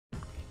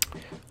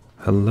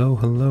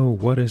Hello,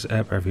 what is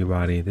up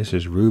everybody? This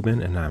is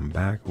Ruben and I'm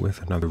back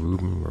with another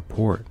Ruben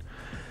report.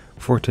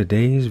 For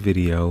today's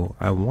video,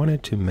 I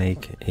wanted to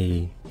make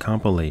a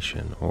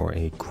compilation or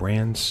a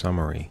grand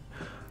summary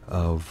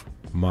of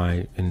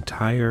my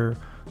entire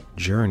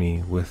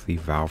journey with the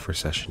valve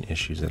recession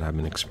issues that I've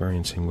been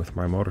experiencing with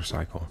my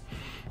motorcycle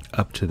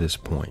up to this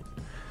point.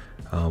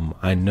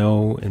 I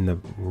know in the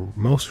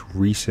most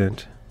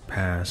recent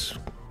past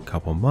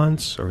couple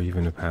months or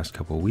even the past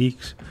couple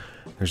weeks,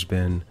 there's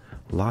been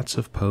lots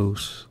of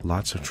posts,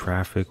 lots of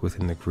traffic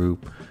within the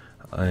group,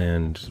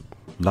 and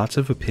lots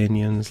of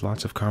opinions,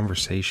 lots of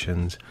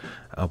conversations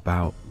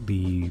about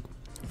the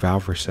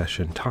valve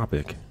recession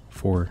topic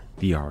for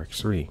the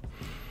RX3.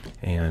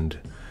 And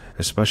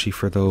especially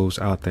for those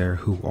out there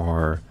who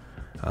are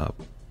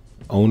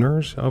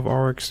owners of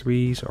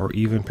RX3s or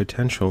even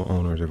potential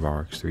owners of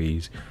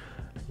RX3s,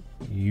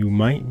 you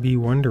might be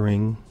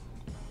wondering,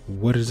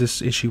 what is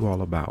this issue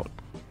all about,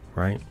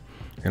 right?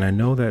 And I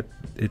know that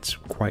it's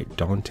quite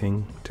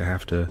daunting to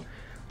have to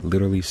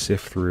literally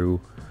sift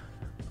through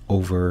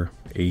over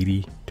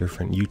 80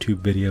 different YouTube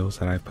videos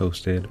that I've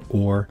posted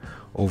or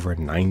over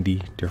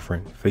 90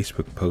 different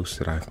Facebook posts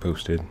that I've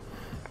posted.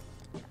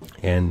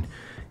 And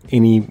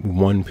any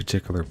one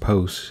particular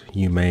post,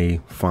 you may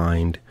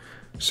find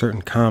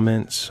certain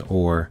comments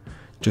or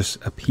just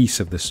a piece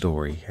of the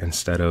story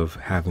instead of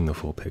having the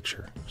full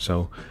picture.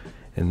 So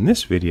in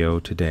this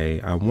video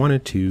today, I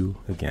wanted to,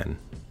 again,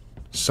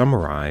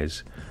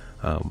 summarize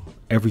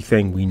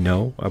everything we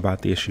know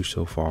about the issue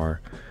so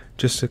far,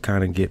 just to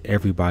kind of get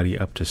everybody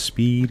up to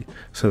speed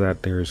so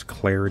that there's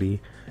clarity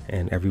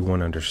and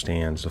everyone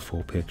understands the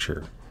full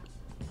picture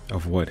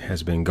of what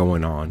has been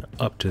going on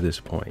up to this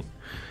point.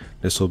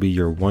 This will be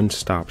your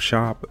one-stop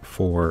shop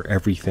for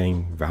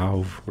everything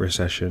valve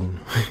recession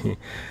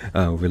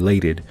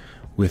related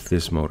with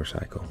this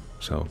motorcycle.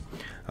 So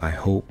I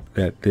hope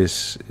that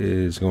this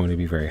is going to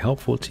be very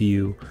helpful to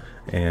you,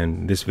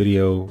 and this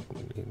video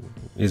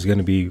is going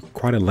to be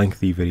quite a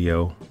lengthy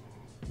video,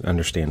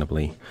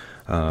 understandably,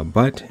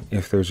 but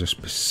if there's a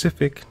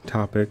specific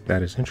topic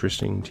that is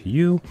interesting to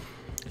you,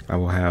 I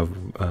will have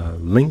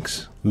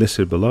links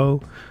listed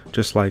below,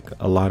 just like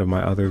a lot of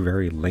my other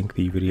very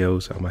lengthy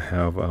videos. I'm going to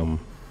have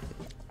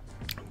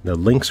the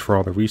links for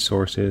all the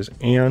resources,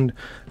 and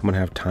I'm going to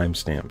have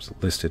timestamps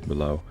listed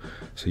below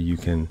so you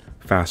can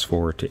fast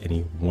forward to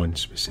any one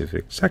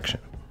specific section.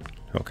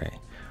 Okay,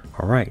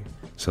 all right,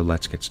 so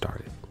let's get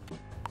started.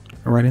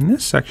 All right, in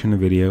this section of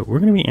the video, we're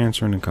going to be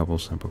answering a couple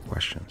simple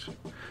questions.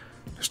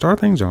 To start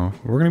things off,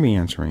 we're going to be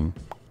answering,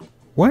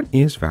 what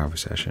is valve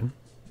recession?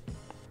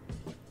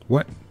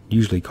 What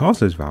usually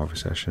causes valve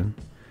recession?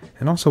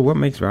 And also, what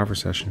makes valve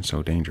recession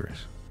so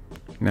dangerous?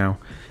 Now,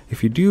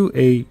 if you do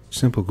a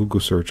simple Google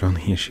search on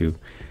the issue,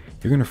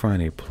 you're going to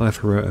find a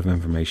plethora of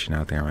information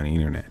out there on the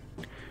internet.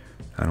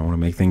 I don't want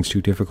to make things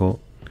too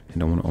difficult and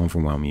don't want to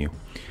overwhelm you.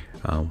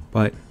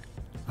 But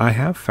I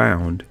have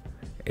found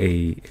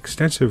an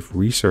extensive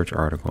research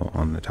article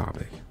on the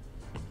topic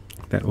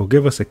that will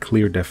give us a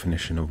clear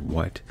definition of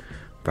what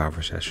valve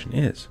recession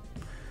is.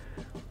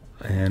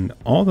 And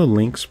all the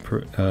links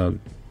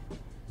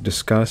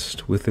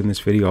discussed within this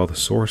video, all the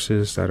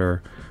sources that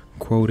are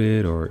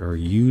quoted or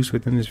used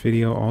within this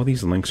video, all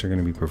these links are going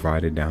to be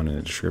provided down in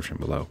the description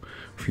below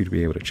for you to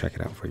be able to check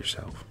it out for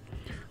yourself.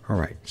 All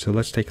right, so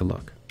let's take a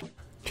look.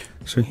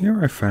 So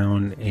here I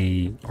found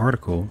an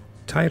article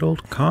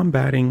titled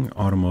 "Combating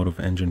Automotive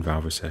Engine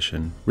Valve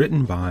Recession,"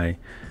 written by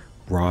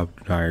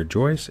Rob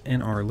Dyer-Joyce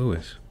and R.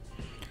 Lewis.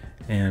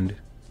 And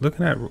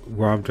looking at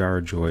Rob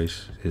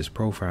Dyer-Joyce, his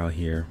profile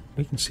here,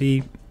 we can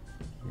see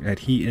that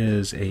he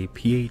is a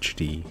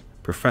PhD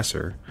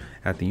professor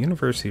at the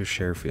University of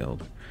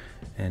Sheffield,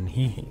 and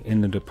he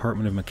in the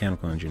Department of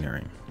Mechanical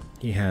Engineering.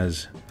 He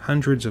has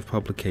hundreds of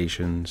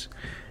publications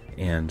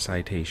and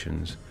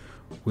citations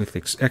with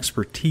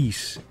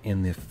expertise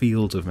in the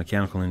fields of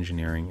mechanical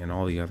engineering and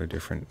all the other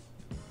different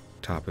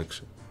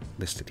topics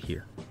listed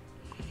here.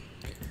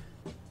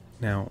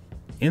 Now,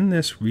 in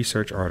this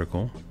research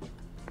article,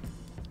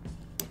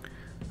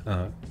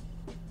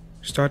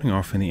 starting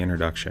off in the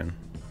introduction,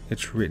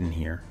 it's written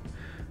here: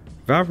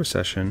 valve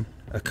recession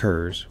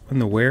occurs when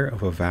the wear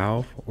of a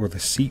valve or the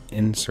seat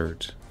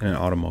insert in an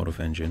automotive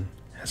engine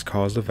has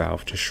caused the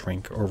valve to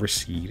shrink or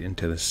recede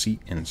into the seat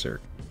insert.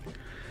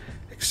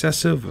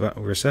 Excessive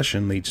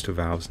recession leads to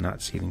valves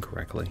not seating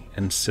correctly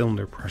and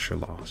cylinder pressure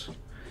loss.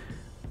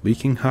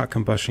 Leaking hot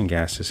combustion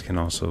gases can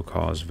also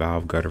cause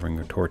valve guttering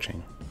or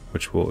torching,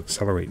 which will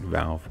accelerate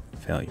valve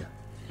failure.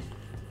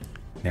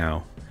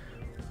 Now,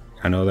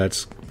 I know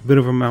that's a bit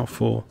of a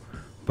mouthful,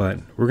 but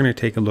we're going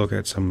to take a look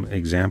at some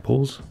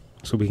examples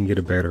so we can get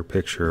a better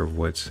picture of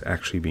what's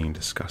actually being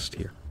discussed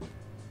here.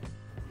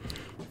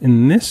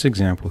 In this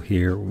example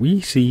here, we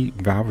see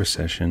valve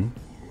recession,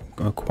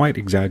 a quite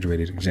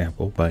exaggerated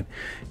example, but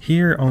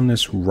here on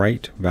this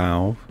right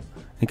valve,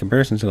 in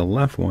comparison to the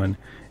left one,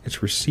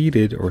 it's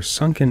receded or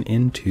sunken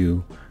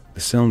into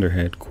the cylinder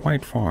head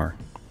quite far.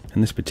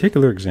 In this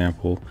particular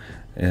example,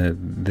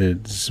 the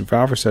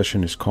valve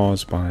recession is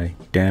caused by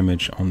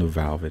damage on the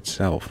valve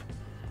itself.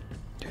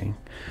 Okay.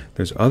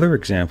 There's other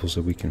examples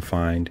that we can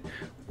find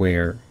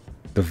where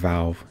the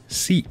valve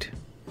seat,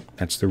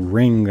 that's the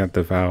ring that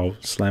the valve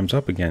slams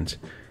up against,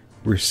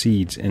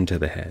 recedes into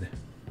the head.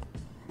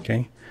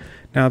 Okay.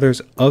 Now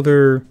there's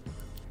other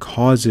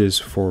causes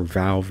for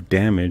valve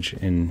damage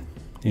in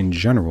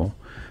general,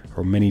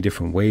 or many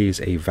different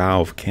ways a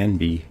valve can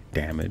be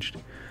damaged,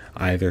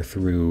 either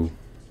through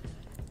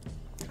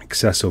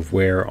excessive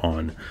wear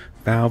on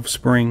valve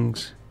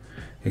springs.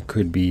 It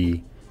could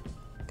be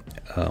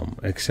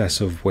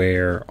excessive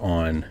wear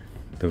on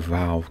the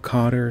valve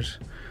cotters.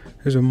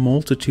 There's a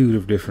multitude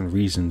of different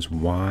reasons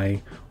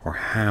why or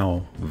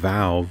how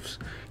valves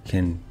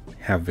can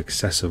have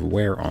excessive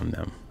wear on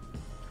them,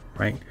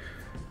 right?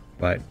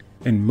 But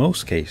in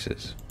most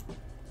cases,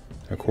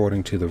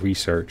 according to the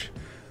research,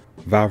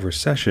 valve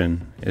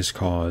recession is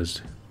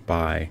caused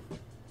by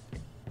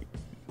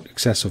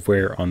excessive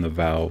wear on the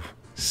valve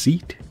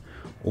seat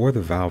or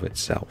the valve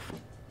itself.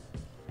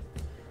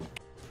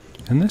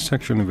 In this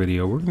section of the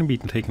video, we're going to be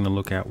taking a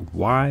look at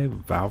why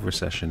valve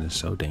recession is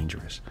so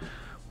dangerous.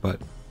 But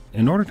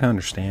in order to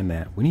understand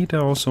that, we need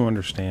to also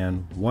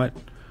understand what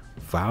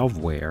valve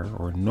wear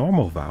or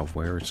normal valve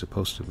wear is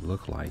supposed to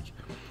look like,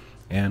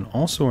 and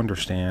also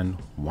understand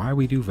why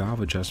we do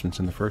valve adjustments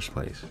in the first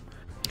place.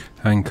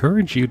 I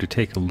encourage you to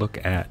take a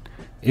look at,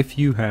 if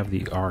you have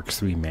the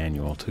RX3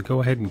 manual, to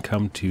go ahead and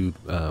come to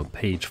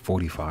page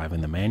 45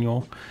 in the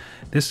manual.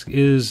 This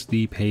is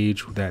the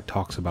page that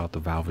talks about the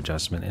valve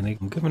adjustment, and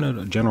I'm giving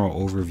a general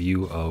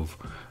overview of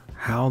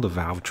how the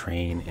valve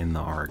train in the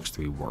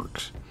RX3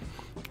 works.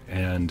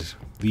 And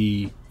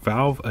the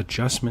valve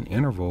adjustment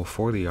interval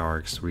for the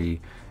RX3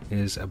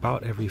 is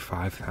about every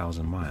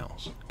 5,000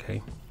 miles.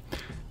 Okay.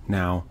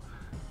 Now,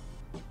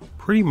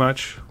 pretty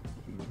much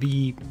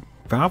the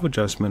valve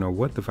adjustment, or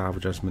what the valve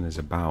adjustment is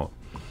about,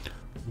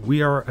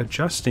 we are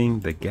adjusting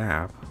the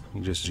gap. Let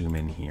me just zoom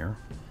in here.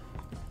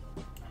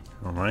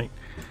 All right.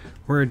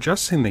 We're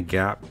adjusting the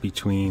gap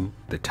between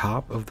the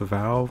top of the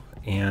valve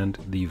and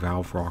the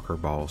valve rocker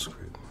ball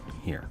screw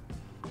here.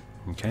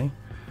 Okay.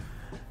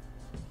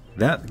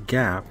 That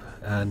gap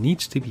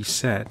needs to be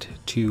set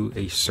to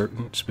a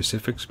certain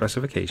specific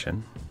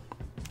specification.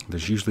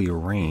 There's usually a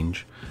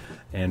range.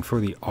 And for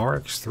the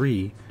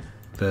RX3,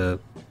 the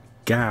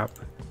gap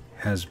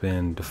has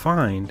been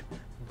defined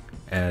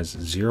as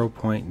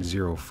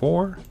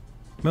 0.04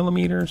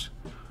 millimeters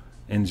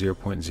and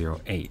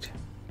 0.08.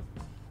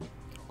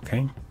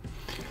 Okay.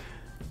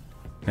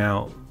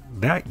 Now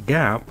that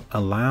gap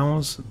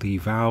allows the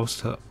valves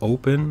to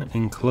open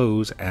and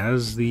close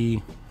as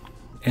the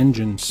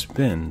engine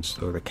spins,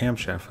 or the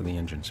camshaft for the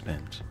engine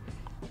spins.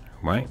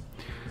 Right.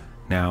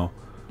 Now,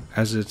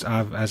 as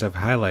I've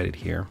highlighted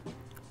here,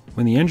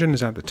 when the engine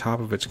is at the top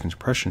of its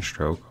compression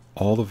stroke,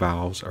 all the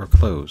valves are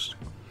closed.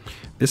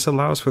 This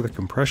allows for the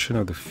compression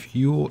of the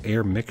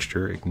fuel-air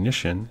mixture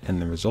ignition,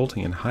 and the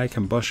resulting in high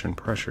combustion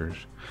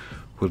pressures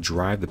will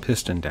drive the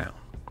piston down.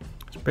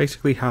 It's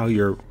basically how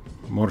your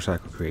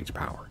motorcycle creates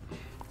power.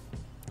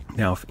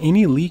 Now, if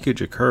any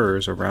leakage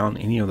occurs around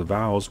any of the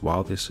valves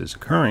while this is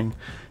occurring,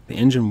 the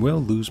engine will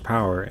lose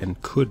power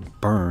and could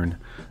burn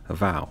a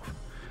valve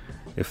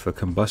if the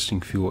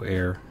combusting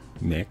fuel-air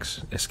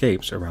mix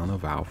escapes around the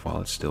valve while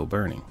it's still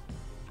burning.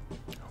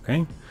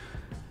 Okay.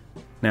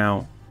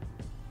 Now,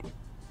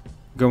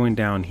 going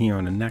down here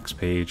on the next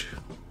page,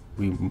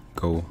 we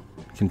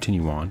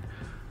continue on.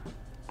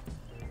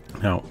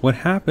 Now, what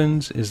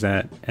happens is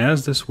that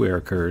as this wear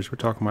occurs, we're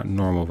talking about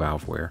normal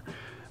valve wear,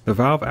 the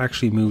valve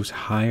actually moves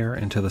higher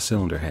into the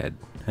cylinder head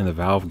and the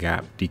valve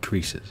gap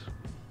decreases.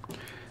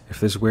 If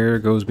this wear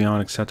goes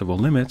beyond acceptable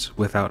limits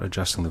without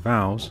adjusting the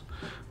valves,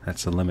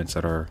 that's the limits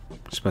that are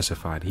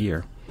specified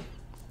here,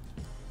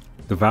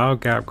 the valve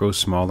gap grows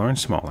smaller and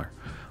smaller.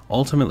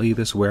 Ultimately,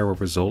 this wear will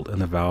result in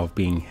the valve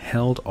being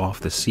held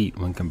off the seat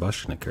when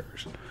combustion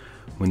occurs.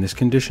 When this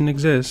condition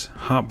exists,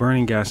 hot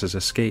burning gases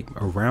escape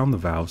around the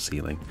valve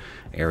sealing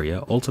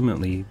area.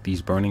 Ultimately,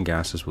 these burning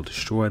gases will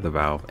destroy the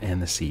valve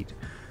and the seat.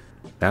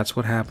 That's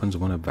what happens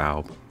when a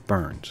valve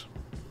burns.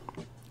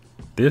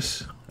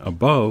 This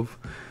above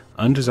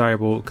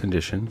undesirable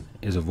condition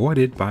is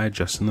avoided by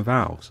adjusting the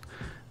valves.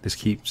 This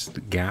keeps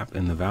the gap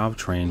in the valve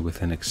train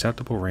within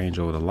acceptable range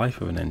over the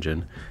life of an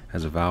engine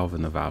as a valve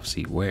and the valve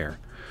seat wear.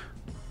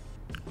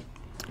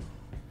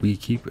 We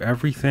keep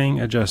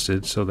everything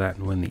adjusted so that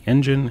when the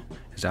engine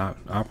is at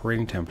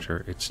operating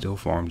temperature, it still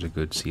forms a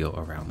good seal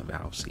around the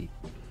valve seat.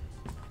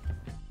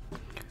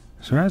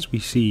 So as we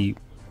see,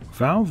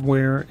 valve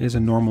wear is a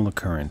normal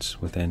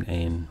occurrence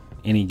within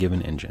any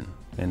given engine.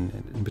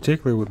 And in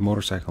particular with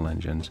motorcycle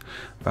engines,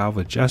 valve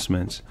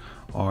adjustments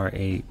are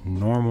a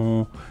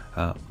normal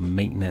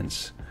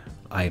maintenance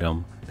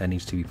item that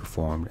needs to be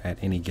performed at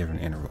any given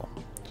interval,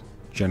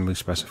 generally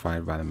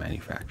specified by the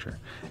manufacturer.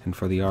 And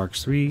for the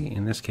RX3,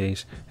 in this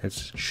case, it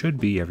should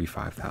be every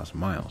 5,000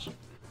 miles.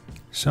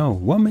 So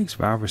what makes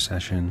valve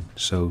recession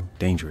so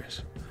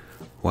dangerous?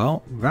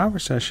 Well, valve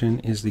recession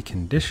is the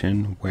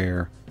condition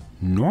where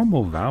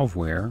normal valve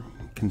wear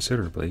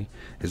considerably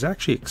is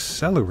actually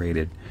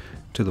accelerated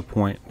to the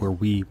point where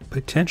we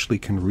potentially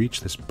can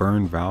reach this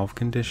burn valve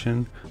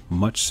condition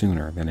much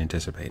sooner than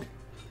anticipated.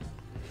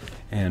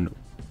 And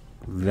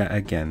that,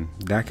 again,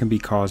 that can be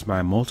caused by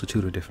a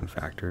multitude of different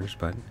factors,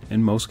 but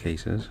in most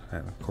cases,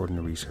 according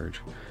to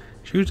research,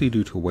 it's usually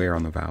due to wear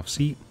on the valve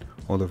seat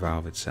or the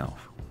valve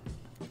itself.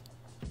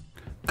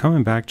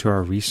 Coming back to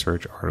our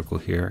research article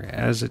here,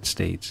 as it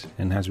states,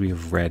 and as we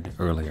have read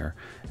earlier,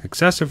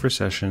 excessive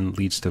recession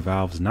leads to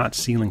valves not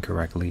sealing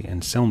correctly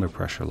and cylinder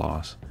pressure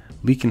loss.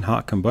 Leaking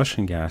hot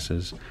combustion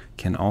gases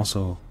can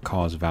also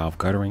cause valve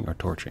guttering or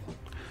torching,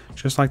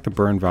 just like the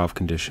burn valve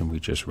condition we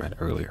just read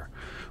earlier,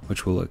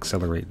 which will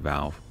accelerate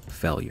valve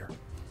failure.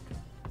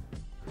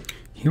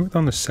 Here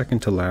on the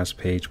second to last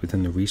page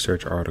within the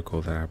research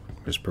article that I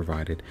was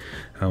provided,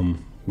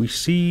 we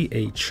see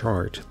a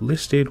chart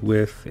listed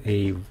with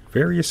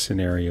various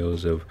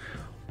scenarios of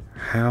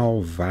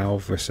how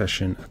valve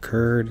recession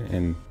occurred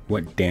and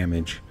what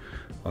damage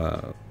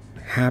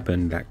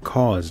happened that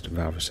caused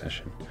valve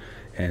recession.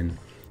 And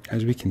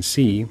as we can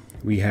see,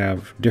 we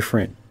have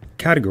different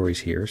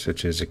categories here,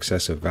 such as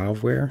excessive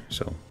valve wear,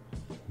 so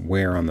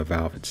wear on the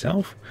valve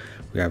itself.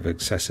 We have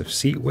excessive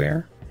seat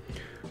wear.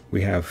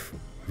 We have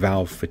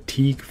valve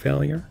fatigue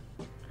failure.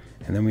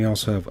 And then we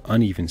also have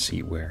uneven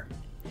seat wear.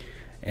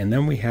 And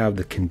then we have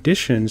the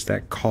conditions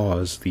that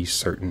cause these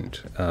certain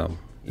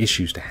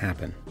issues to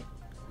happen,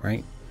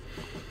 right?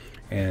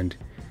 And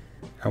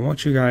I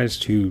want you guys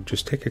to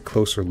just take a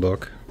closer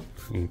look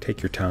and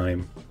take your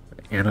time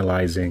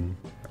analyzing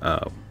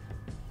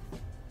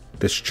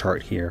this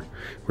chart here.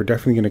 We're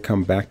definitely going to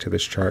come back to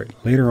this chart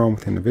later on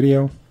within the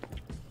video.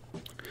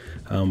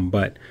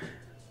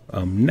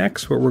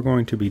 Next, what we're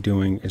going to be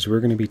doing is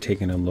we're going to be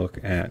taking a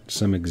look at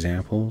some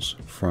examples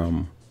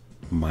from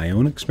my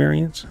own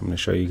experience. I'm going to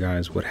show you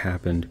guys what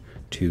happened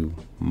to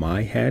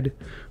my head.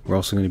 We're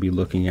also going to be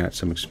looking at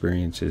some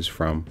experiences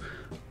from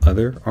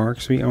other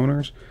RX3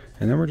 owners,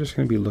 and then we're just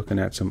going to be looking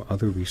at some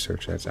other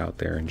research that's out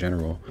there in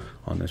general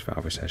on this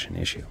valve recession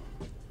issue.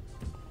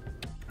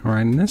 All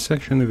right, in this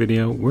section of the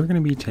video, we're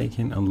going to be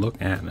taking a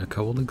look at a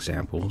couple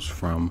examples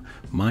from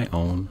my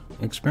own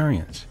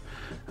experience.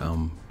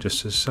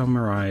 Just to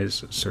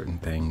summarize certain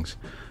things,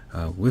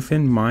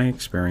 within my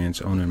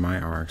experience owning my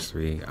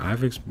RX3,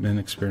 I've been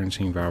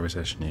experiencing valve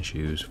recession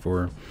issues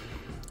for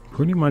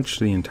pretty much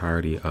the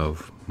entirety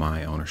of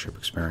my ownership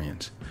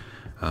experience.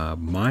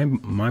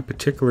 My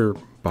particular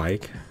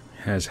bike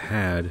has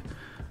had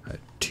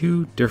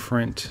two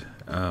different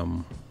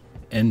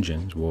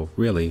engines, well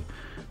really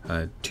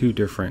two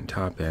different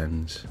top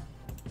ends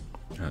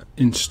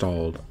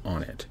installed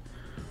on it.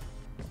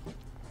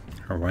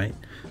 All right,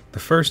 the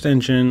first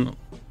engine,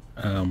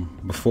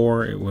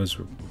 before it was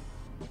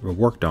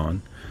worked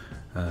on,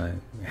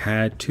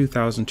 had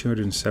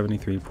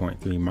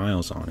 2,273.3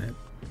 miles on it.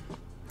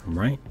 All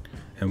right,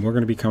 and we're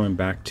going to be coming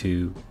back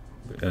to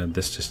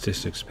the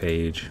statistics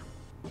page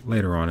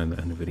later on in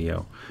the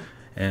video.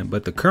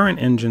 But the current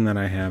engine that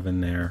I have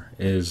in there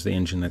is the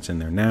engine that's in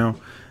there now,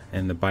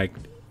 and the bike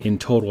in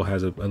total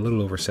has a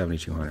little over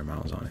 7,200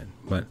 miles on it.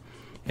 But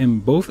in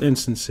both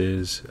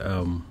instances,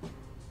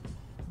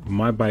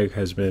 my bike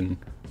has been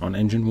on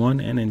engine 1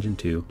 and engine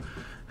 2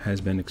 has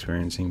been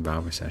experiencing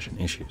valve recession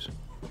issues.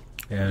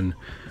 And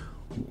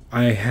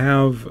I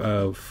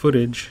have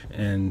footage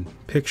and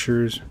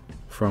pictures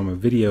from a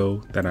video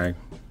that I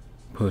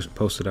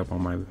posted up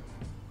on my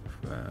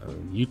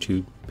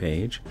YouTube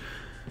page,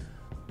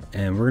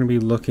 and we're going to be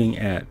looking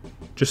at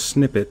just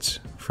snippets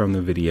from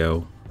the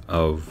video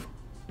of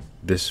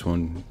this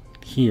one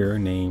here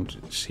named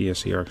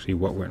CSC RX3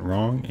 What Went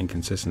Wrong,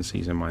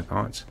 Inconsistencies in My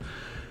Thoughts.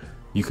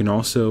 You can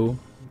also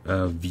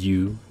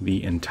view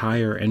the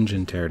entire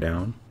engine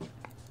teardown.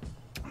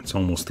 It's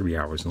almost 3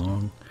 hours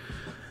long.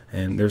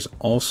 And there's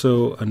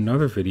also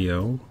another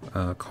video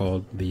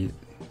called the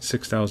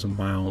 6,000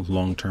 mile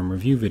long-term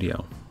review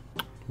video,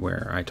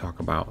 where I talk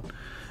about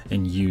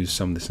and use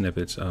some of the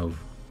snippets of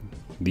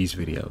these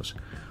videos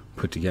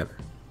put together.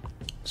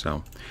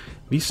 So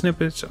these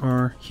snippets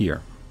are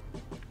here.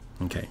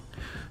 Okay,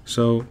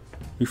 so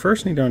we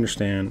first need to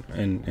understand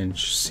and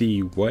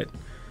see what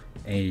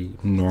a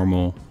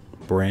normal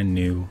brand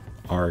new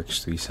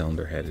RX3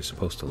 cylinder head is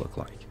supposed to look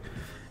like.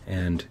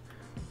 And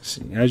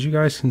as you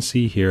guys can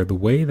see here, the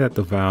way that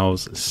the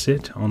valves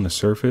sit on the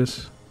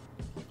surface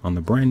on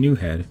the brand new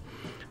head,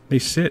 they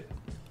sit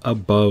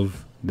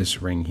above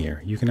this ring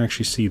here. You can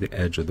actually see the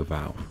edge of the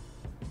valve.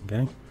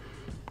 Okay,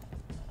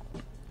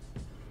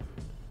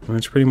 and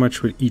that's pretty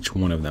much with each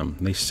one of them.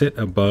 They sit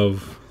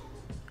above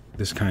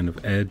this kind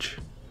of edge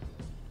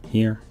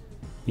here.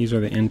 These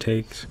are the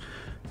intakes,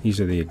 these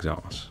are the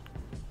exhausts.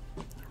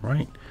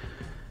 Right,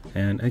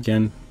 and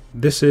again,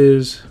 this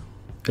is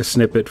a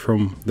snippet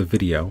from the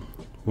video,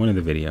 one of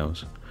the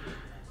videos,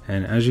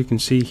 and as you can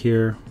see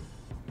here,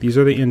 these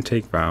are the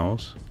intake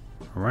valves.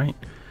 All right,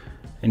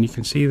 and you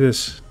can see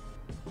this,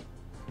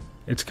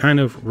 it's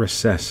kind of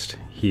recessed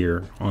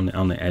here on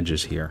the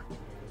edges here.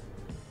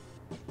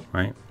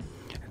 Right,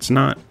 it's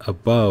not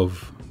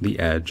above the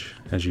edge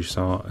as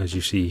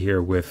you see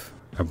here with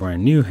a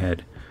brand new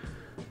head.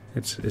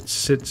 It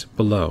sits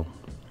below.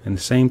 And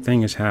the same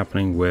thing is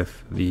happening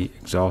with the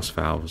exhaust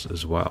valves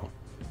as well.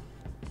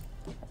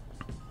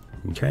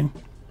 Okay.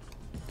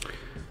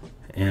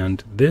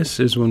 And this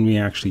is when we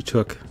actually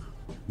took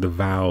the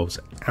valves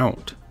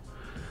out.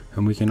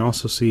 And we can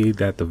also see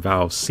that the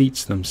valve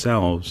seats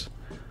themselves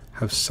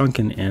have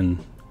sunken in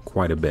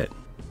quite a bit.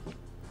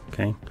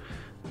 Okay.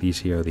 These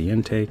here are the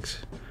intakes.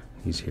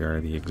 These here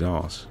are the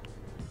exhausts.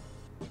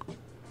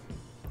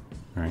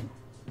 All right.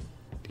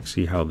 You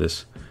see how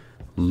this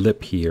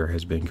lip here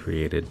has been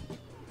created.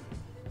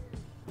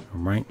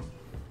 All right.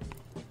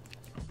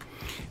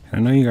 And I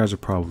know you guys are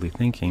probably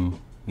thinking,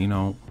 you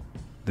know,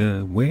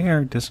 the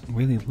wear doesn't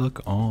really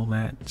look all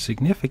that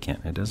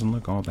significant. It doesn't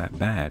look all that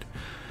bad.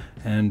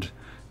 And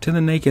to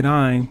the naked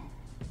eye,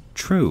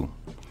 true.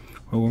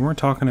 But when we're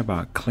talking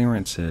about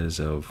clearances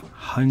of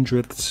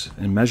hundredths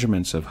and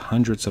measurements of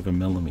hundredths of a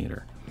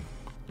millimeter,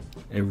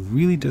 it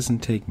really doesn't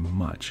take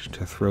much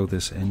to throw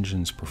this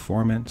engine's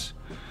performance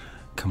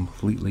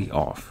completely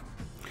off.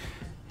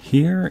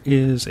 Here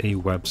is a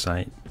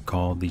website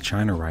called the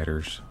China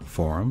Writers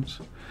Forums.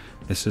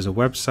 This is a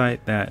website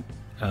that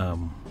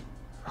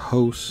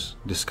hosts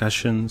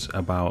discussions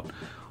about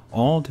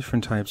all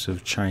different types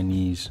of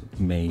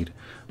Chinese-made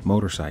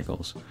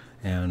motorcycles,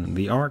 and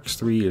the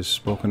RX3 is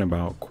spoken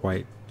about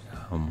quite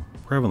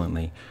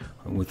prevalently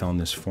on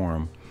this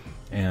forum.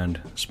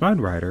 And Spud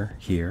Rider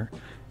here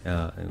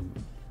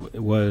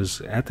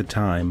was at the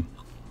time,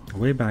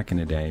 way back in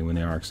the day when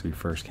the RX3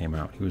 first came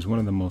out, he was one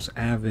of the most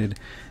avid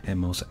and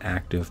most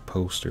active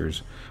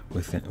posters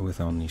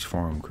within these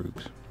forum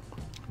groups.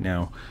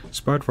 Now,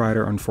 Spud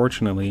Rider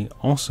unfortunately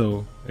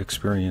also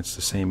experienced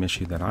the same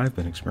issue that I've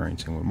been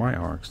experiencing with my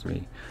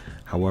RX3.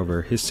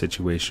 However, his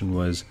situation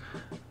was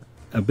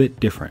a bit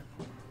different.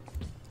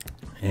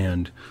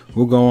 And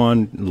we'll go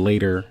on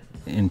later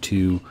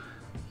into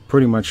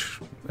pretty much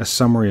a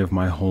summary of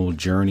my whole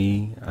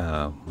journey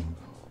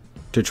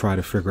to try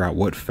to figure out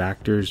what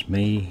factors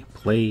may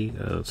play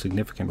a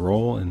significant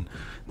role in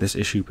this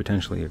issue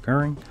potentially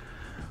occurring,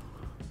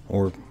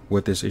 or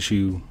what this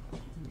issue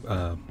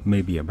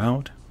may be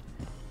about.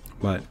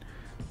 But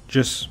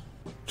just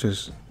to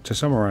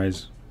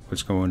summarize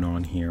what's going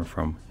on here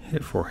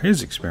for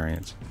his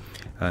experience,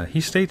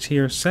 he states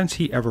here, since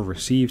he ever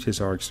received his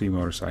RX3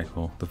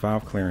 motorcycle, the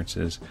valve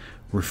clearances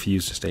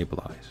refused to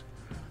stabilize.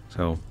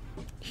 So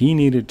he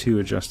needed to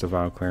adjust the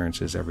valve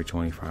clearances every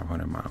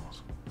 2,500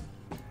 miles.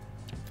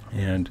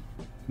 And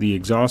the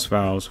exhaust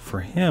valves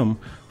for him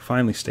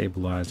finally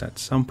stabilized at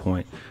some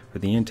point,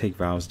 but the intake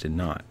valves did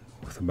not.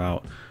 With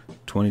about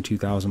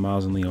 22,000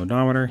 miles on the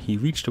odometer, he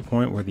reached a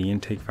point where the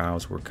intake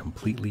valves were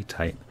completely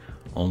tight,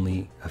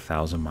 only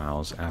 1,000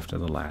 miles after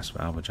the last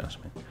valve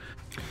adjustment.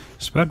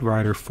 Spud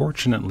Rider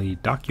fortunately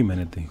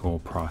documented the whole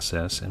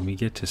process, and we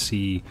get to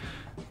see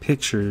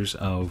pictures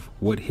of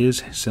what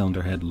his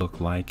cylinder head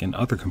looked like and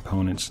other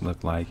components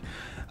look like.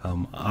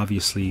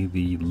 Obviously,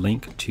 the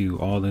link to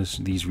all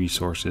these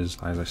resources,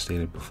 as I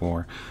stated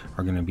before,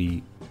 are going to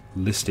be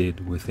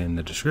listed within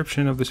the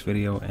description of this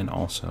video and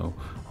also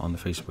on the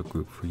Facebook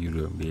group for you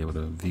to be able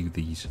to view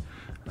these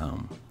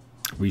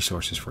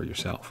resources for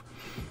yourself.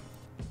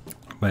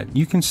 But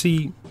you can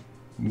see,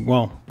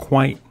 well,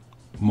 quite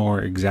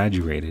more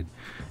exaggerated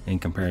in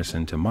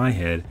comparison to my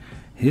head.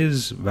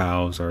 His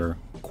valves are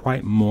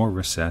quite more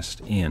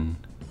recessed in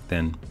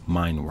than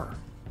mine were.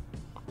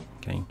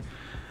 Okay,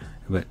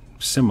 but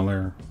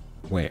similar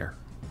wear,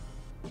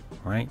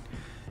 right?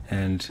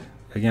 And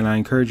again, I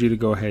encourage you to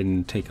go ahead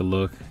and take a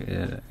look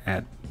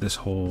at this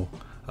whole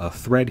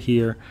thread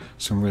here.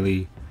 Some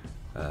really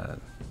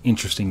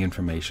interesting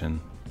information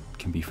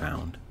can be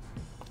found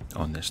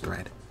on this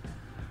thread.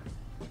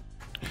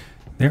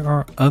 There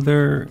are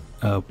other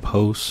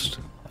posts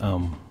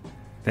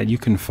that you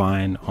can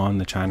find on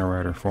the China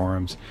Writer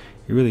forums.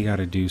 You really got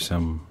to do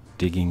some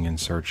digging and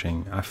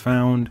searching. I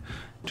found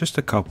just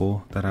a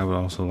couple that I would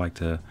also like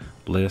to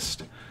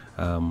list.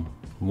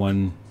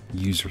 One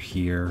user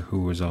here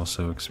who was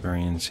also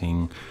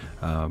experiencing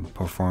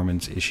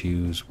performance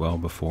issues well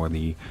before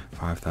the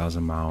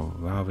 5,000 mile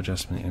valve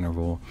adjustment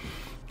interval.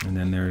 And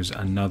then there's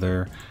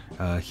another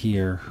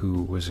here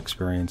who was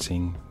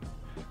experiencing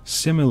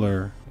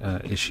similar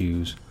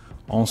issues,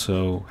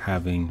 also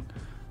having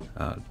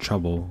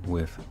trouble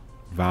with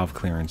valve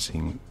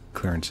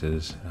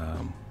clearances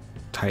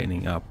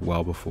tightening up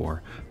well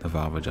before the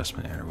valve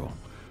adjustment interval.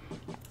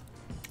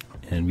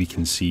 And we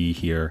can see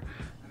here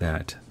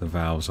that the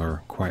valves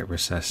are quite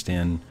recessed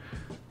in,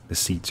 the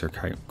seats are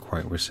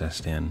quite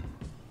recessed in.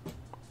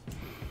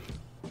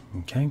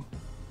 Okay.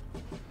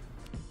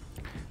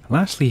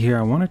 Lastly here,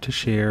 I wanted to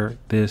share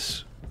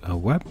this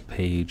web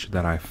page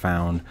that I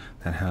found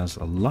that has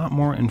a lot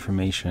more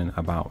information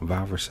about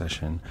valve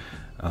recession,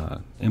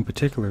 in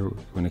particular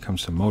when it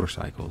comes to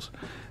motorcycles.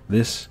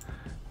 This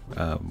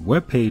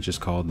web page is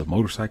called the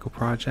Motorcycle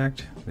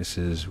Project. This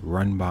is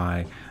run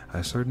by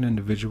a certain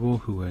individual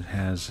who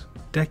has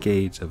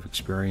decades of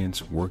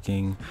experience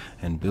working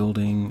and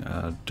building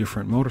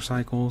different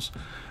motorcycles,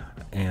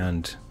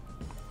 and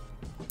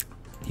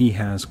he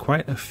has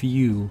quite a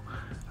few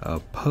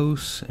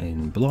posts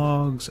and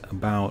blogs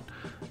about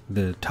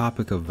the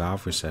topic of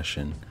valve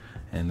recession,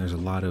 and there's a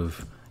lot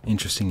of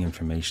interesting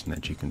information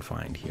that you can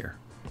find here.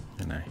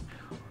 And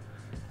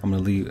I'm going to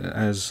leave,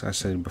 as I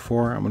said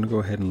before, I'm going to go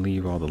ahead and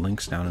leave all the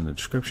links down in the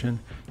description.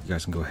 You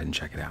guys can go ahead and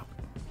check it out.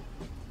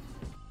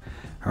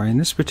 All right, in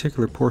this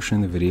particular portion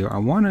of the video, I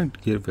want to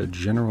give a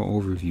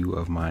general overview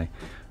of my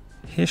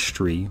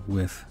history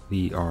with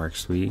the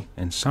RX3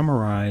 and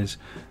summarize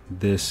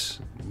this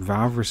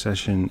valve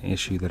recession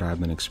issue that I've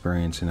been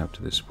experiencing up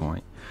to this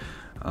point.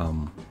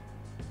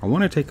 I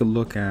want to take a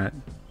look at,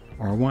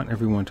 or I want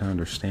everyone to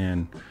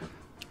understand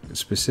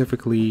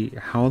specifically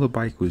how the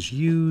bike was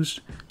used,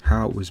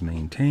 how it was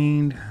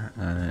maintained,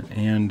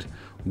 and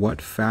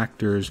what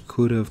factors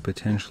could have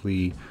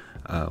potentially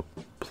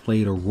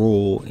played a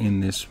role in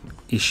this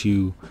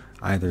issue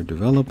either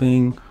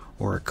developing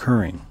or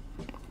occurring.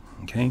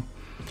 Okay,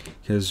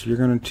 because you're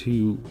going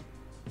to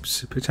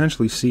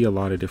potentially see a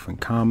lot of different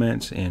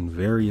comments and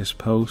various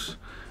posts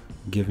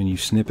giving you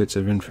snippets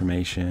of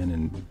information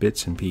and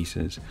bits and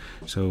pieces.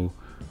 So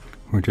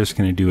we're just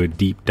going to do a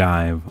deep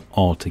dive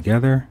all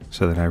together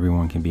so that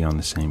everyone can be on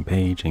the same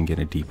page and get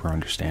a deeper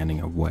understanding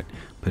of what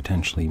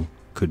potentially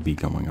could be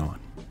going on.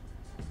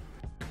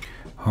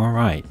 All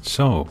right,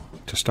 so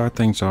to start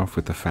things off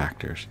with the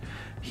factors,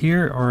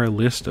 here are a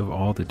list of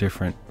all the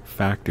different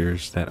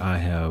factors that I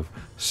have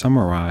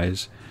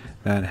summarized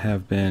that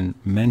have been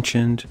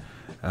mentioned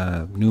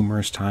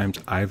numerous times,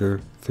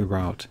 either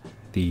throughout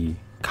the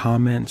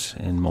comments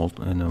in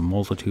a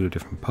multitude of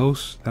different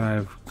posts that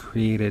I've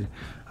created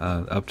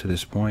up to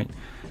this point,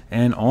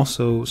 and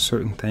also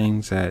certain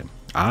things that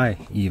I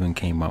even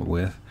came up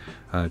with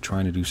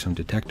trying to do some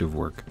detective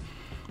work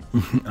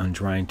on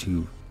trying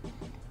to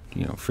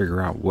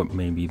figure out what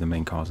may be the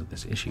main cause of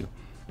this issue.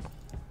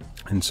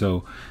 And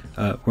so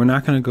we're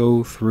not going to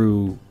go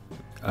through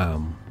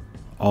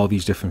all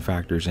these different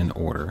factors in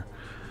order,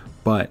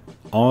 but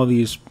all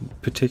these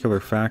particular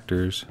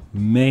factors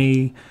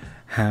may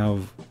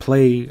have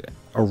played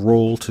a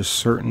role to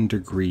certain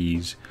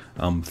degrees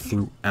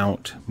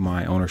throughout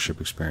my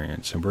ownership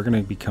experience. And we're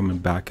going to be coming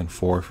back and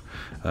forth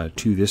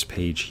to this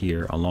page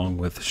here, along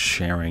with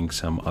sharing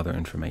some other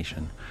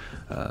information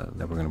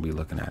that we're going to be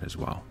looking at as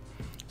well.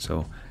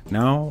 So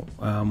now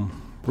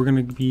we're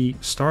going to be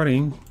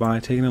starting by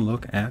taking a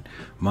look at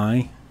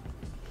my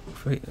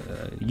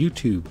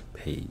YouTube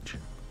page.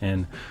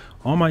 And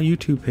on my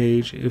YouTube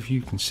page, if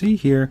you can see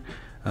here,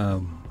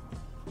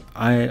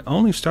 I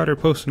only started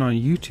posting on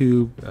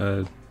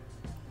YouTube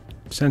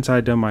since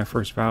I'd done my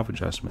first valve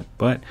adjustment,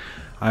 but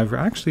I've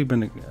actually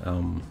been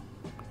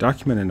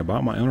documenting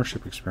about my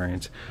ownership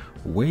experience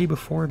way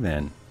before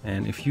then.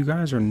 And if you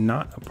guys are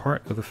not a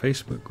part of the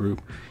Facebook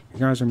group, you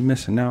guys are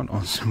missing out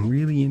on some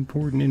really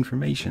important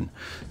information.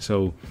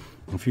 So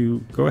if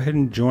you go ahead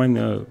and join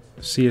the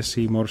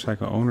CSC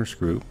Motorcycle Owners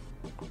group,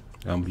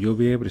 you'll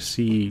be able to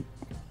see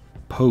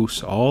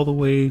posts all the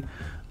way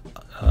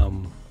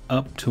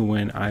up to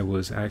when I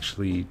was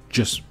actually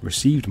just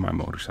received my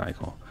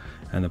motorcycle,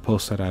 and the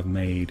posts that I've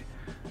made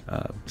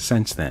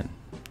since then,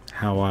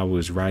 how I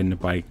was riding the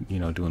bike,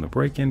 doing the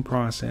break-in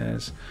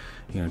process,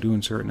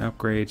 doing certain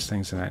upgrades,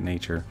 things of that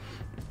nature.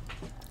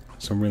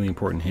 Some really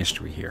important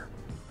history here.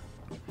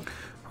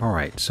 All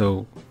right,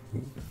 so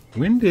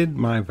when did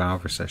my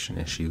valve recession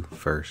issue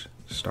first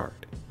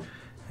start?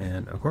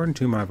 And according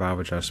to my valve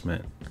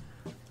adjustment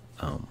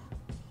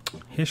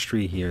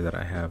history here that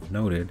I have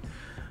noted,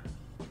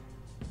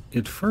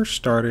 it first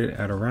started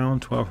at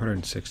around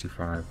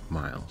 1,265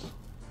 miles.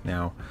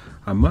 Now,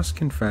 I must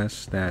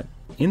confess that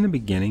in the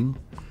beginning,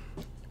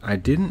 I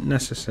didn't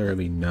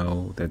necessarily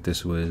know that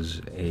this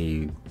was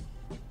a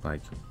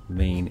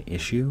main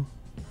issue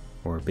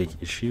or a big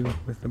issue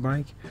with the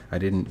bike. I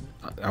didn't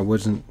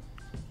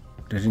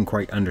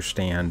quite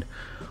understand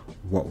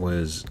what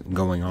was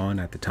going on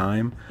at the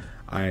time.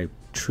 I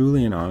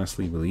truly and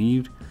honestly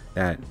believed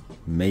that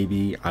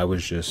maybe I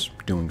was just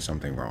doing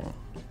something wrong.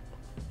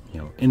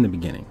 In the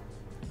beginning,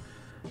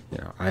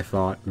 I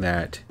thought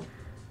that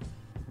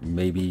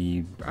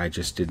maybe I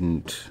just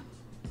didn't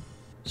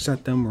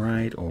set them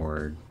right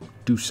or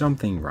do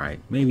something right.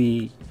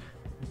 Maybe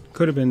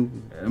could have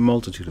been a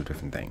multitude of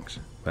different things,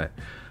 but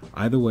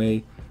either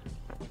way,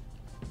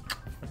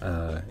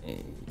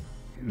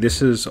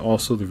 this is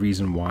also the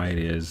reason why it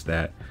is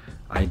that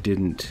I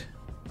didn't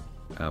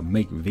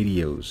make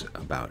videos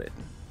about it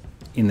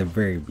in the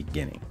very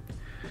beginning.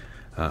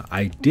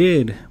 I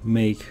did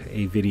make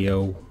a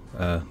video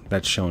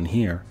that's shown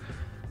here,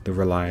 the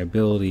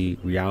reliability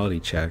reality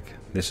check.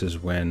 This is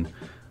when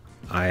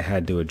I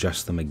had to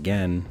adjust them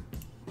again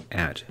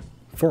at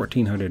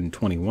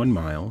 1,421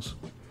 miles.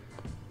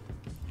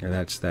 And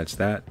that's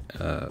that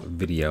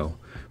video.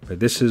 But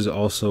this is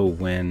also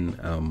when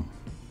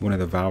one of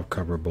the valve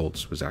cover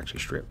bolts was actually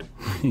stripped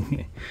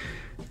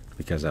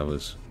because I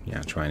was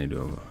trying to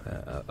do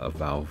a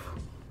valve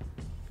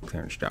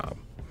clearance job.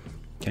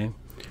 Okay,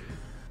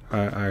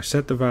 I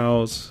set the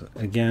valves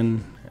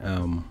again,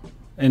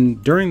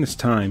 and during this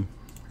time,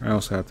 I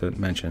also have to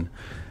mention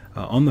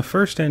on the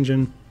first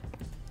engine,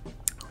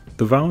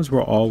 the valves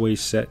were always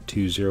set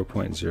to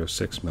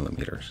 0.06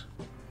 millimeters.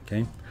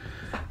 Okay,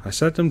 I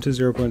set them to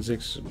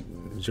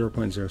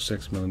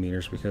 0.06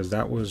 millimeters because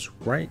that was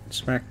right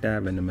smack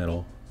dab in the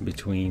middle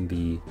between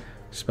the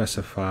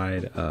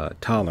specified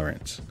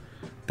tolerance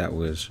that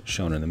was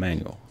shown in the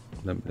manual.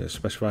 The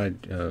specified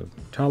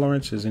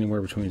tolerance is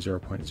anywhere between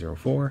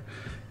 0.04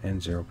 and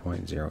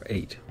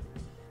 0.08.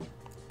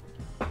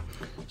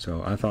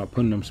 So I thought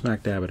putting them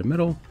smack dab in the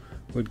middle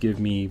would give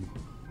me,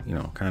 you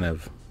know, kind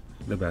of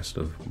the best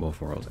of both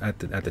worlds at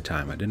the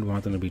time. I didn't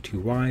want them to be too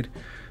wide,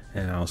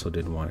 and I also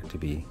didn't want it to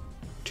be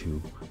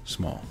too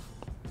small.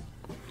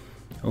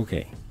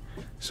 Okay,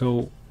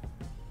 so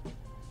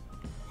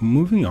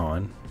moving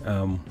on,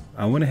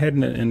 I went ahead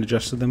and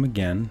adjusted them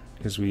again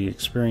because we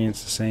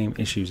experienced the same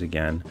issues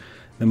again.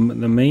 The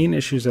main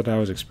issues that I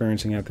was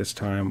experiencing at this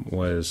time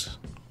was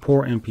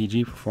poor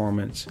MPG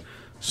performance,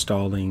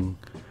 stalling,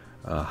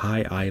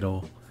 high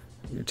idle,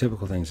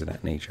 typical things of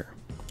that nature.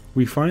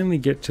 We finally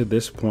get to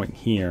this point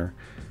here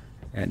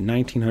at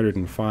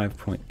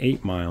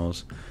 1905.8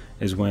 miles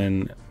is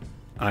when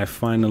I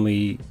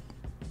finally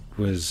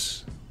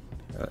was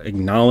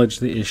acknowledged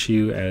the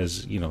issue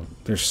as, you know,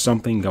 there's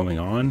something going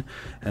on,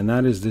 and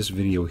that is this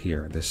video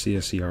here, the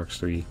CSC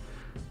RX3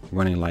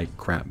 running like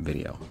crap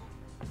video.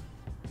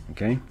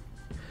 Okay,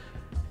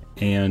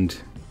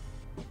 and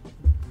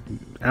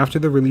after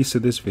the release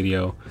of this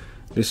video,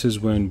 this is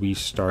when we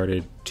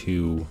started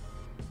to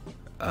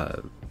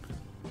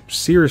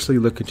seriously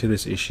look into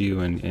this issue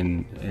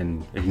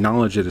and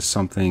acknowledge it as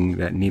something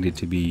that needed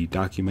to be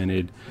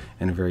documented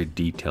in a very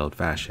detailed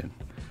fashion.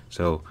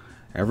 So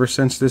ever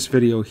since this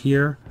video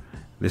here,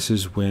 this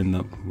is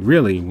when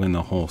really when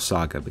the whole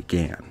saga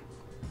began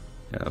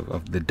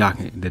of the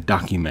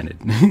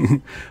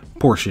documented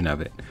portion of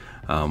it.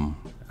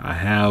 I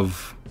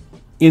have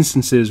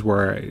instances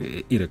where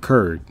it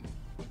occurred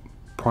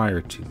prior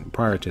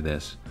to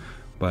this,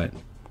 but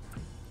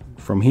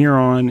from here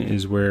on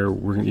is where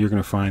you're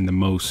going to find the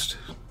most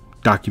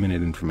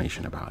documented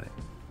information about it.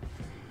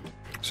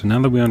 So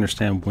now that we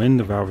understand when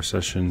the valve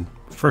recession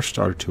first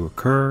started to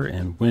occur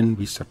and when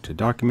we started to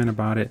document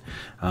about it,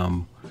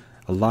 a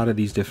lot of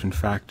these different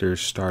factors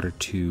started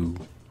to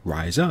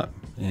rise up,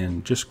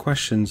 and just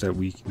questions that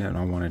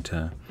I wanted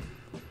to,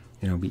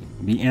 you know,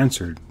 be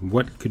answered.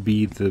 What could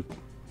be the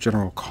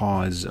general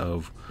cause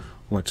of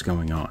what's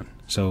going on?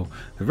 So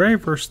the very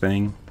first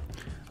thing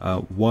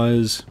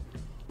was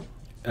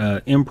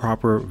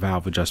improper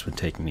valve adjustment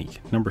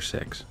technique, number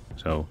 6.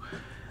 So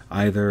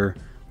either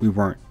we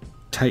weren't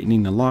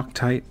tightening the lock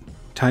tight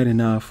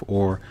enough,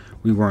 or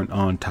we weren't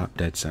on top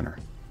dead center.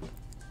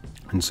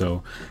 And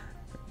so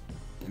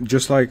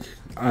just like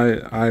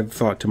I've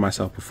thought to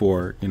myself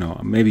before, you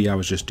know, maybe I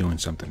was just doing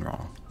something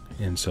wrong.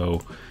 And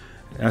so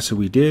that's what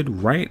we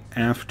did right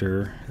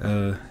after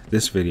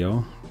this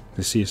video,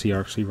 the CSC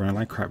RX3 Run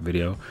Like Crap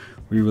video.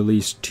 We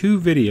released 2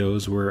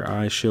 videos where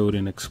I showed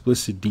in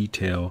explicit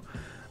detail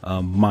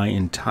my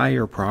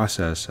entire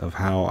process of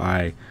how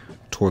I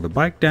tore the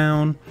bike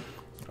down,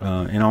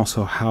 and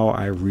also how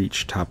I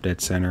reached top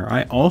dead center.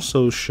 I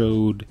also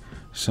showed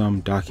some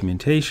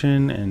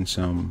documentation and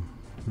some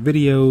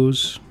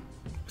videos,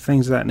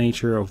 things of that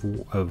nature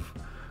of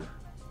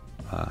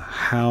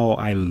how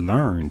I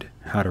learned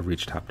how to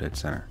reach top dead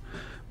center.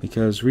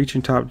 Because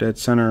reaching top dead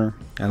center,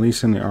 at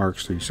least in the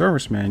RX3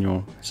 service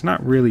manual, it's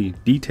not really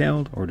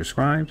detailed or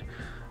described.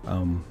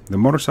 The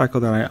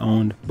motorcycle that I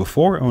owned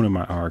before owning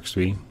my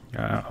RX3,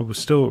 I was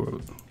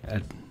still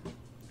a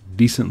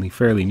decently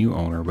fairly new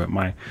owner, but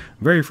my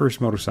very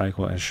first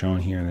motorcycle, as shown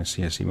here in the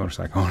CSC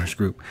Motorcycle Owners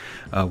Group,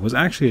 was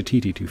actually a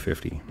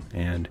TT250.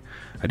 And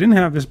I didn't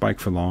have this bike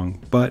for long,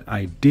 but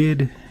I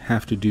did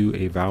have to do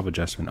a valve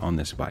adjustment on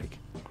this bike.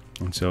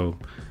 And so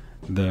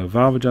the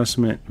valve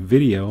adjustment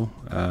video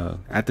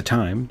at the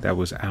time that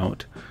was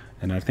out,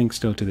 and I think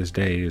still to this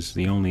day is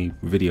the only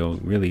video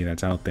really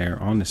that's out there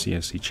on the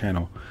CSC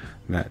channel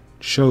that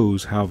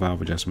shows how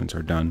valve adjustments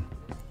are done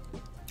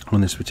on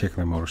this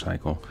particular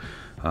motorcycle.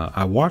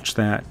 I watched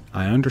that.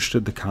 I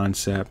understood the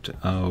concept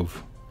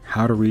of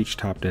how to reach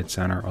top dead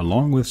center,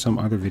 along with some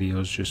other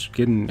videos, just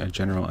getting a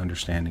general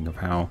understanding of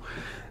how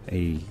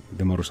the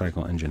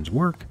motorcycle engines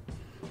work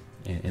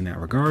in that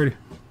regard.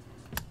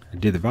 I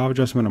did the valve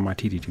adjustment on my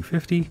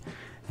TT250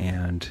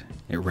 and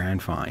it ran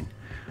fine.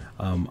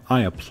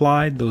 I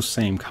applied those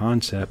same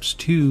concepts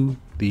to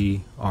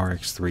the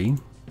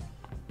RX3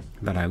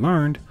 that I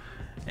learned,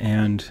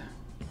 and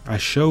I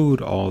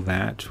showed all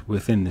that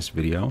within this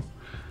video.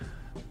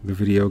 The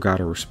video got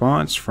a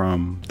response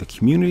from the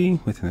community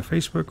within the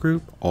Facebook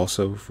group,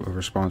 also a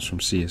response from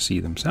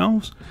CSC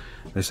themselves.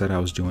 They said I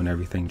was doing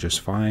everything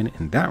just fine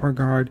in that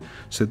regard.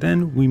 So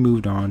then we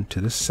moved on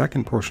to the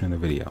second portion of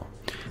the video.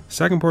 The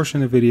second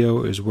portion of the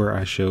video is where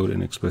I showed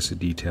in explicit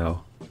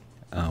detail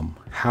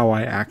how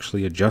I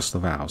actually adjust the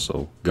valve.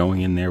 So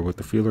going in there with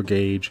the feeler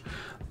gauge,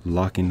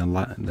 locking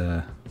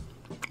the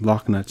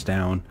lock nuts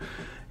down,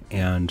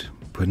 and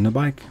putting the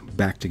bike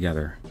back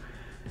together.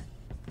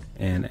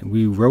 And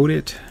we wrote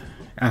it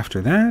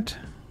after that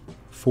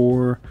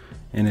for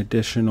an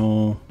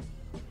additional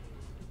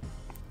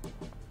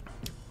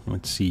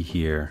let's see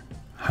here,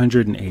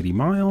 180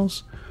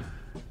 miles,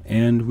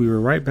 and we were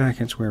right back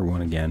at square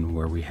one again,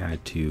 where we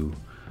had to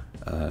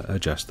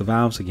adjust the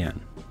valves again.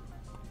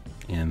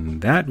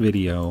 And that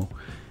video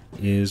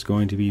is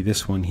going to be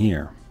this one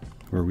here,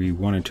 where we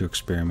wanted to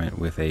experiment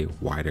with a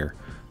wider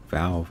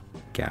valve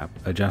gap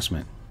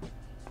adjustment.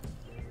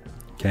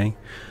 Okay.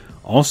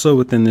 Also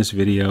within this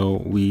video,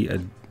 we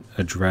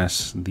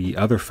address the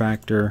other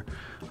factor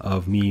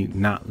of me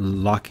not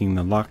locking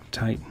the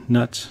Loctite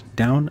nuts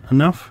down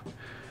enough.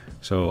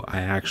 So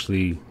I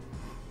actually,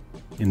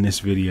 in this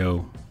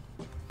video,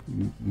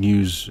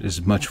 use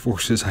as much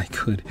force as I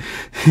could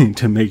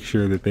to make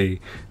sure that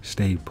they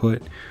stay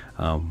put.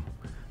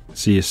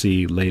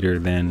 CSC later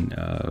then,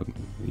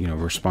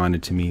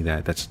 responded to me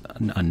that that's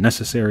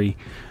unnecessary.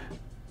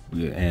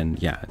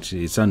 And yeah,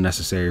 it's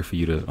unnecessary for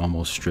you to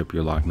almost strip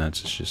your lock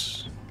nuts. It's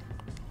just,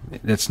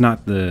 that's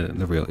not the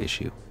real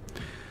issue.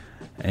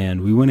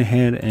 And we went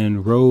ahead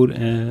and rode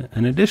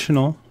an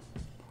additional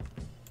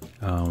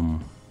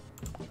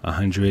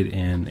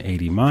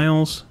 180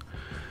 miles,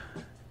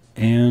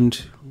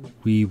 and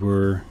we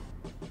were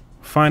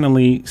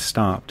finally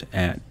stopped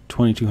at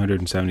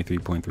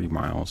 2,273.3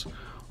 miles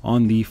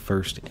on the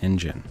first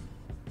engine.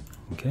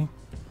 Okay.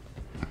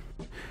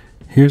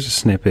 Here's a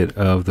snippet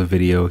of the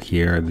video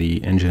here,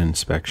 the engine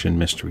inspection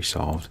mystery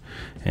solved.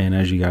 And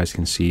as you guys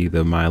can see,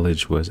 the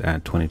mileage was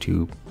at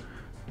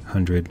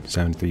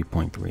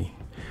 2,273.3.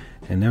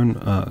 And then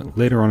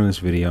later on in this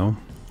video,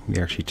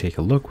 we actually take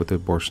a look with the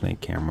bore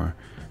snake camera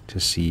to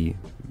see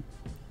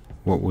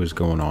what was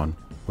going on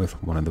with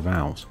one of the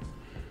valves.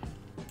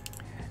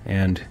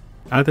 And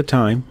at the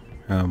time,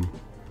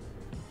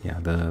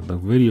 the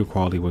video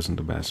quality wasn't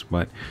the best,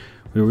 but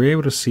we were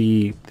able to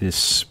see this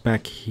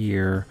speck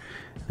here,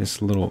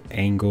 this little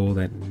angle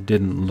that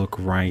didn't look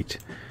right.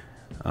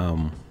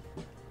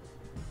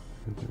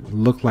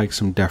 Looked like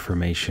some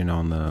deformation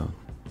on the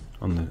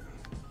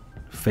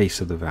face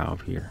of the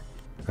valve here,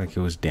 like it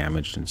was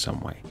damaged in some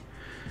way.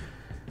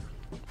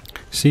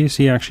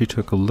 CSC actually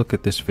took a look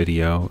at this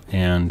video,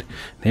 and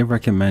they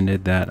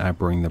recommended that I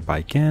bring the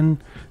bike in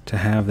to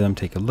have them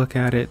take a look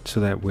at it, so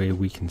that way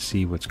we can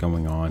see what's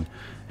going on,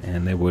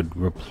 and they would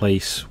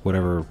replace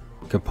whatever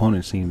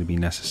components need to be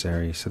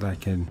necessary so that I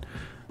can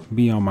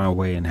be on my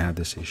way and have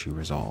this issue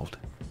resolved.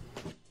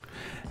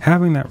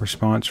 Having that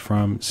response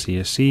from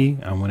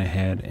CSC, I went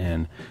ahead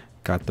and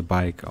got the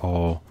bike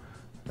all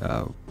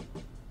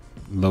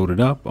loaded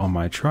up on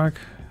my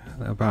truck.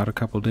 About a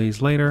couple days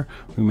later,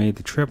 we made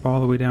the trip all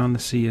the way down to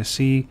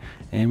CSC,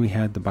 and we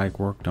had the bike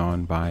worked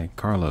on by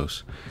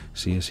Carlos.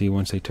 CSC,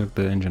 once they took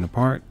the engine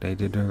apart, they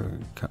did their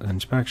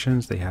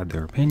inspections, they had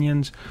their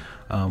opinions.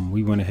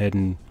 We went ahead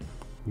and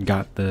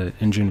got the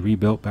engine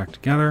rebuilt back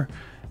together.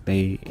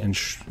 They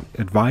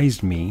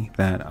advised me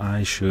that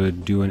I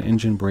should do an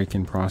engine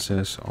break-in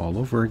process all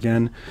over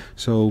again.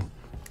 So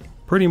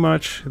pretty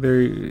much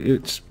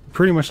it's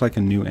pretty much like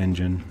a new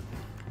engine.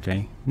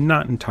 Okay,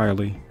 not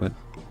entirely, but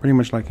pretty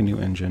much like a new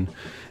engine.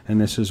 And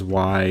this is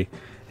why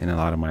in a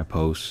lot of my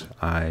posts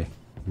I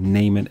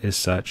name it as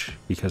such,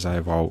 because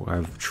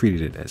I've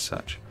treated it as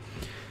such.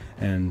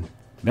 And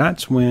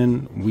that's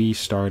when we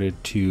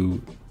started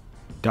to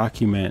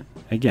document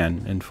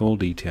again in full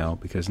detail,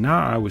 because now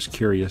I was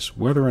curious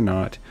whether or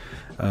not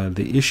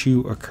the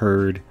issue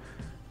occurred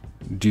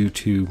due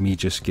to me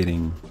just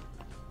getting,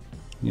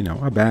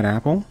 a bad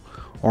apple,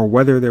 or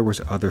whether there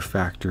was other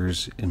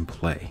factors in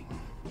play.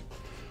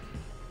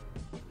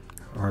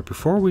 All right,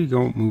 before we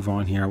move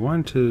on here, I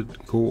wanted to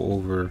go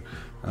over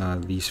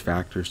these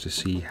factors to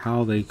see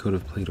how they could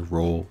have played a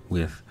role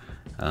with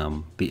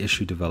the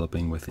issue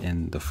developing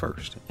within the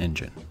first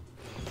engine.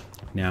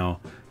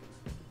 Now,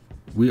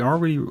 we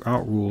already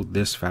outruled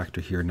this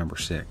factor here, number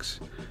 6.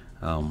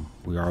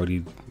 We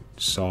already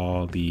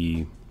saw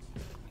the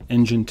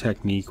engine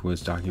technique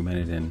was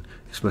documented in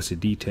explicit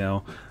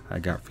detail. I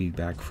got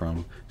feedback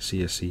from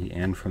CSC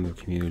and from the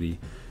community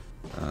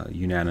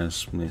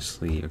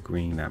unanimously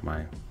agreeing that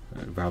my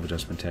valve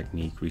adjustment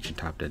technique, reaching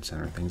top dead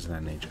center, things of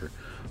that nature,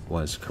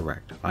 was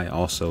correct. I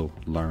also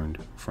learned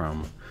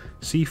from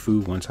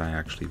Sifu, once I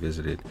actually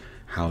visited,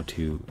 how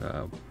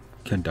to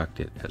conduct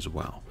it as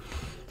well.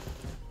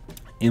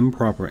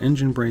 Improper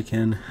engine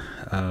break-in.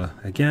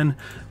 Again,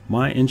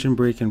 my engine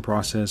break-in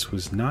process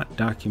was not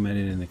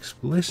documented in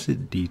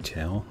explicit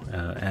detail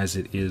as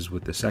it is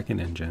with the second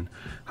engine.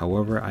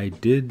 However, I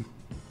did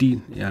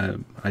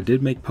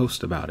make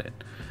posts about it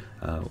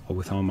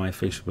within my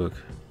Facebook,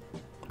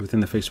 within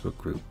the Facebook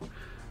group.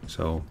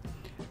 So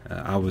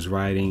I was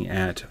riding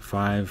at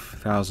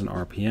 5,000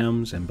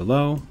 RPMs and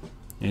below,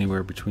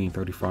 anywhere between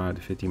 35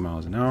 to 50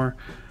 miles an hour,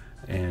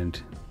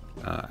 and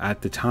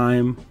at the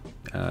time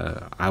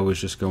I was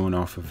just going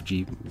off of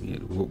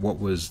what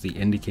was the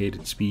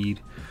indicated speed.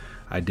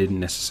 I didn't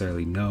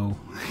necessarily know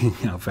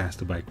how fast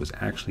the bike was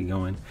actually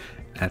going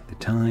at the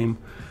time.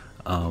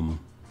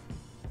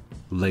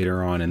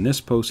 Later on in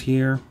this post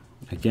here,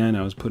 again,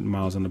 I was putting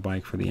miles on the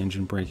bike for the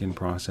engine break-in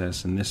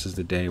process, and this is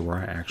the day where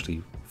I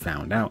actually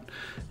found out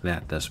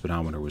that the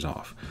speedometer was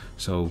off.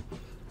 So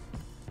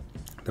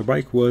The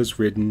bike was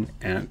ridden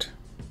at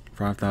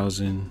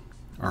 5,000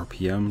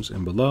 RPMs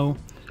and below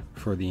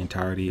for the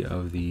entirety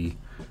of the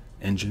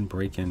engine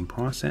break-in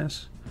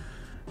process,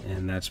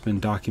 and that's been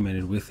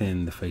documented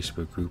within the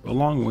Facebook group,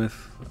 along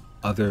with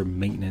other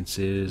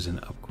maintenances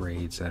and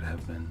upgrades that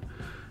have been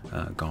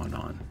gone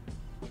on.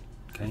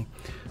 Okay,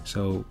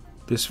 so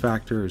this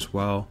factor as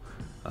well,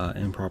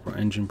 improper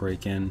engine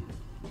break-in,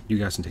 you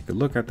guys can take a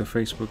look at the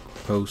Facebook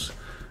post.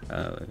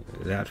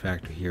 That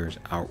factor here is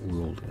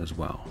outruled as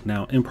well.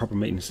 Now, improper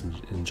maintenance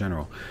in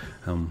general,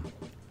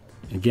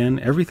 again,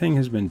 everything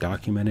has been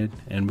documented,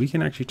 and we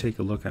can actually take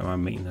a look at my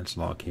maintenance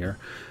log here.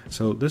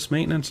 So this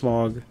maintenance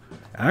log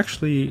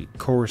actually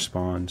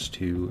corresponds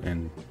to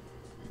and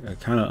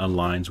kind of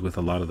aligns with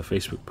a lot of the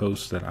Facebook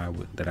posts that I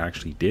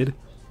actually did.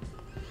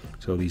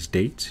 So these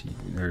dates,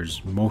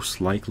 there's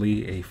most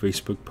likely a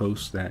Facebook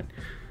post that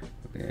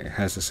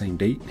has the same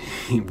date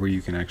where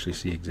you can actually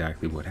see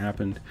exactly what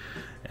happened,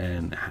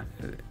 and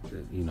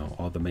you know,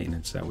 all the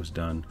maintenance that was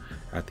done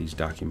at these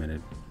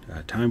documented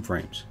time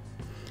frames.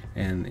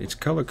 And it's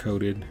color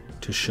coded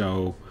to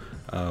show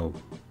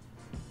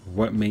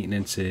what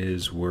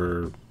maintenances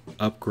were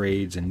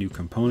upgrades and new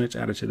components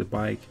added to the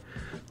bike,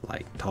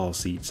 like tall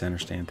seat, center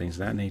stand, things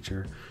of that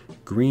nature.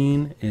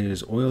 Green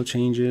is oil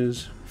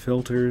changes,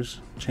 filters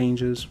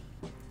changes.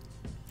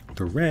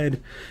 The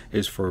red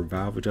is for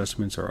valve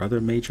adjustments or other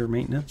major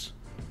maintenance.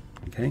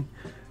 Okay,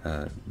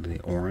 the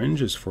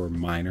orange is for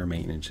minor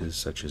maintenances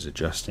such as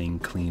adjusting,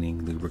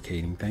 cleaning,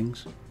 lubricating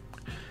things.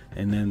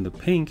 And then the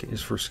pink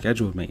is for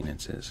scheduled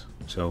maintenances.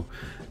 So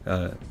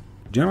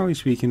generally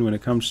speaking, when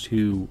it comes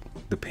to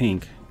the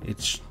pink,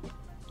 it's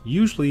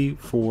usually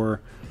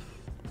for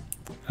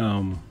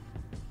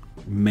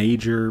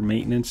major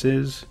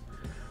maintenances,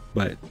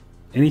 but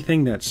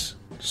anything that's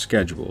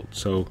scheduled.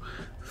 So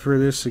for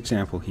this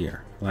example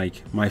here,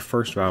 like my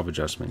first valve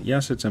adjustment,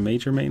 yes, it's a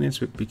major maintenance,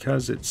 but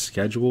because it's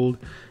scheduled,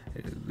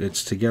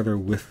 it's together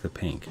with the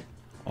pink.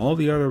 All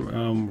the other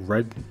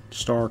red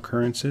star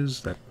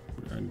occurrences that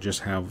just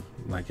have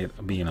like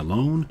it being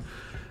alone,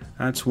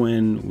 that's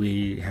when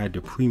we had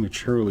to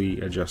prematurely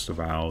adjust the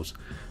valves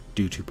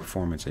due to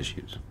performance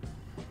issues.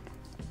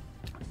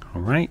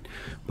 All right,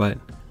 but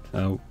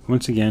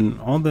once again,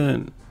 all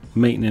the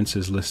maintenance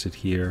is listed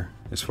here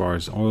as far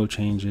as oil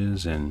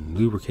changes and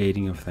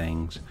lubricating of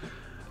things.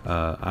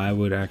 I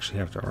would actually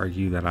have to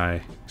argue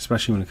that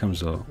especially when it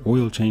comes to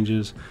oil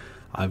changes,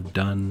 I've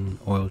done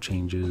oil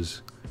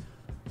changes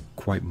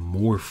quite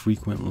more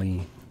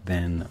frequently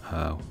than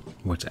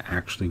what's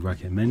actually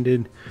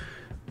recommended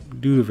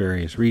due to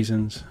various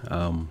reasons.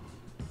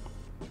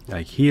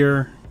 Like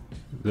here,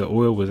 the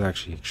oil was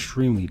actually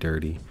extremely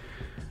dirty,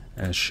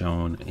 as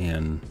shown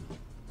in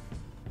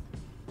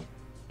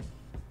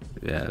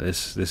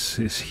this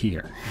is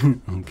here.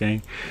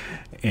 Okay,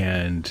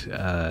 and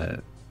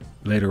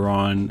later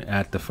on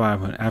at the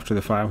 500, after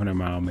the 500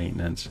 mile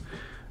maintenance,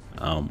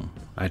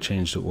 I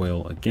changed the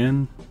oil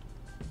again,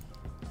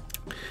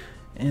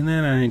 and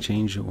then I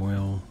changed the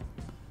oil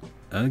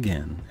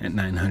again at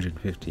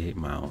 958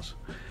 miles.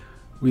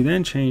 We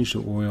then changed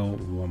the oil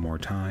one more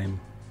time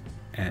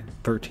at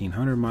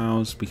 1300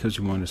 miles because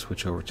we wanted to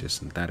switch over to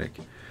synthetic.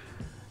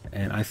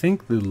 And I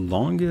think the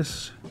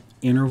longest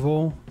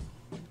interval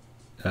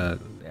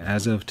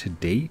as of to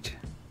date,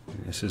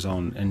 this is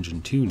on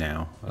engine 2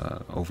 now,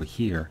 over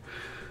here,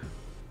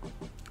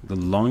 the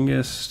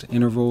longest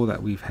interval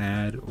that we've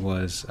had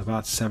was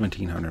about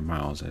 1700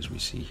 miles, as we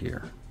see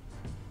here.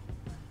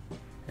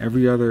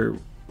 Every other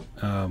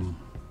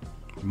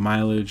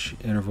mileage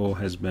interval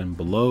has been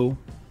below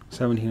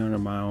 1700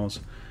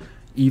 miles,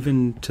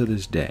 even to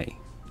this day.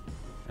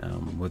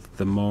 With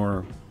the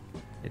more,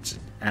 it's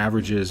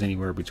averages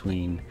anywhere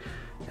between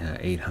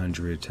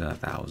 800 to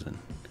 1000.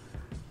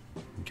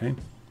 Okay,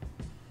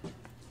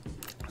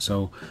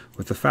 so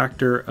with the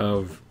factor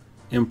of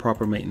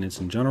improper maintenance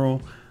in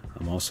general,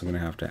 I'm also going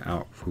to have to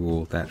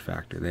outrule that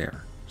factor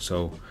there.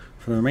 So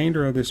for the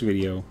remainder of this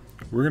video,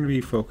 we're going to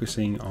be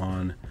focusing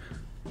on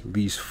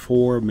these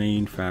 4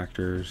 main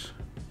factors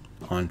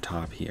on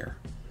top here.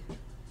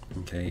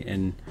 Okay,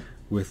 and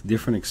with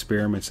different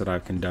experiments that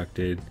I've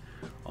conducted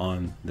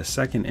on the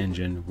second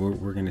engine,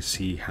 we're going to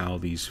see how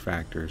these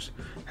factors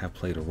have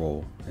played a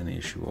role in the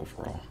issue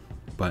overall.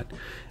 But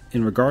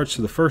in regards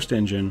to the first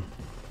engine,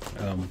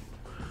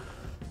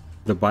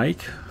 the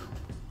bike,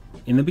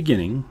 in the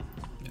beginning,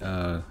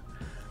 I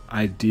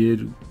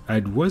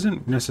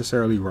wasn't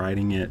necessarily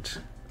riding it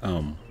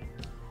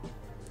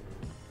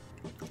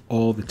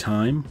all the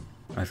time.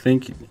 I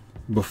think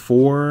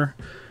before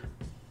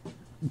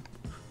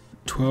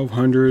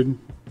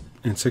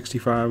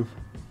 1265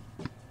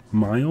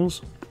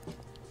 miles,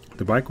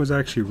 the bike was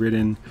actually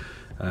ridden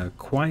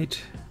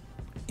quite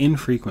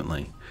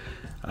infrequently.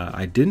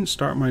 I didn't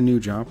start my new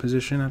job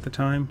position at the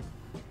time,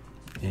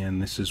 and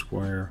this is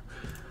where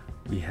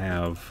we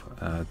have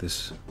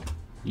this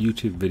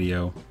YouTube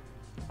video.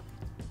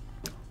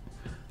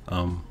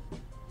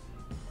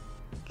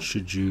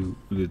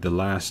 The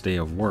last day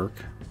of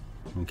work,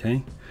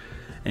 okay?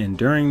 And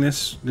during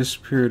this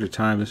period of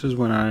time, this is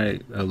when I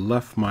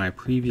left my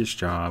previous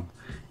job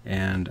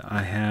and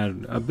I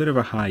had a bit of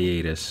a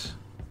hiatus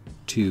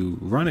to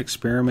run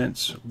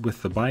experiments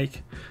with the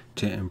bike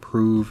to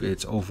improve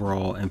its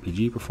overall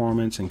MPG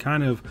performance and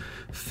kind of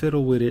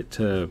fiddle with it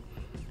to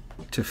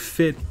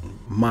fit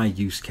my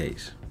use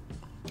case.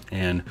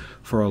 And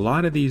for a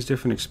lot of these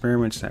different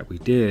experiments that we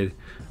did,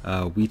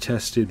 we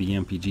tested the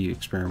MPG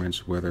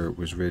experiments, whether it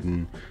was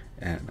ridden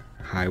at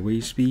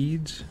highway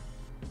speeds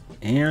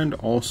and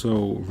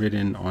also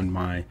ridden on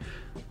my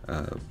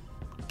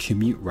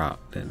commute route,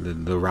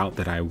 the route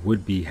that I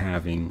would be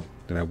having,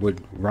 that I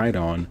would ride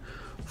on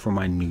for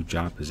my new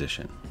job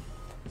position.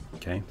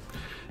 Okay,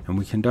 and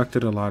we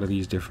conducted a lot of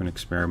these different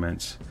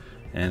experiments,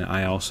 and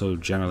I also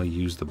generally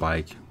use the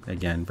bike,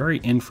 again,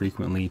 very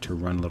infrequently to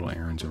run little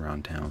errands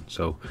around town.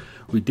 So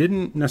we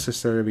didn't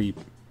necessarily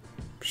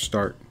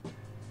start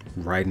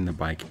riding the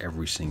bike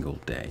every single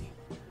day,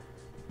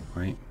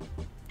 right?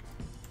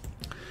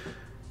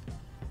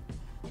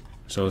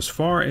 So as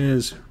far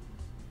as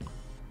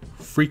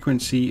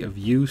frequency of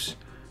use,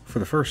 for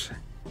the first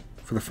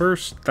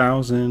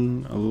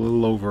 1,000, a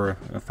little over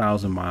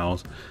 1,000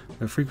 miles,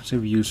 the frequency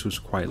of use was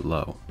quite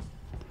low,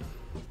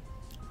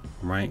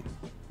 right?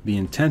 The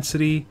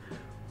intensity,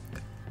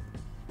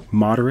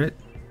 moderate.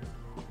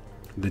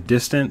 The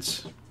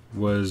distance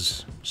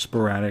was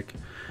sporadic,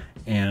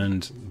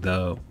 and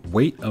the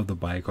weight of the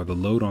bike, or the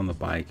load on the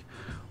bike,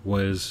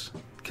 was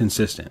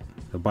consistent.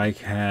 The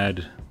bike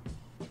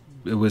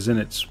it was in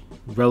its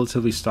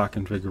relatively stock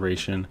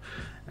configuration.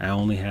 I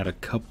only had a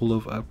couple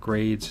of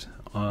upgrades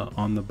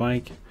on the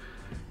bike,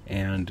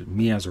 and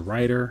me as a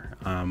rider,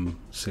 I'm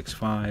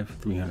 6'5",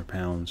 300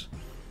 pounds.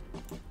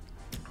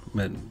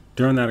 But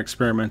during that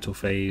experimental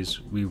phase,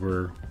 we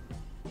were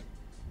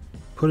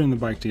putting the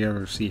bike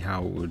together to see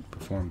how it would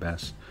perform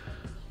best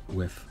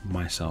with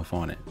myself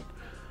on it.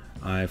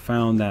 I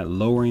found that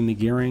lowering the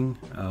gearing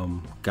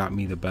got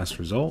me the best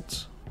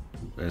results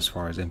as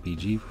far as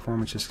MPG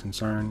performance is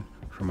concerned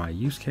for my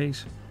use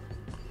case.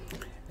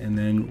 And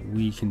then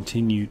we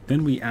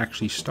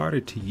actually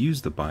started to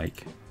use the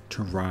bike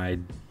to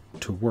ride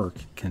to work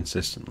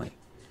consistently.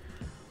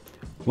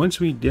 Once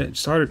we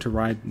started to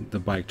ride the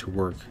bike to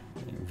work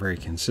very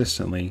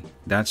consistently,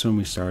 that's when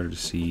we started to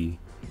see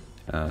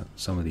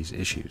some of these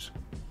issues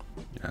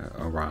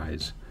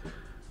arise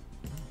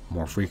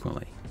more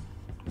frequently.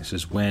 This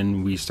is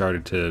when we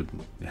started to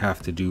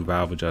have to do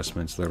valve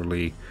adjustments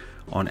literally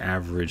on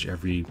average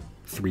every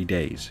 3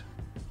 days,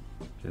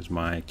 because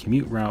my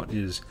commute route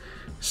is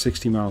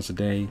 60 miles a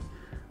day,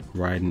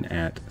 riding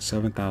at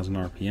 7,000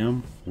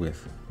 RPM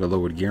with the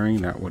lowered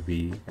gearing. That would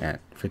be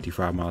at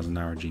 55 miles an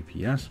hour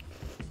GPS,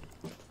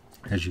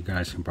 as you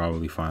guys can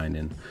probably find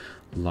in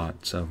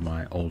lots of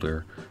my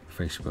older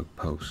Facebook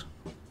posts.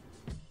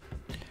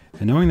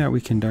 And knowing that we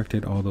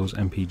conducted all those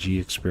MPG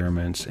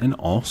experiments, and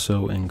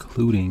also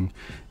including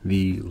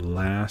the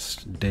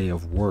last day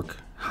of work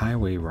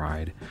highway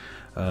ride,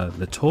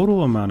 the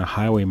total amount of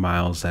highway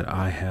miles that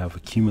I have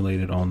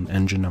accumulated on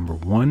engine number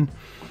 1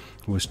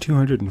 was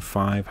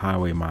 205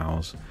 highway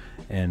miles,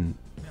 and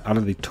out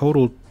of the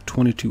total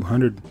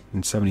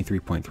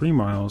 2,273.3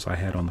 miles I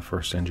had on the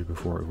first engine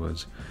before it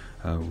was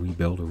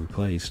rebuilt or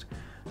replaced,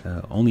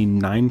 only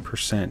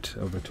 9%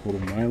 of the total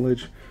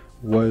mileage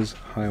was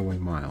highway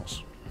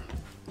miles.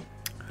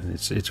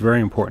 It's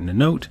very important to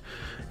note.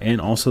 And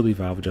also the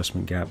valve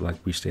adjustment gap, like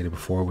we stated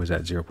before, was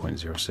at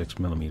 0.06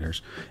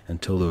 millimeters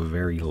until the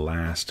very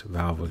last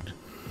valve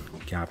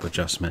gap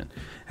adjustment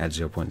at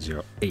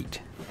 0.08.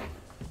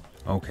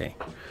 Okay,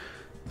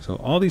 so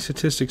all these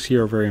statistics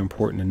here are very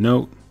important to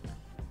note,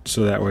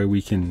 so that way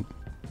we can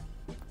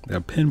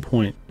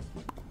pinpoint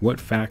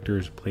what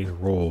factors played a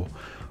role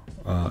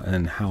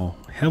and how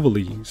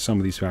heavily some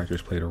of these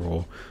factors played a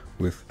role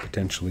with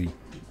potentially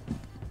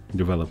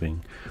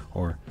developing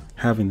or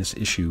having this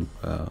issue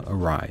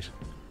arise.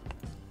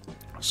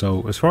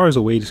 So as far as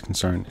the weight is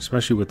concerned,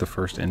 especially with the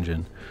first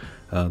engine,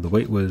 the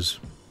weight was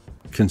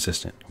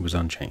consistent. It was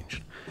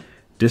unchanged.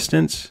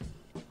 Distance,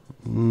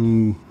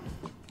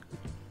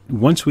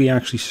 once we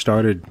actually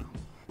started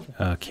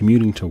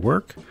commuting to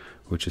work,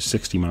 which is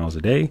 60 miles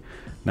a day,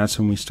 that's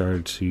when we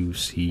started to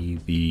see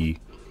the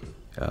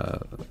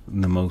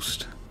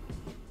most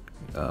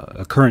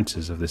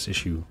occurrences of this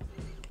issue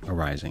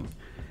arising.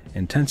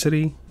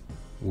 Intensity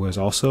was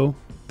also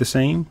the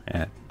same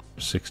at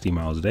 60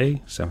 miles a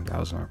day,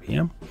 7,000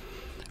 RPM,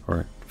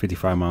 or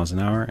 55 miles an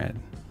hour at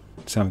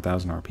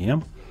 7,000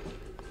 RPM.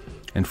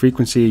 And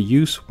frequency of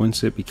use,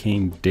 once it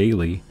became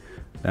daily,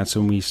 that's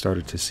when we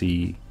started to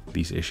see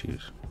these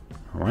issues.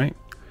 All right.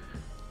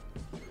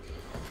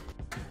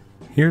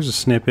 Here's a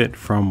snippet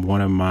from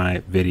one of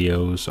my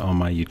videos on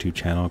my YouTube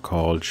channel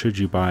called "Should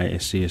You Buy a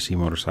CSC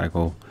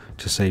Motorcycle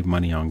to Save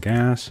Money on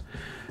Gas?"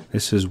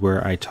 This is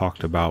where I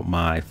talked about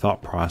my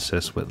thought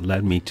process, what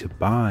led me to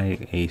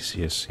buy a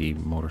CSC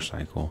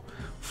motorcycle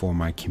for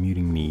my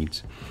commuting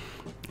needs.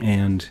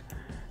 And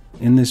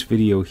in this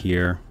video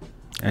here,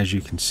 as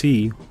you can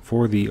see,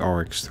 for the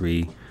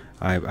RX3,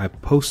 I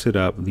posted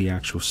up the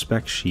actual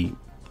spec sheet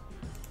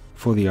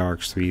for the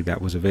RX3 that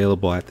was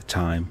available at the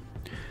time,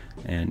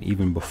 and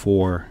even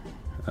before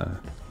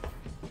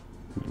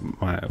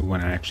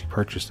when I actually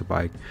purchased the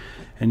bike.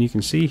 And you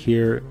can see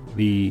here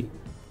the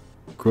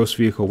gross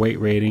vehicle weight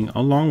rating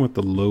along with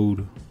the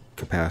load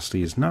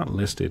capacity is not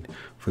listed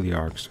for the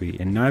RX3,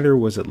 and neither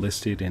was it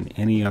listed in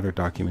any other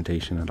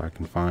documentation that I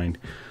can find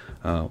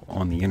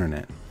on the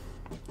internet.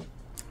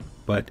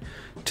 But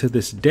to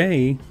this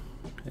day,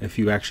 if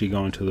you actually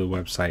go into the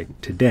website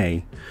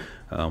today,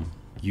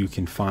 you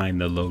can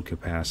find the load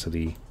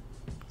capacity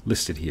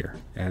listed here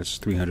as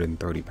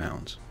 330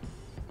 pounds.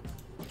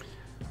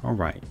 All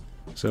right,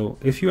 so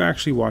if you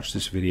actually watch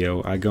this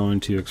video, I go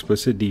into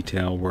explicit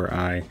detail where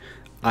I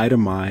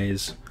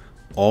itemize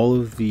all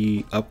of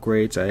the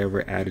upgrades I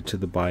ever added to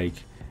the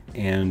bike,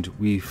 and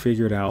we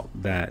figured out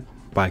that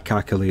by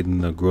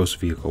calculating the gross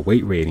vehicle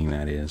weight rating,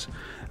 that is,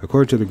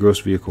 according to the gross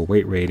vehicle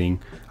weight rating,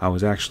 I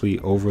was actually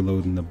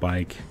overloading the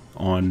bike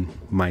on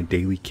my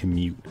daily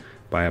commute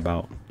by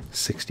about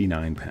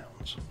 69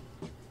 pounds.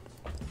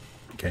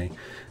 Okay,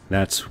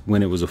 that's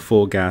when it was a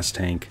full gas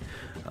tank,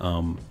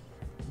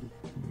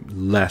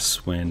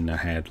 less when I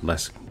had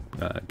less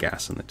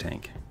gas in the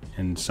tank.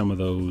 And some of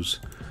those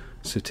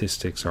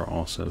statistics are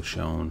also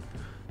shown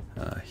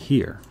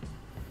here.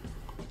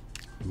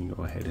 Let me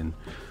go ahead and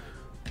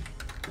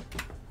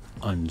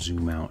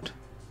unzoom out.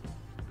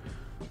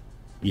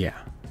 Yeah,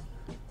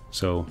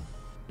 so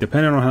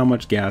depending on how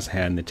much gas I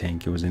had in the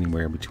tank, it was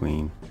anywhere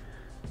between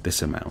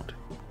this amount.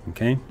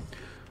 Okay,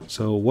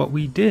 so what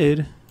we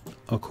did,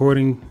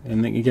 according,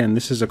 and again,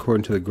 this is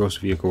according to the gross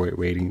vehicle weight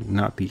rating,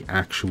 not the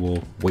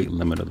actual weight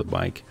limit of the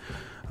bike.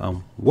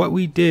 What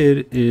we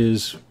did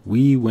is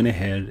we went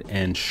ahead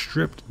and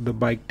stripped the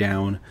bike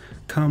down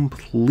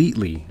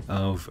completely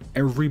of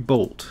every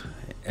bolt,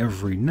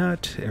 every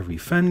nut, every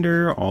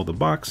fender, all the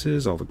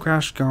boxes, all the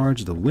crash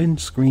guards, the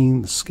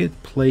windscreen, the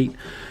skid plate,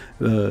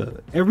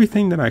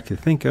 everything that I could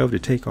think of to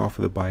take off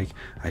of the bike.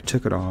 I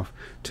took it off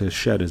to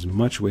shed as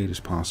much weight as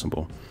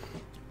possible,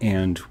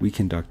 and we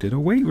conducted a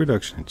weight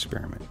reduction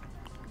experiment.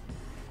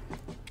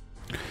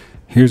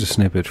 Here's a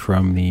snippet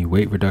from the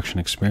weight reduction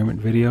experiment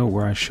video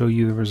where I show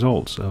you the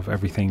results of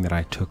everything that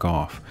I took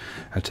off.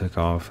 I took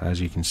off, as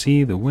you can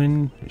see, the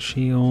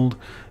windshield,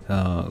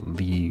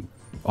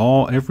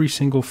 every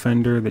single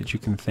fender that you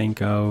can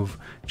think of,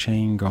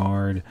 chain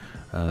guard,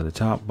 the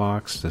top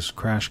box, the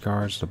crash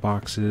guards, the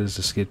boxes,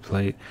 the skid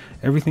plate,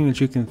 everything that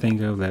you can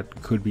think of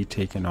that could be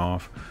taken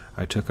off.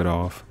 I took it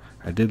off.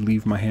 I did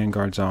leave my hand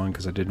guards on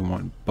because I didn't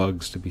want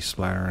bugs to be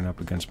splattering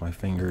up against my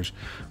fingers,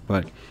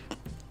 but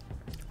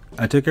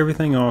I took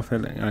everything off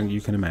that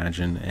you can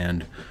imagine,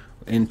 and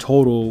in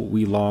total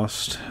we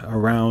lost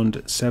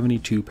around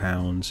 72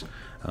 pounds,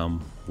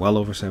 well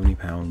over 70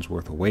 pounds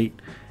worth of weight,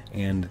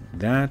 and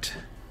that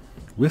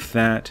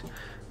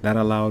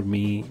allowed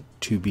me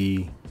to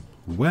be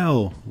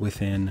well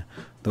within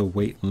the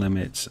weight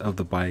limits of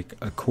the bike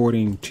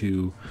according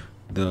to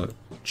the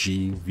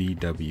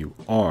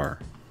GVWR.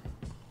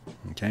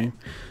 Okay,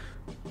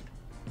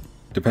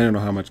 depending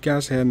on how much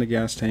gas I had in the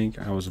gas tank,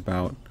 I was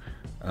about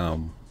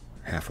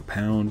half a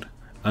pound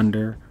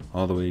under,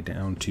 all the way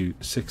down to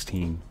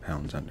 16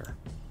 pounds under.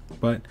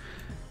 But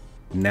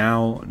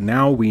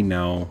now we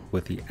know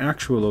what the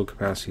actual load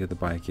capacity of the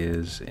bike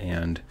is,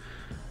 and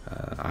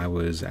I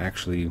was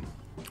actually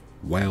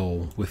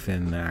well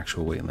within the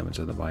actual weight limits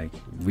of the bike,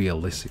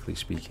 realistically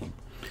speaking.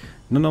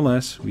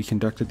 Nonetheless, we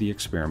conducted the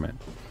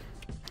experiment.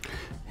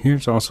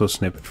 Here's also a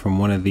snippet from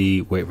one of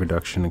the weight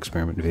reduction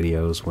experiment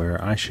videos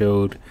where I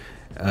showed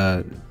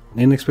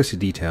in explicit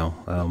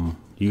detail.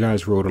 You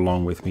guys rode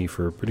along with me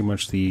for pretty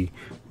much the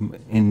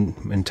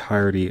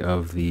entirety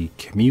of the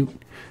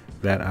commute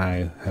that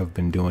I have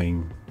been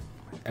doing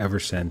ever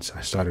since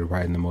I started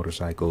riding the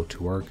motorcycle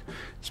to work.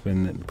 It's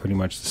been pretty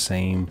much the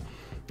same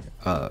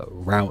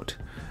route.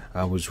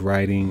 I was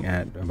riding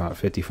at about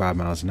 55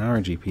 miles an hour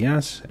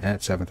GPS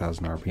at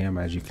 7,000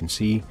 RPM, as you can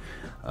see.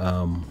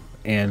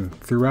 And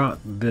throughout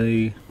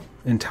the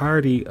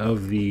entirety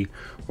of the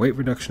weight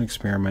reduction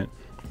experiment,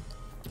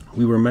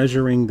 we were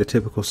measuring the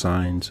typical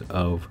signs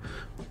of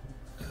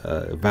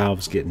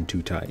valves getting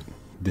too tight.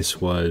 This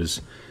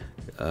was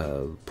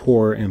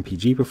poor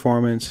MPG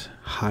performance,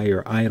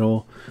 higher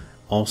idle,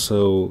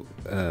 also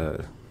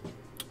the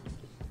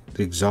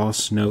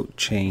exhaust note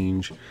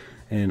change,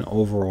 and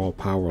overall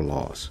power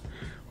loss.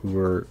 We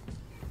were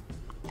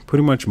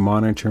pretty much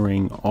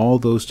monitoring all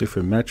those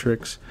different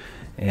metrics,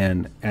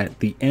 and at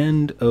the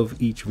end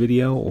of each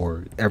video,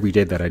 or every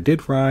day that I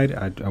did ride,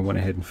 I went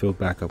ahead and filled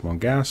back up on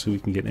gas so we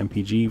can get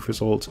MPG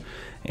results.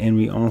 And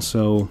we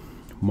also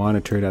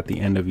monitored at the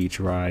end of each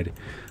ride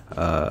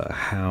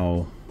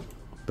how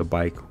the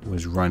bike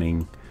was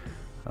running,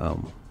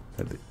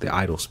 the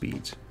idle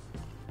speeds.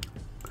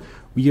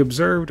 We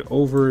observed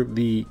over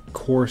the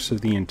course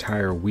of the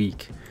entire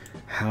week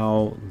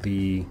how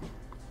the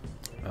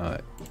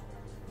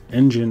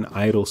engine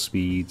idle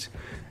speeds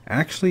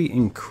actually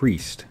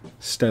increased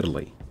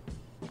steadily.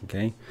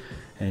 Okay,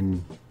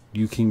 and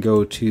you can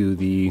go to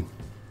the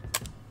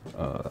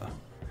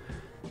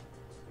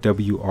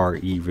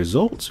WRE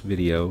results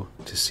video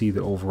to see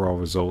the overall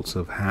results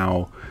of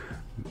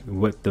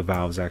what the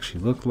valves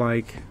actually look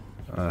like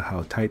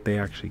how tight they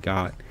actually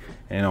got,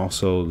 and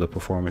also the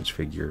performance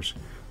figures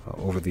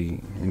over the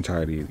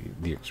entirety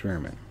of the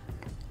experiment.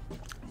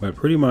 But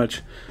pretty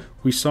much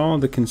we saw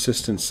the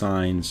consistent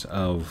signs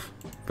of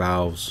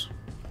valves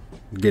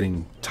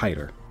getting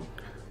tighter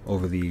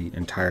over the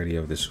entirety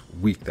of this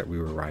week that we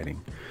were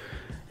riding.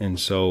 And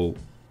so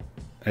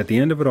at the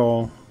end of it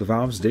all, the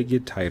valves did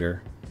get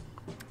tighter,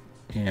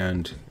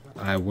 and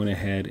I went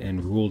ahead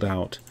and ruled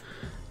out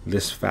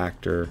this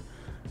factor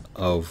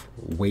of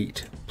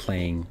weight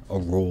playing a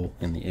role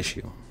in the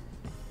issue.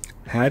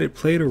 Had it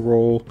played a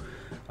role,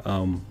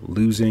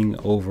 losing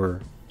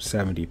over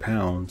 70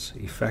 pounds,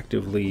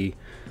 effectively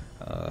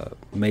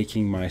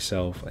making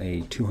myself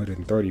a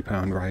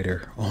 230-pound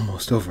rider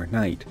almost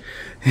overnight,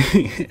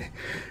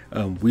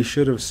 we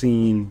should have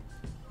seen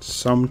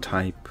some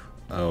type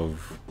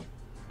of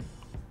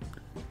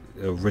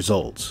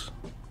results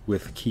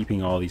with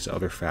keeping all these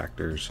other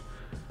factors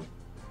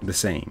the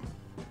same.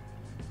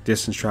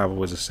 Distance travel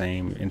was the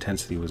same,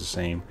 intensity was the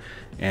same,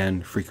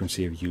 and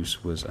frequency of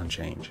use was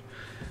unchanged.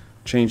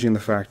 Changing the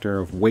factor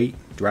of weight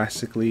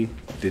drastically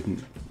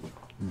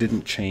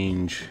didn't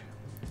change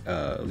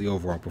the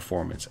overall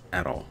performance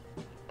at all.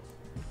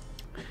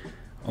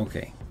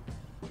 Okay.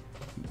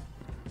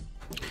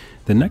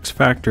 The next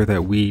factor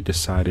that we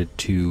decided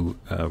to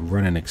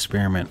run an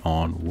experiment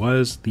on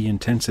was the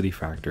intensity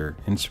factor,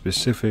 in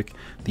specific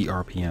the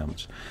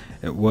RPMs.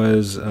 It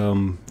was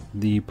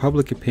the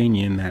public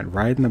opinion that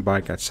riding the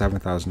bike at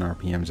 7,000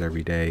 RPMs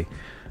every day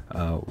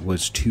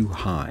was too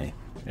high.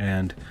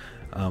 And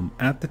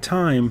at the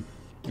time,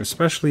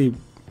 especially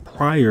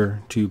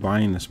prior to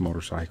buying this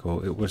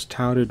motorcycle, it was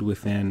touted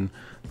within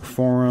the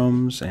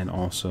forums and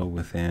also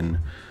within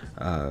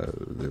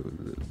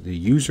the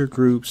user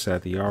groups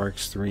that the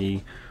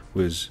RX3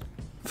 was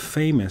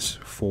famous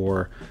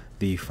for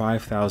the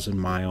 5,000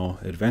 mile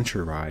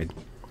adventure ride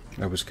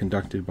that was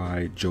conducted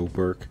by Joe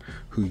Burke,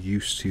 who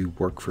used to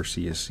work for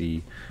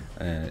CSC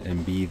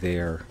and be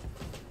their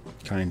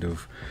kind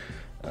of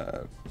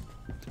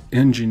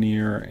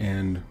engineer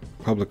and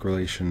public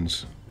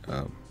relations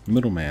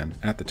middleman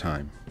at the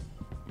time.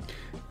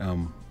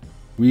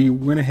 We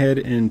went ahead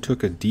and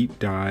took a deep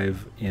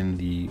dive in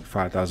the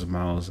 5,000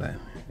 miles at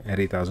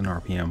 8,000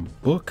 RPM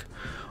book,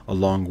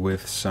 along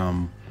with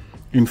some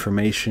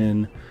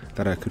information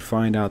that I could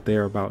find out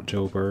there about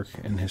Joe Burke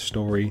and his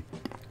story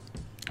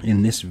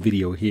in this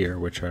video here,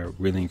 which I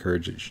really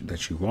encourage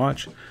that you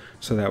watch,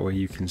 so that way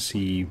you can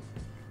see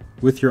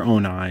with your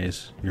own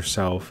eyes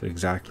yourself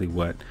exactly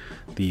what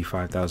the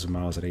 5,000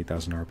 miles at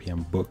 8,000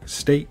 RPM book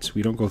states.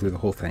 We don't go through the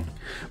whole thing,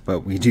 but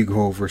we do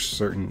go over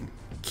certain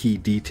key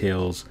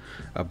details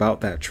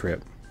about that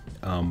trip,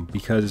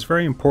 because it's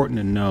very important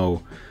to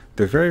know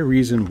the very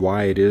reason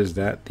why it is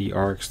that the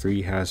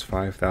RX3 has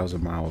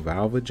 5,000 mile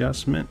valve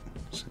adjustment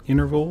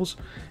intervals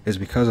is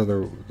because of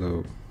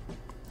the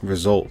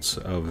results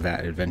of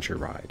that adventure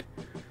ride.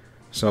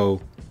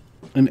 So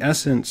in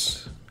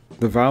essence,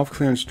 the valve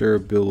clearance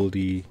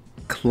durability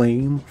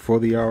claim for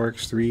the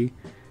RX3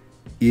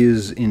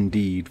 is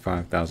indeed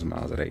 5,000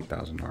 miles at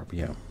 8,000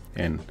 RPM,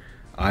 and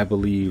I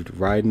believed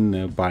riding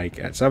a bike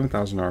at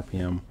 7,000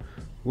 RPM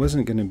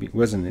wasn't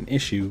an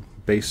issue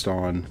based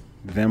on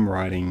them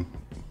riding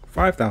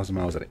 5,000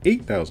 miles at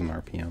 8,000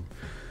 RPM,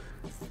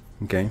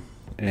 okay,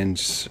 and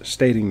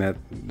stating that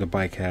the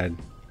bike had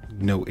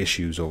no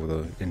issues over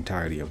the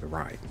entirety of the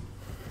ride.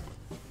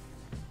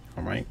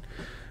 All right.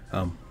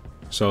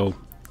 So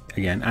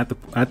again,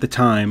 at the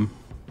time,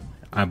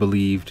 I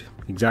believed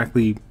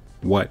exactly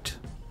what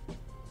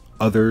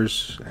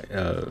others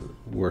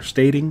were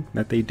stating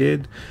that they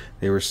did.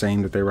 They were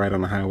saying that they ride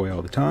on the highway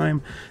all the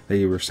time.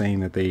 They were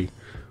saying that they,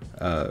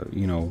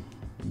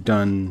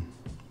 done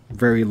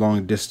very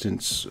long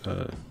distance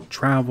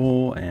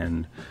travel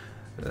and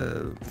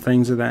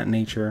things of that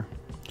nature.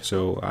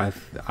 So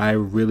I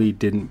really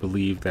didn't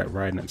believe that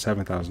riding at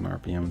 7,000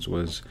 RPMs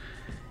was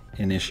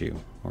an issue,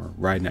 or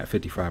riding at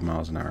 55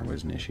 miles an hour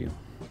was an issue.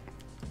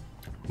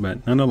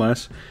 But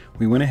nonetheless,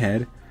 we went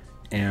ahead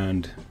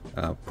and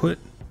put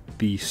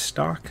the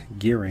stock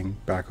gearing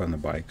back on the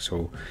bike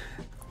so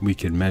we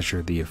could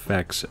measure the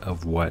effects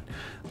of what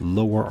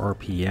lower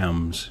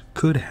RPMs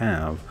could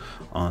have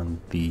on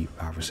the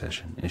valve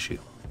recession issue.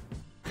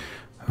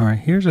 All right,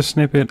 here's a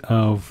snippet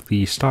of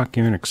the stock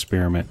gearing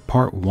experiment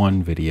part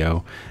 1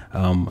 video.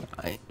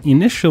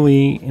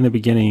 Initially, in the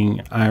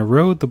beginning, I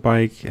rode the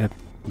bike at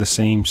the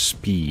same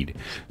speed,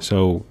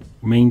 so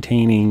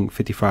maintaining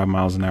 55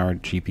 miles an hour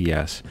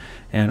GPS,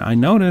 and I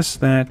noticed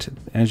that,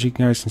 as you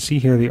guys can see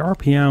here, the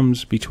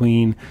RPMs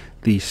between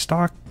the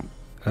stock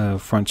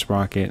front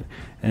sprocket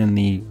and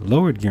the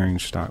lowered gearing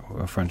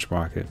stock front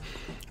sprocket,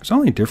 there's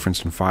only a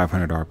difference in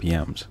 500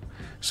 RPMs.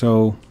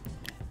 So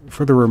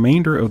for the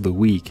remainder of the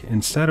week,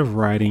 instead of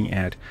riding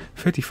at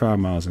 55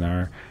 miles an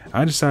hour,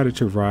 I decided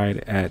to ride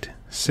at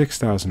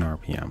 6,000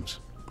 RPMs,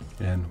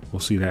 and we'll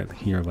see that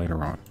here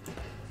later on.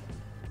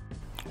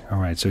 All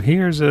right, so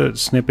here's a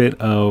snippet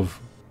of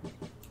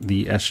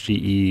the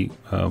SGE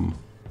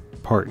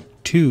part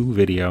 2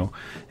 video,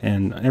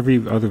 and every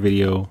other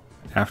video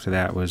after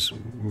that was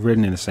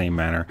ridden in the same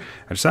manner.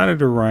 I decided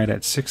to ride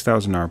at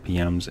 6,000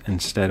 RPMs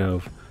instead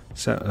of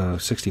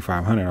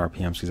 6,500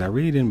 RPMs because I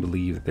really didn't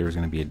believe that there was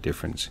going to be a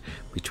difference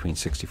between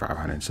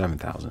 6,500 and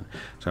 7,000.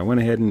 So I went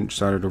ahead and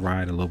started to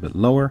ride a little bit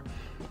lower,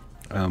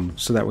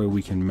 so that way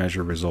we can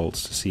measure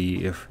results to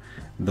see if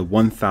the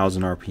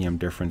 1,000 RPM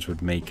difference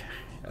would make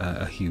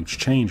a huge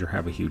change or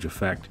have a huge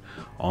effect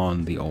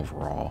on the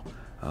overall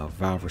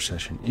valve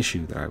recession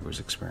issue that I was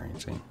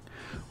experiencing.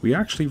 We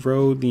actually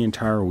rode the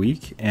entire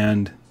week,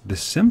 and the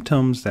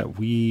symptoms that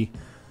we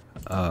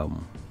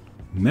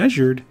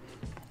measured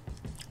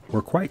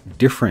were quite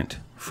different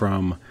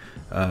from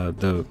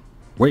the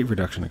weight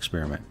reduction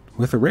experiment.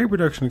 With the weight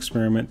reduction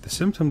experiment, the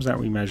symptoms that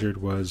we measured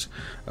was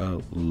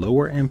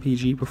lower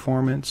MPG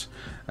performance,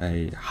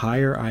 a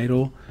higher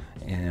idle,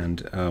 and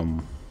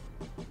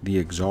the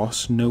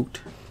exhaust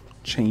note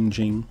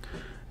changing,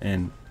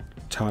 and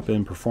top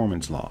end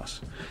performance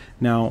loss.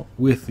 Now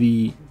with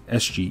the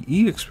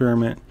SGE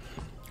experiment,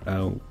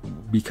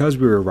 because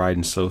we were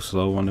riding so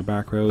slow on the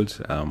back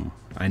roads,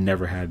 I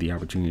never had the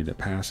opportunity to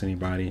pass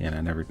anybody,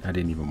 and I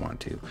didn't even want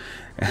to.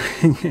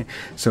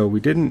 So we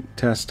didn't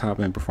test top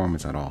end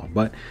performance at all.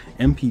 But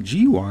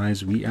MPG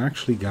wise, we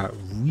actually got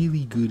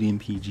really good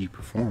MPG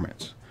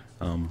performance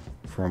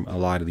from a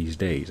lot of these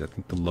days. I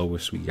think the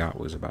lowest we got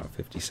was about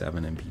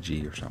 57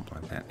 MPG or something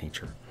like that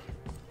nature.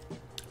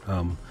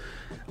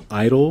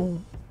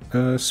 Idle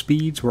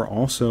speeds were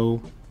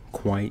also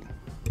quite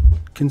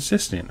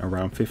consistent,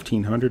 around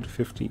 1500 to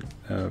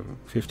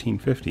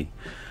 1550.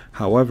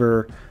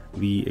 However,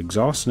 the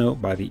exhaust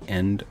note by the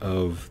end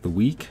of the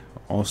week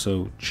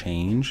also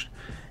changed,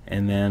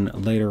 and then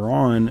later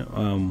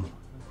on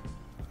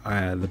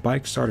the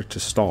bike started to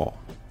stall.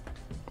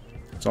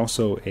 It's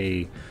also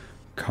a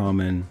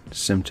common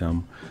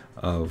symptom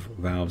of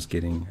valves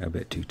getting a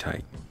bit too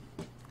tight.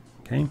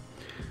 Okay,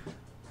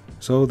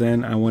 so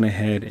then I went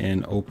ahead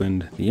and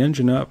opened the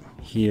engine up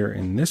here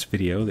in this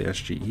video, the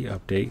SGE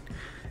update,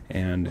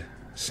 and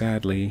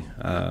sadly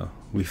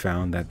we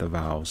found that the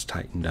valves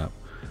tightened up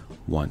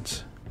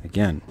once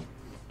again.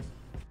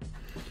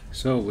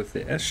 So with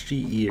the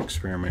SGE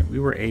experiment, we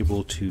were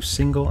able to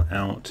single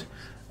out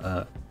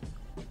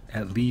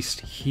at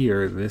least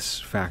here this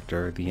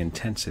factor, the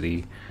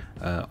intensity,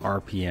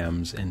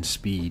 RPMs, and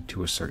speed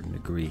to a certain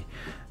degree.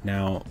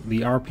 Now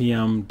the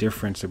RPM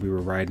difference that we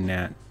were riding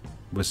at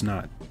was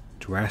not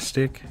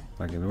drastic,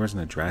 like there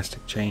wasn't a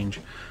drastic change,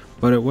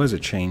 but it was a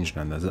change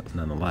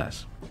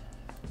nonetheless.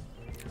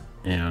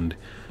 And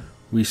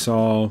we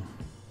saw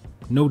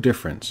no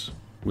difference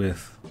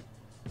with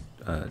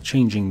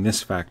changing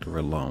this factor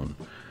alone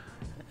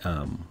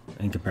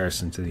in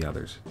comparison to the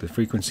others. The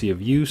frequency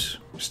of use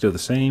still the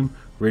same,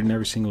 ridden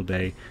every single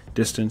day.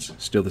 Distance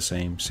still the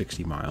same,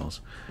 60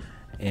 miles.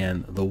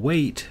 And the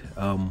weight,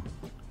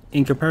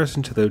 in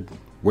comparison to the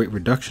weight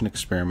reduction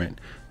experiment,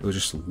 it was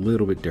just a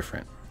little bit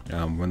different.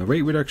 When the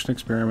weight reduction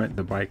experiment,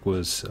 the bike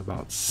was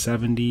about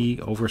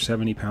over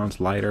 70 pounds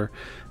lighter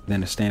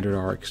than a standard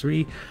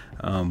RX3.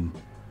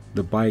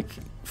 The bike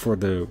for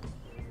the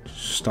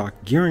stock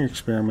gearing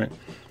experiment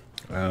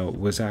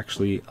was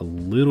actually a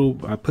little,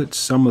 I put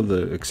some of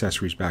the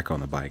accessories back on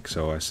the bike.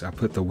 So I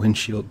put the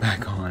windshield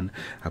back on,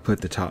 I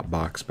put the top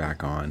box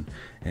back on,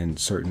 and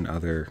certain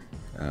other,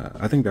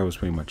 I think that was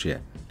pretty much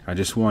it. I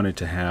just wanted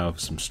to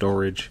have some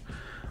storage.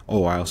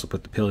 Oh, I also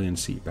put the pillion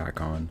seat back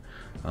on,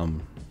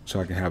 so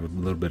I can have a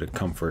little bit of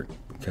comfort,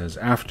 because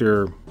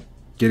after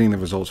getting the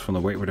results from the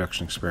weight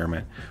reduction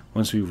experiment,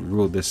 once we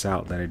ruled this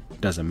out that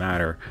it doesn't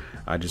matter,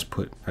 I just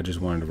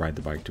wanted to ride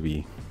the bike to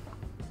be,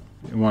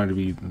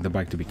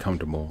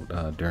 comfortable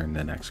during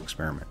the next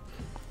experiment.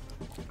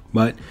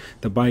 But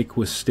the bike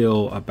was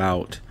still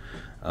about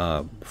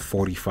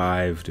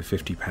 45 to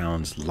 50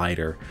 pounds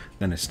lighter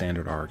than a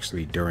standard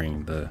RX3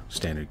 during the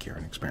standard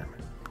gearing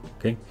experiment.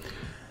 Okay,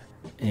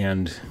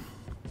 and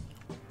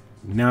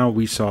now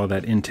we saw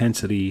that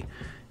intensity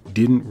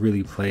didn't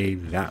really play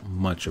that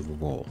much of a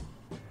role,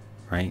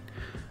 right?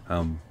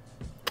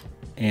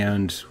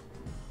 And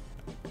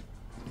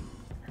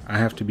I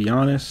have to be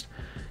honest,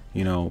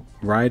 you know,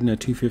 riding a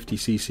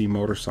 250cc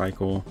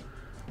motorcycle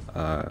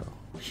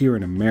here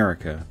in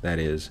America, that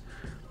is,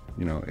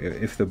 you know,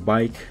 if the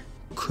bike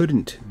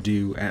couldn't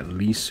do at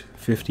least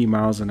 50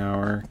 miles an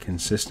hour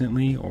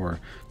consistently, or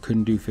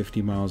couldn't do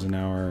 50 miles an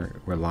hour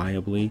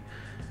reliably,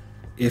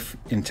 if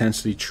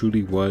intensity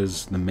truly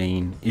was the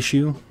main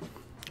issue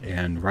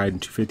and riding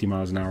to 50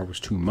 miles an hour was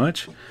too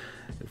much,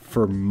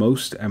 for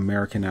most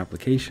American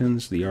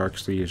applications, the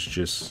RX3 is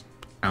just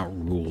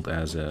outruled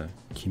as a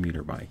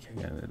commuter bike.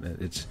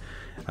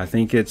 I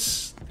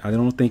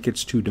don't think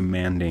it's too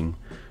demanding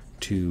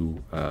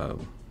to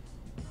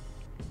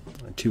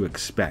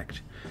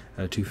expect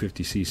a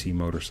 250cc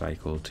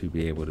motorcycle to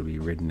be able to be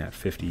ridden at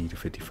 50 to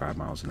 55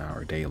 miles an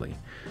hour daily.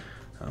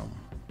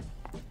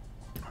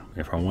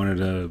 If I wanted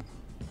a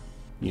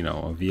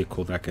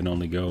vehicle that can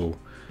only go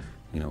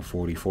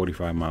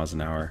 40-45 miles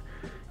an hour,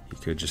 you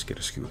could just get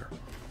a scooter.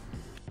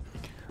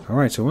 All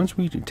right, so once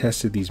we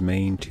tested these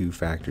main two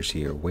factors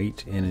here,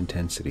 weight and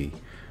intensity,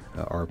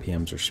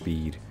 RPMs or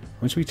speed.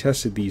 Once we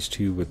tested these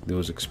two with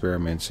those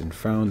experiments and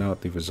found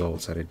out the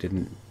results that it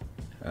didn't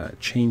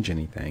change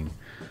anything,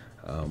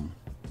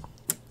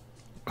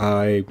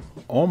 I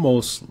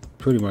almost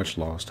pretty much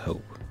lost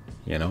hope,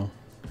 you know.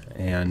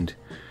 And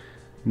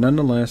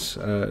nonetheless,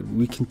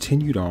 we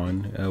continued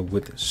on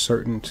with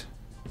certain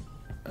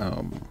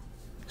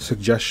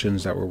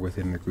suggestions that were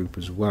within the group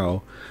as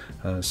well.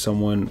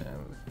 Someone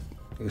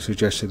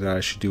suggested that I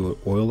should do an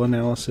oil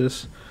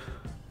analysis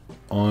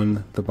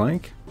on the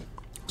bike.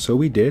 So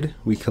we did.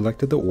 We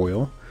collected the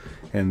oil,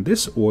 and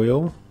this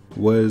oil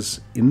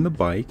was in the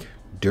bike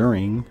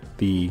during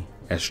the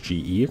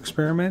SGE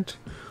experiment,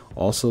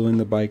 also in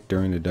the bike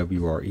during the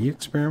WRE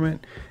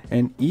experiment,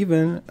 and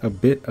even a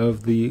bit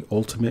of the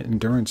ultimate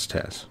endurance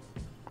test.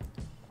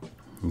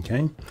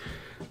 Okay,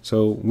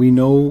 so we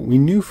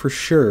knew for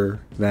sure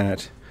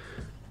that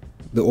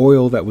the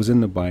oil that was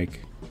in the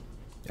bike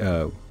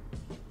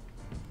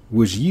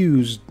was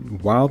used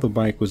while the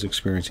bike was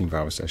experiencing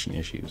valve recession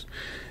issues,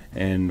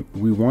 and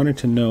we wanted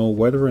to know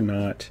whether or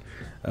not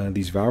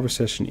these valve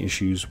recession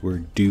issues were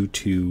due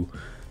to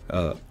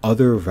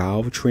other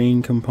valve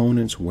train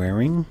components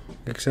wearing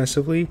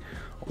excessively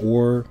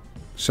or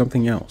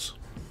something else.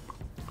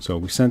 So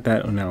we sent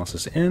that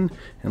analysis in,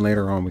 and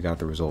later on we got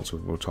the results,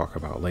 which we'll talk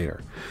about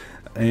later.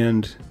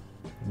 And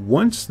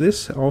once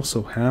this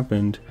also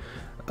happened,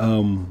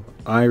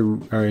 I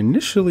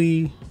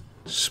initially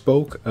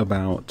spoke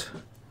about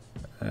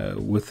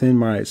within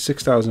my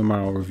 6,000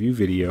 mile review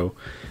video.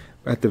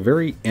 At the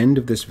very end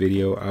of this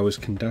video, I was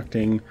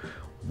conducting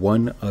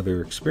one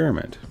other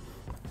experiment.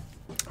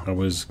 I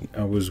was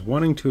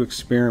wanting to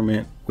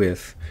experiment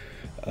with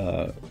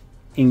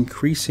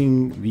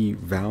increasing the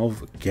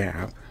valve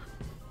gap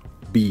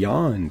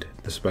beyond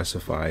the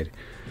specified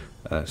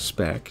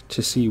spec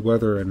to see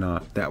whether or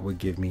not that would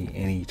give me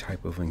any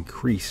type of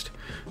increased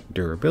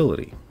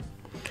durability.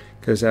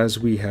 Because as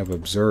we have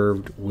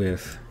observed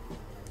with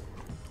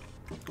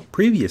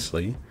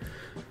previously,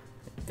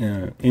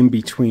 in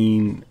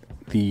between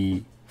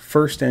the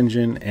first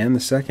engine and the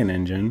second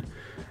engine,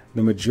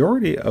 the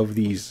majority of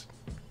these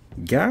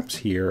gaps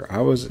here,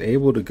 I was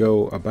able to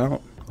go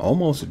about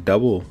almost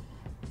double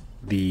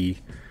the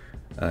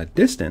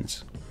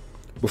distance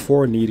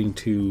before needing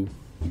to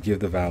give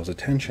the valves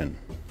attention.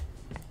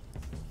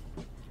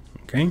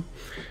 Okay,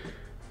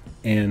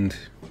 and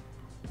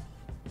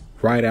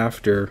right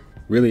after,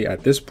 really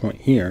at this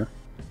point here,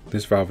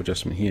 this valve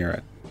adjustment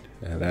here,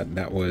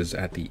 that was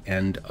at the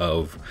end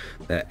of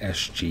that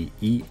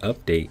SGE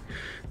update.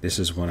 This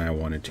is when I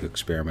wanted to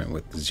experiment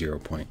with the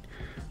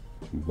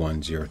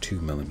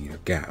 0.102 millimeter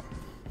gap.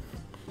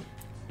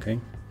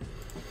 Okay,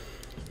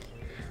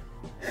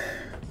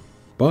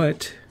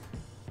 but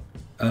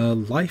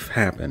life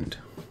happened,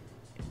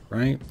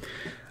 right?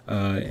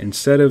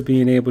 Instead of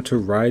being able to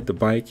ride the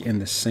bike in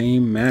the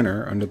same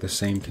manner under the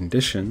same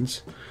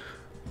conditions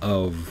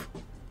of,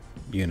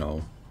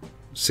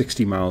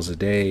 60 miles a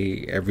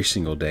day every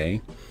single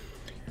day,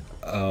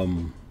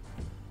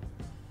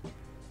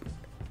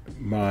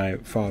 my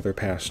father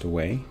passed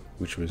away,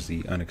 which was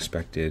the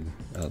unexpected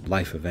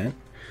life event.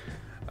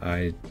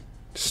 I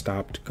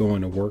stopped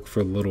going to work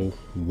for a little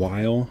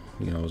while.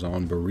 I was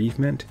on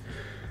bereavement,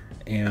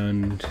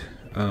 and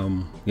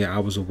I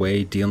was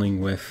away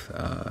dealing with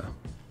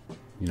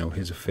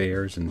his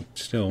affairs, and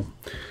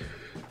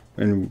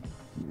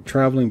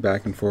traveling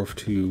back and forth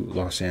to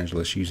Los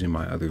Angeles using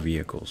my other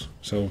vehicles.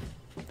 So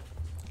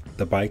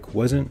the bike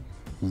wasn't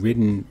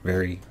ridden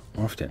very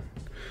often,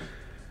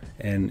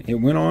 and it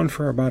went on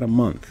for about a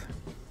month.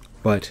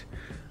 But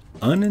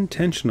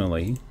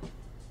unintentionally,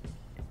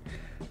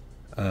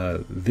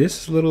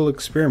 this little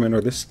experiment,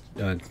 or this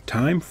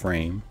time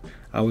frame,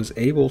 I was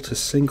able to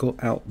single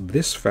out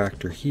this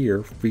factor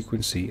here,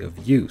 frequency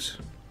of use.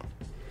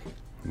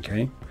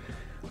 Okay,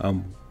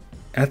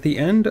 at the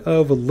end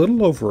of a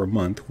little over a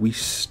month, we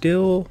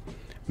still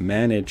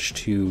managed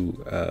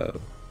to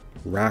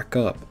rack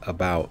up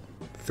about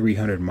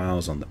 300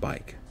 miles on the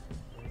bike.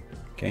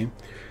 Okay,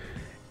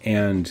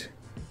 and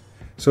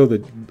so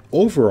the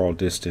overall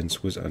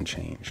distance was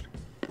unchanged.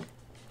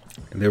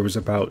 And there was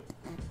about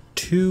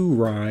 2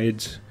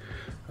 rides,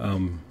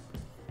 2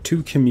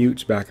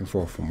 commutes back and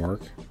forth from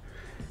work.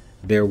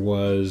 There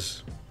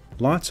was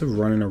lots of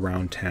running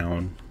around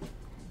town,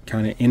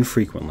 kind of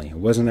infrequently. It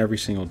wasn't every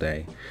single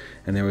day.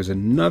 And there was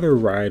another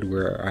ride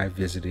where I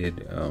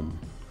visited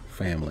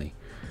family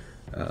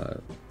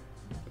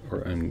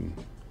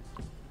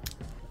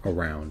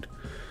around.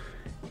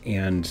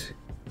 And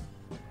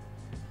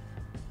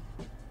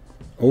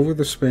over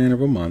the span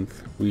of a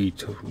month, we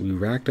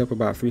racked up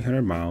about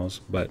 300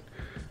 miles, but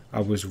I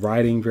was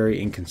riding very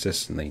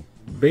inconsistently.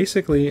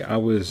 Basically, I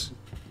was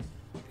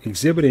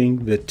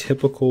exhibiting the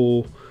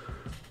typical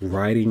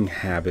riding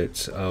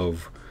habits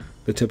of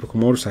the typical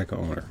motorcycle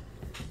owner.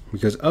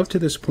 Because up to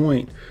this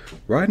point,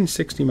 riding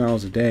 60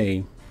 miles a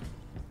day,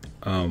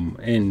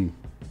 and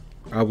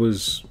I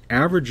was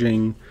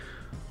averaging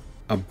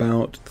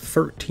about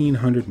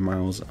 1,300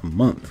 miles a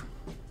month.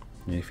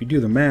 And if you do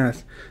the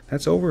math,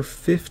 that's over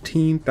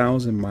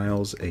 15,000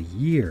 miles a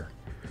year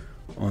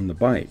on the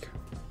bike.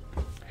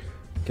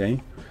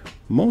 Okay,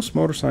 most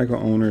motorcycle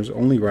owners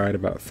only ride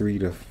about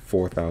 3,000 to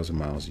 4,000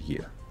 miles a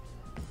year,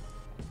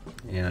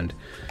 and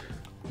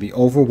the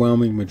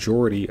overwhelming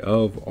majority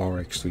of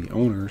RX3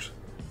 owners,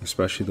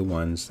 especially the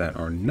ones that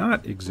are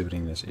not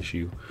exhibiting this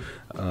issue,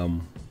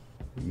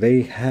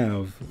 they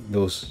have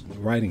those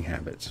riding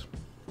habits.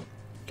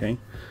 Okay,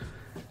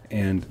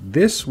 and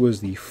this was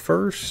the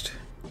first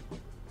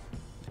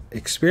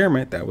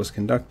experiment that was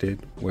conducted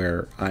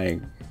where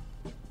I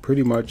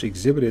pretty much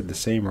exhibited the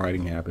same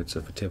riding habits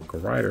of a typical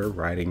rider,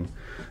 riding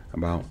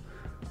about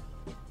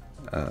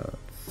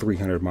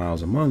 300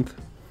 miles a month,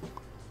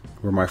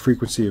 where my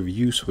frequency of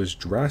use was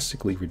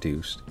drastically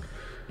reduced.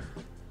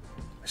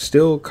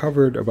 Still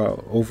covered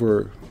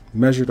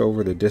measured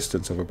over the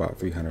distance of about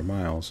 300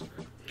 miles.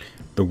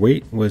 The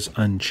weight was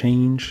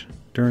unchanged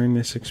during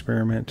this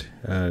experiment,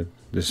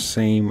 the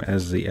same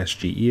as the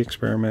SGE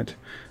experiment.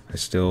 I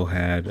still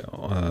had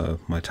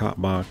my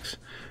top box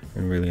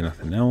and really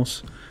nothing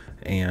else,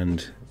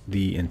 and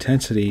the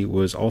intensity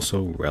was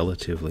also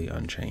relatively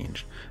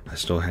unchanged. I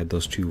still had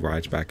those 2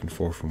 rides back and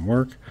forth from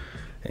work,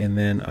 and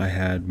then I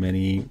had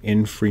many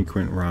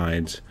infrequent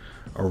rides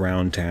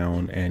around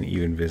town and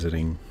even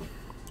visiting,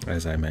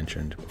 as I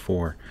mentioned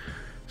before.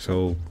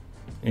 So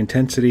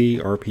intensity,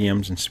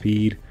 RPMs, and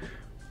speed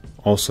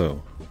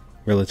also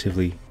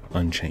relatively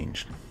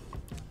unchanged.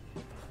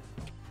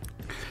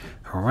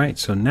 All right,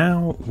 so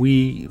now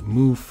we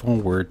move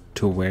forward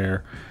to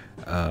where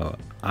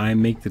I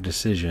make the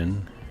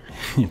decision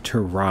to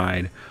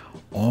ride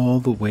all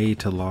the way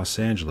to Los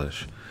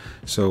Angeles.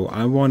 So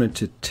I wanted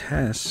to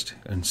test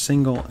and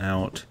single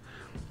out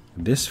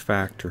this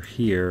factor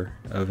here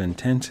of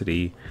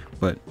intensity,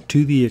 but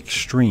to the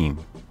extreme.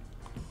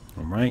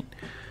 All right,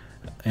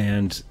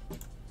 and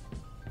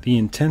the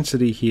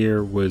intensity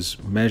here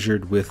was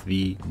measured with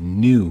the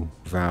new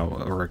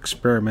valve or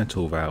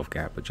experimental valve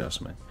gap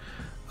adjustment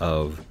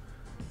of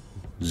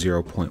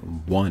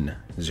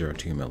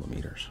 0.102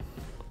 millimeters.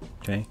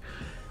 Okay,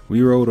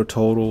 we rode a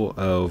total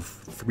of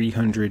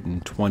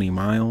 320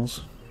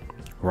 miles,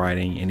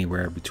 riding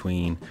anywhere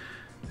between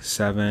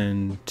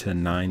 7,000 to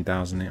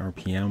 9,000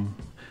 RPM,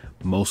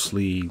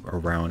 mostly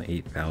around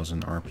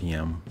 8,000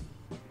 RPM,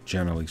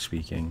 generally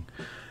speaking.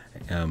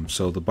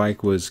 So the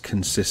bike was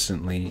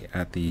consistently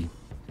at the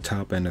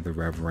top end of the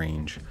rev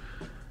range.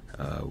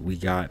 We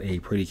got a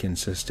pretty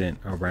consistent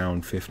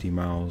around 50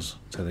 miles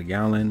to the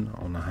gallon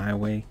on the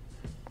highway,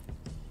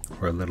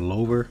 or a little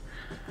over.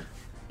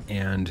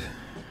 And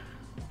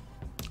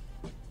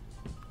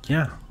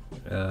yeah,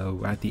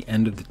 at the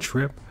end of the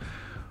trip,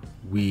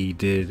 we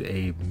did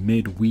a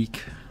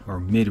midweek or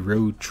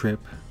mid-road trip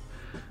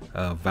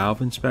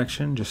valve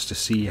inspection just to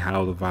see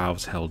how the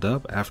valves held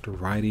up after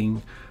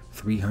riding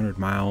 300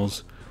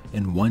 miles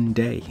in one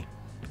day.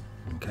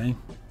 Okay,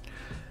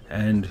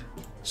 and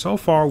so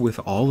far with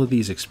all of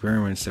these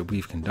experiments that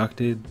we've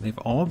conducted, they've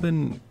all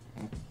been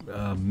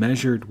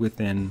measured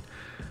within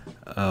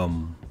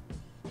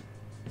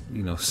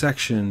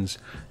sections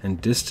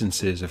and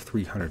distances of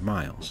 300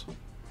 miles.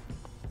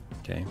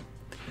 Okay,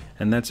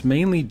 and that's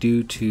mainly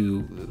due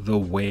to the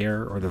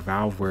wear or the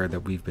valve wear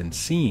that we've been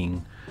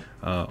seeing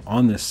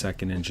on this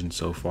second engine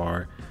so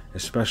far,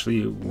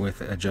 especially with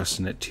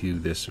adjusting it to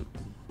this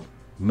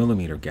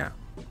millimeter gap.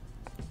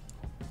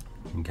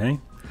 Okay,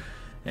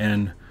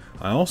 and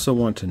I also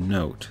want to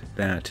note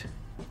that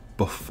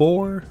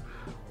before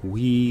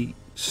we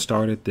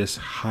started this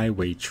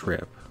highway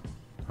trip,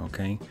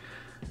 okay,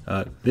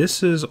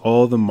 this is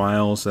all the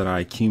miles that I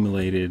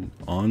accumulated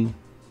on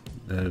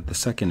the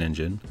second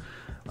engine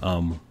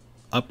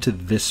up to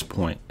this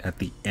point at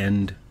the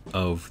end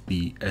of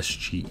the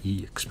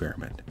SGE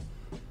experiment.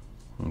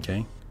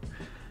 Okay,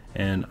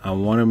 and I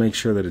want to make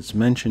sure that it's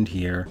mentioned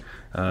here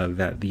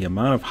that the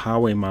amount of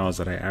highway miles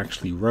that I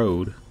actually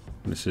rode,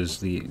 this is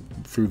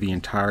through the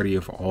entirety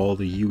of all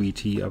the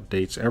UET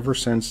updates ever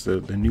since the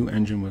new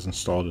engine was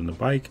installed in the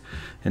bike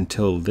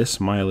until this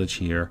mileage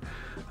here,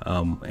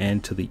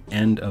 and to the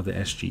end of the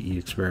SGE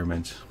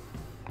experiments.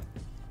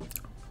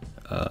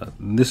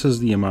 This is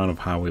the amount of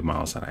highway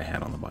miles that I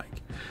had on the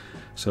bike.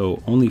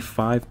 So only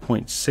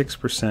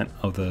 5.6%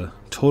 of the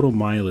total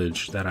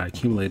mileage that I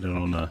accumulated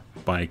on the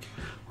bike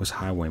was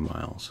highway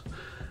miles.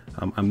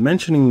 I'm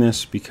mentioning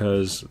this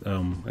because,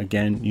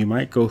 again, you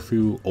might go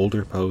through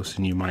older posts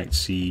and you might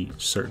see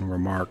certain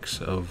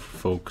remarks of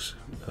folks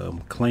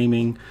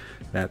claiming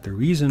that the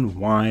reason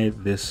why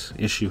this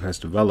issue has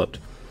developed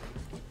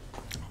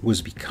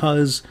was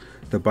because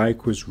the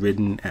bike was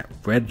ridden at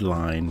red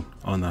line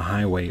on the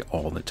highway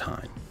all the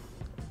time.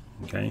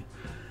 Okay,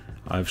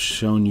 I've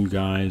shown you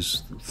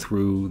guys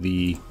through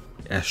the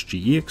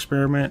SGE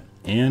experiment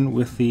and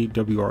with the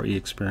WRE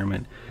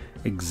experiment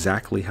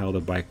exactly how the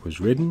bike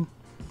was ridden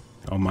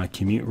on my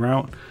commute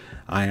route.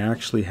 I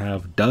actually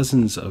have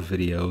dozens of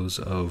videos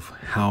of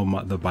how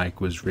the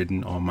bike was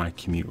ridden on my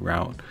commute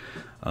route,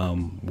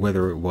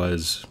 whether it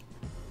was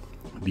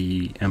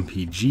the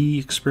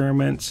MPG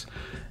experiments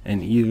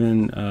and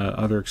even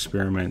other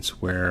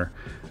experiments where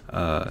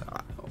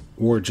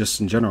or just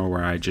in general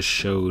where I just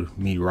showed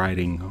me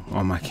riding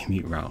on my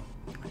commute route,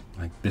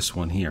 like this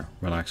one here,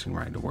 relaxing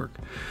ride to work.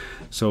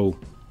 So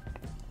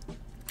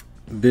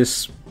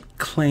this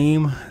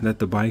claim that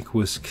the bike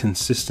was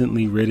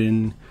consistently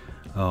ridden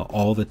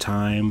all the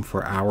time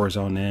for hours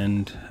on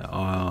end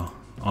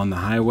on the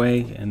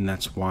highway, and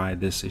that's why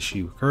this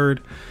issue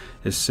occurred,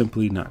 is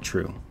simply not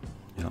true.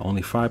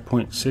 Only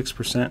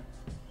 5.6%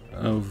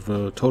 of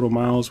the total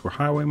miles were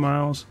highway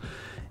miles,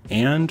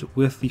 and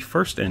with the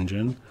first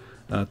engine,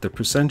 the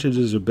percentage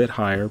is a bit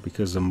higher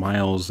because the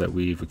miles that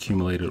we've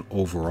accumulated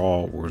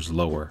overall was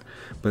lower.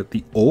 But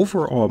the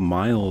overall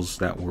miles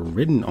that were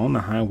ridden on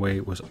the highway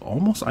was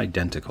almost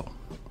identical.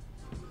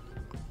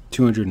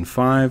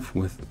 205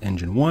 with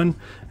engine 1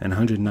 and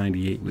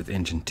 198 with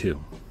engine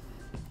 2.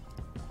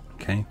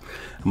 Okay,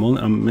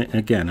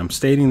 I'm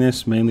stating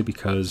this mainly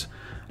because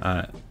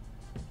I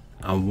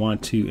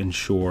want to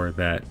ensure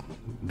that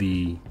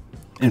the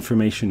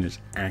information is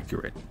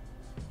accurate.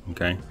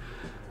 Okay,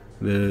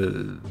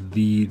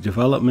 the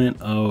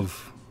development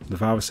of the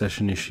valve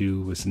recession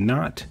issue was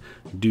not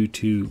due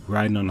to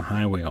riding on the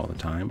highway all the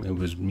time. It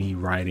was me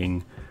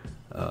riding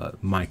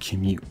my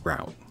commute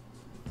route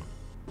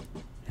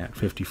at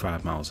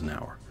 55 miles an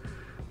hour.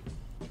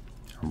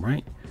 All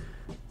right,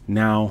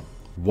 now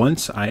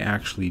once I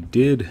actually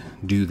did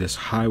do this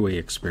highway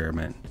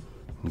experiment,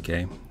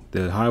 okay,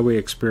 the highway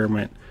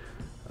experiment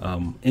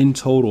in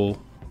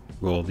total,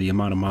 well, the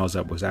amount of miles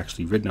that was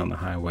actually ridden on the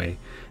highway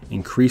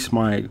increased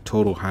my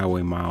total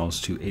highway miles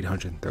to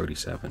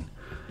 837.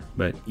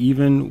 But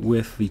even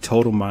with the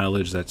total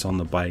mileage that's on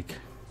the bike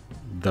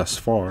thus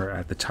far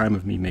at the time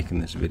of me making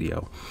this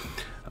video,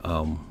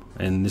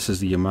 and this is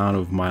the amount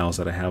of miles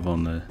that I have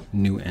on the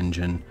new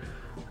engine,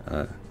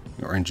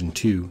 or engine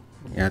 2,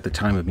 at the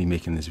time of me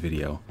making this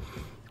video,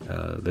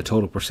 the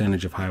total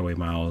percentage of highway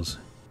miles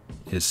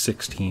is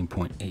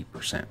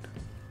 16.8%.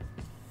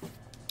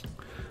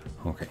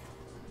 Okay.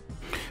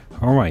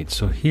 All right,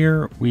 so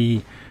here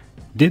we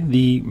did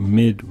the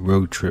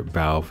mid-road trip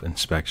valve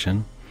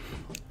inspection,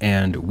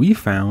 and we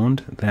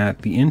found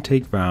that the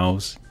intake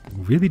valves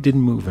really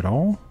didn't move at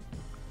all,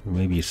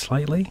 maybe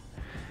slightly,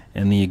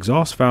 and the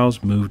exhaust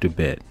valves moved a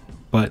bit,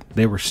 but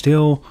they were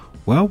still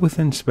well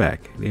within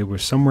spec. They were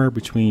somewhere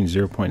between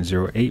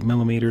 0.08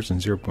 millimeters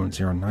and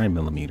 0.09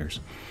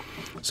 millimeters.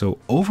 So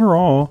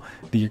overall,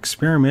 the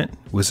experiment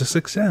was a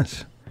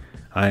success.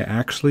 I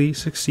actually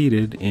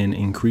succeeded in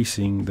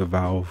increasing the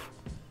valve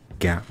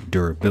gap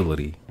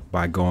durability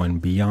by going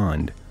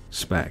beyond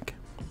spec.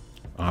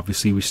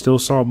 Obviously, we still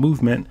saw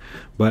movement,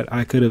 but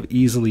I could have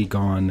easily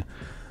gone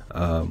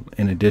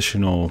an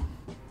additional,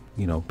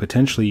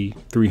 potentially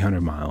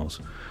 300 miles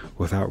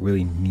without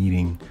really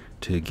needing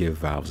to give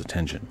valves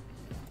attention,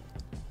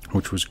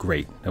 which was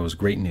great. That was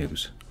great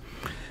news.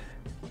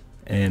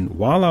 And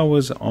while I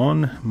was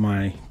on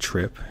my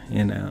trip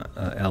in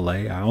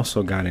LA, I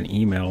also got an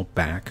email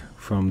back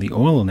from the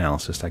oil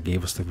analysis that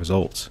gave us the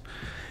results.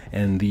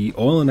 And the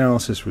oil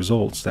analysis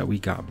results that we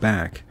got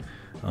back,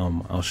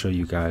 I'll show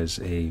you guys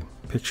a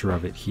picture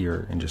of it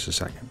here in just a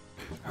second.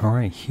 All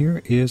right,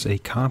 here is a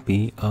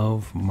copy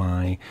of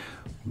my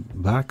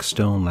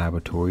Blackstone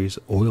Laboratories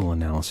oil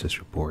analysis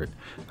report.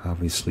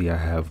 Obviously, I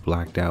have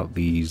blacked out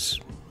these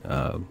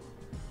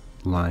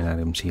line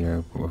items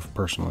here of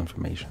personal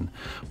information,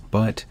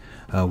 but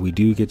we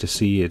do get to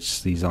see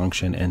it's the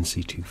Zongshan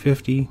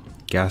NC250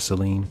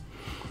 gasoline.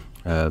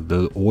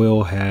 The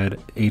oil had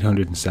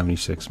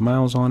 876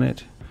 miles on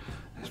it,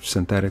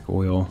 synthetic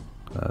oil,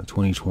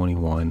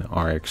 2021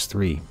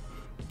 RX3.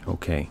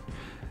 Okay,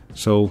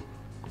 so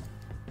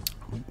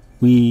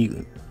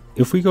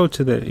if you go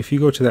to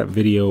that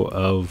video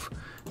of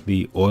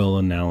the oil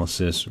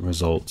analysis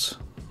results,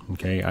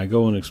 okay, I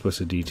go in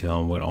explicit detail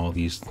on what all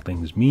these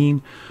things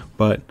mean,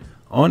 but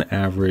on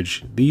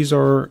average, these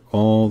are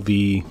all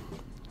the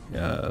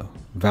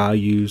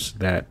values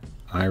that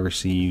I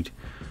received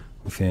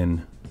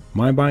within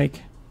my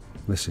bike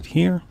listed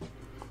here,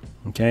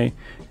 okay,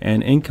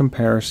 and in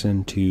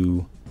comparison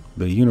to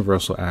the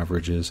universal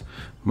averages,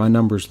 my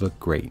numbers look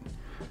great.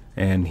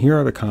 And here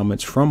are the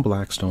comments from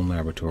Blackstone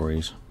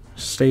Laboratories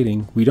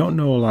stating, we don't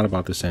know a lot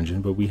about this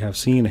engine, but we have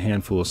seen a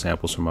handful of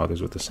samples from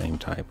others with the same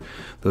type.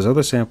 Those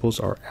other samples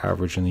are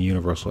average in the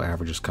universal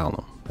averages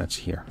column. That's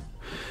here.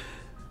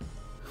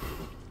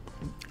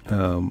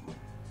 And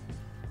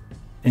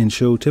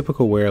show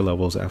typical wear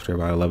levels after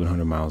about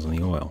 1100 miles on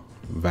the oil.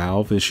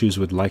 Valve issues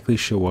would likely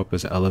show up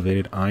as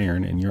elevated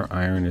iron, and your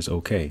iron is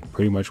okay,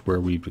 pretty much where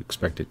we'd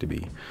expect it to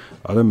be.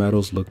 Other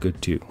metals look good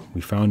too.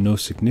 We found no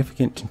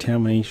significant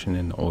contamination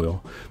in the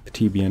oil. The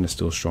TBN is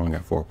still strong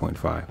at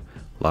 4.5.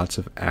 Lots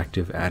of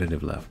active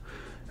additive left,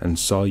 and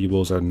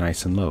solubles are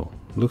nice and low.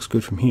 Looks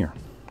good from here.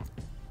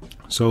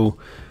 So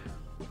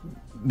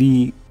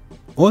the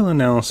oil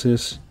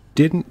analysis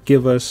didn't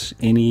give us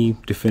any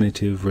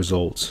definitive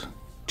results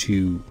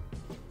to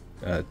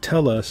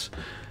tell us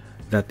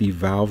that the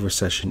valve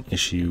recession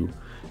issue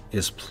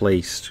is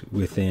placed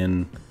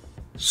within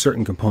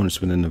certain components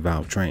within the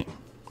valve train.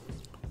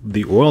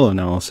 The oil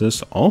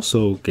analysis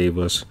also gave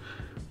us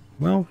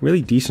well,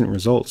 really decent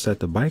results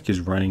that the bike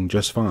is running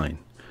just fine.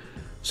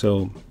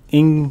 So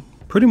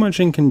pretty much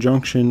in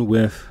conjunction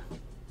with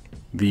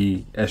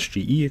the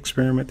SGE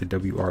experiment, the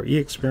WRE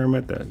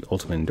experiment, the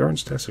Ultimate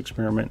Endurance Test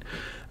experiment,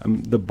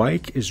 the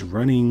bike is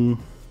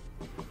running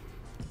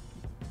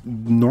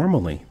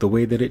normally, the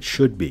way that it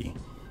should be.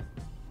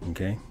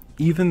 Okay,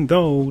 even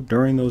though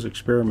during those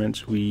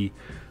experiments we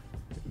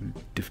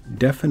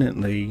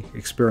definitely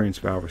experience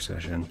valve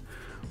recession,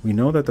 we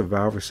know that the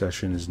valve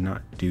recession is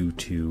not due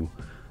to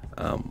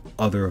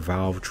other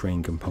valve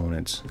train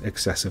components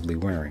excessively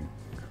wearing.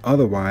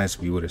 Otherwise,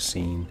 we would have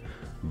seen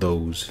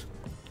those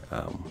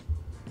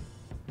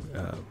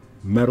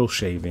metal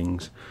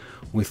shavings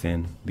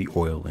within the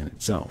oil in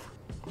itself.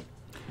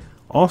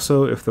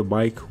 Also, if the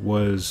bike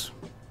was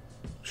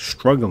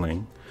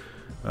struggling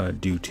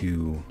due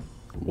to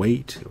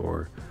weight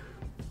or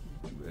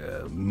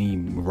me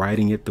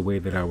riding it the way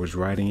that I was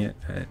riding it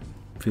at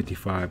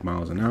 55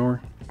 miles an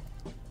hour,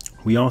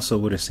 we also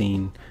would have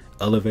seen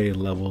elevated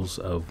levels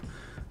of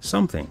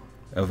something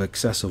of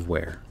excessive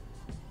wear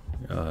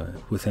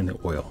within the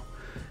oil,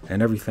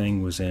 and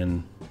everything was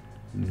in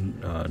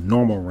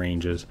normal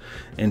ranges.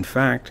 In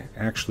fact,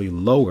 actually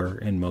lower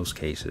in most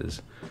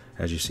cases.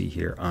 As you see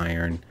here,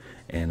 iron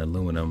and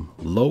aluminum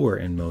lower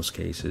in most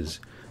cases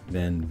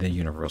than the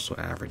universal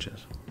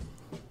averages.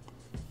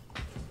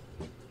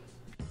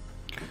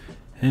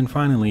 And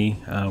finally,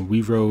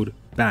 we rode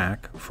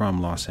back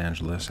from Los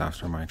Angeles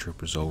after my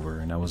trip was over,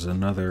 and that was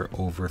another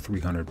over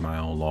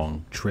 300-mile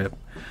long trip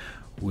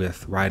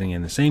with riding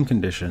in the same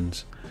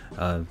conditions.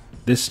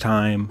 This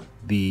time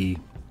the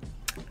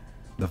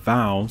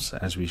valves,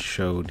 as we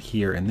showed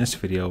here in this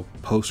video,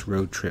 post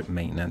road trip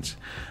maintenance,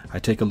 I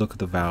take a look at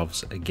the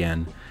valves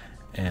again,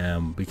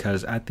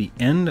 because at the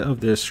end of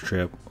this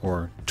trip,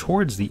 or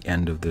towards the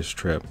end of this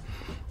trip,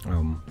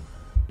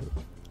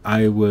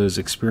 I was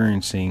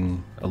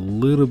experiencing a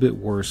little bit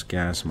worse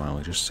gas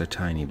mileage, just a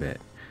tiny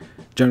bit.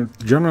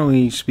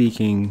 Generally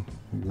speaking,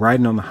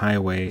 riding on the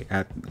highway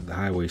at the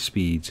highway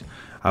speeds,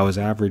 I was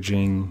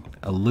averaging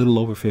a little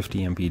over 50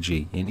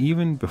 mpg, and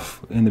even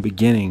in the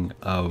beginning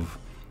of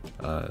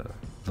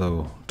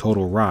the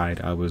total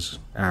ride, I was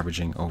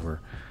averaging over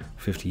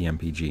 50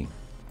 mpg.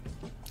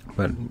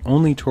 But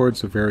only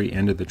towards the very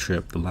end of the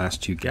trip, the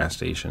last two gas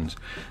stations,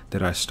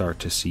 did I start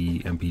to see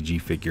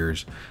mpg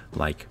figures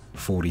like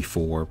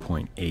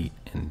 44.8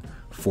 and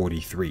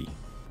 43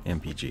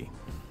 mpg,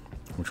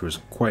 which was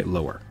quite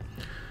lower,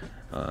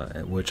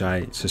 at which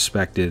I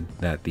suspected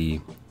that the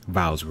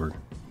valves were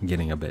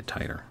getting a bit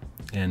tighter.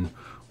 And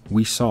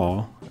we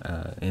saw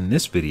in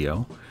this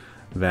video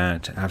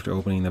that after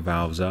opening the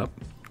valves up,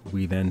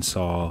 we then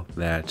saw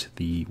that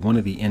one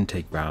of the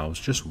intake valves,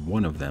 just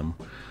one of them,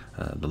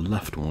 the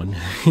left one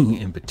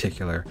in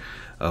particular,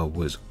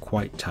 was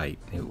quite tight.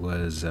 It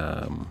was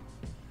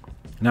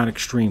not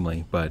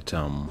extremely, but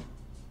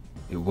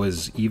it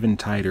was even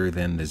tighter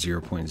than the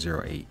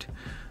 0.08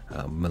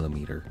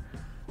 millimeter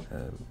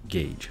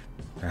gauge.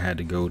 I had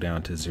to go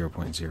down to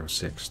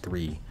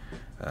 0.063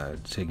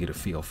 to get a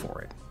feel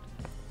for it.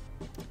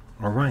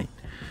 All right,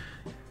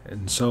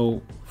 and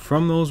so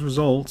from those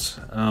results,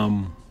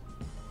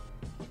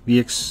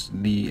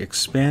 the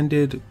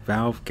expanded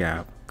valve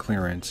gap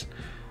clearance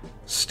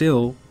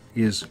still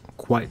is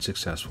quite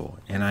successful.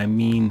 And I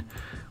mean,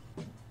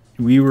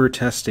 we really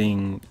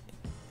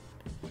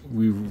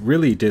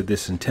did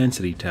this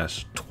intensity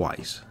test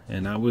twice,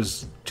 and I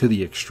was to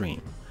the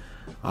extreme.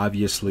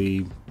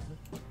 Obviously,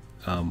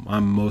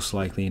 I'm most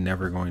likely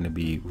never going to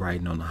be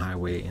riding on the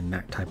highway in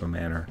that type of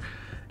manner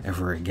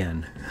ever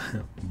again.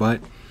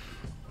 But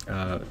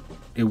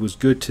it was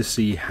good to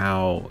see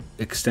how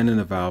extending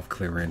the valve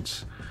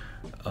clearance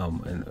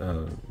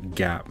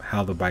gap,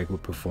 how the bike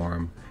would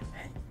perform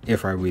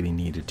if I really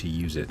needed to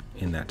use it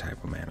in that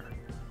type of manner.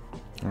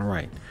 All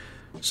right,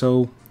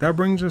 so that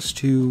brings us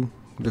to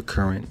the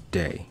current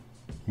day,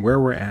 where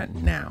we're at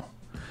now.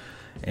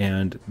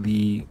 And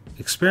the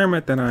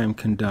experiment that I'm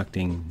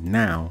conducting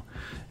now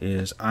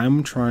is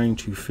I'm trying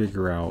to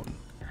figure out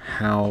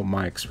how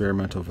my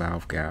experimental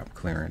valve gap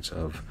clearance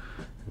of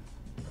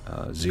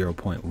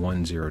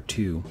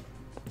 0.102,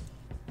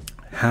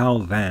 how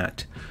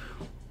that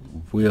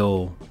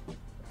will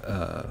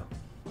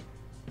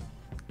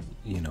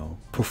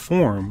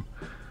perform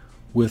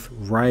with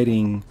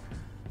riding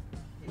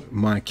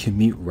my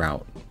commute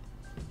route.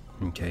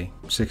 Okay,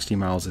 60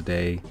 miles a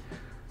day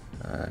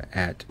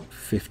at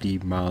 50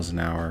 miles an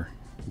hour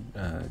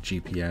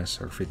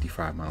GPS, or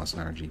 55 miles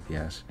an hour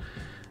GPS,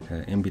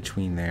 in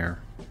between there.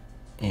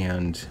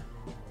 And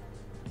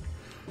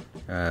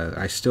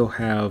I still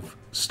have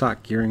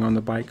stock gearing on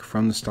the bike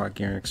from the stock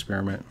gearing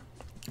experiment,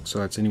 so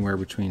that's anywhere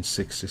between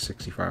 6 to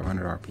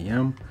 6,500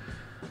 RPM.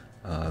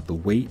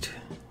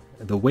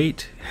 The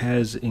weight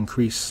has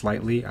increased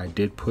slightly. I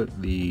did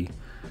put the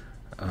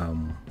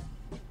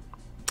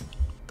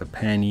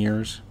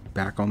panniers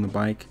back on the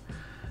bike.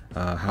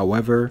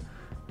 However,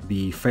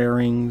 the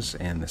fairings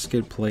and the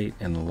skid plate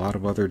and a lot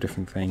of other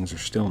different things are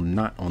still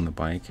not on the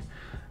bike,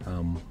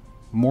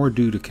 more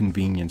due to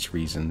convenience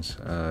reasons.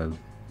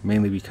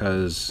 mainly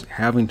because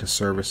having to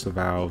service the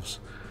valves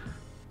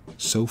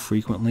so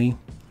frequently,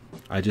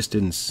 I just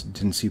didn't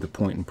see the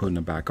point in putting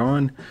it back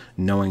on,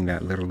 knowing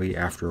that literally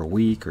after a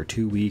week or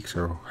 2 weeks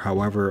or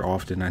however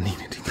often I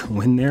needed to go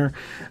in there,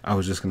 I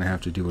was just going to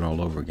have to do it all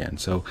over again.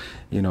 So,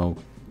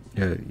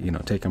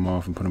 take them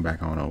off and put them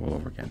back on all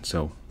over again.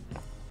 So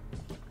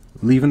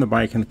leaving the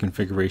bike in the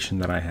configuration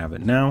that I have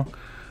it now,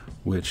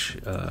 which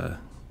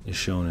is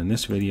shown in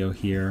this video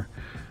here.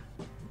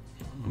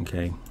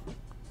 Okay.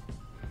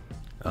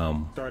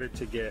 Started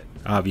to get,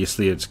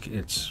 obviously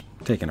it's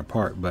taken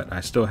apart, but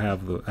I still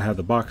have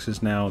the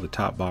boxes now, the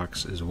top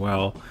box as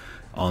well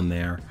on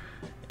there,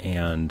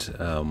 and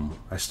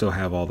I still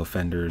have all the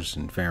fenders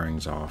and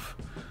fairings off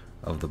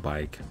of the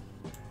bike,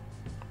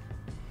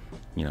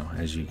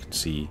 as you can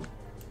see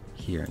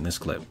here in this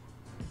clip.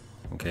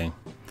 Okay,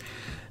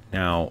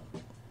 now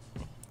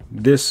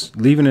this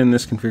leaving in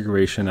this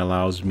configuration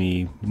allows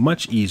me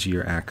much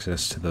easier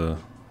access to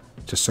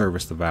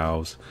service the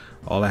valves.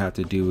 All I have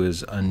to do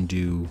is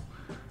undo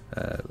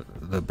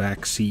the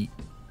back seat,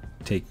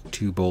 take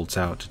 2 bolts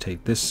out to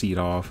take this seat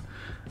off,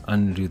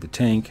 undo the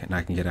tank, and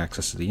I can get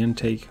access to the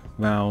intake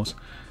valves,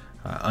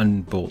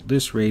 unbolt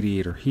this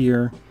radiator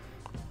here,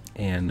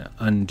 and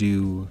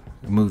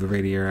move the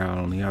radiator out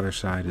on the other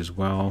side as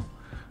well,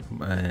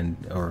 and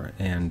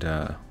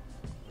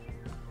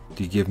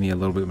to give me a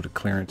little bit of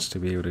clearance to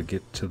be able to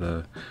get to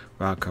the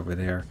valve cover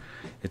there.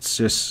 It's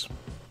just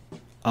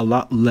a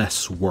lot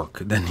less work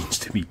that needs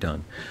to be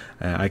done.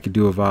 I could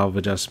do a valve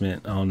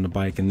adjustment on the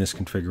bike in this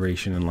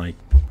configuration in like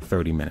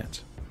 30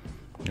 minutes,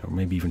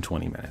 maybe even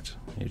 20 minutes.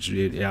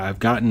 I've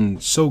gotten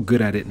so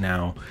good at it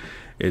now,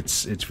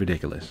 it's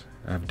ridiculous.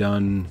 I've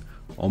done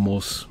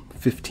almost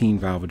 15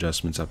 valve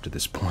adjustments up to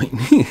this point.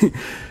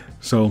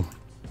 So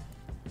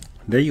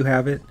there you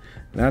have it.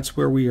 That's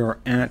where we are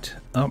at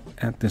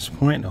this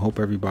point. I hope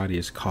everybody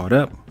is caught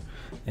up,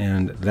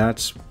 and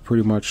that's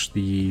pretty much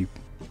the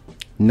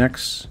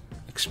next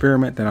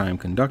experiment that I am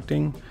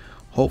conducting.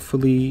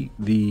 Hopefully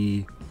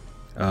the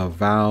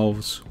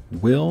valves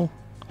will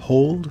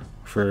hold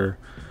for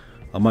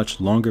a much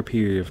longer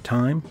period of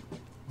time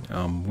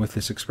with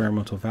this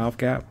experimental valve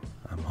gap,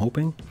 I'm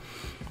hoping.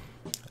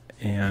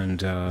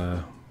 And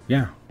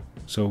yeah,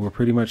 so we're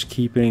pretty much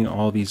keeping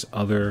all these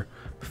other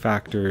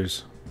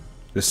factors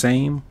the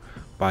same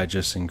by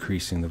just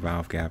increasing the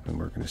valve gap, and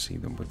we're going to see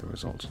what the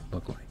results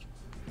look like.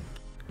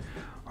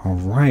 All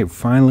right,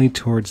 finally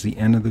towards the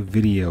end of the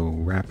video,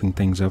 wrapping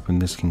things up in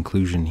this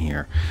conclusion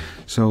here.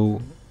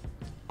 So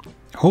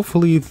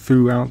hopefully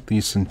throughout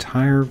this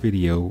entire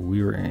video,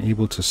 we were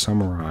able to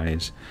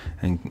summarize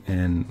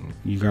and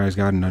you guys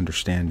got an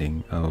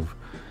understanding of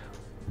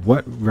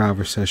what valve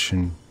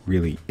recession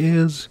really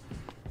is,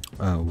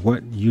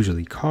 what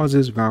usually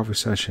causes valve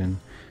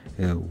recession,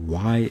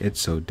 why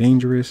it's so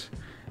dangerous.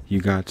 You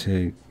got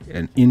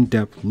an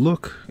in-depth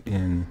look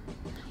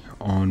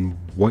on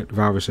what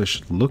valve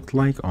recession looked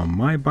like on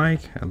my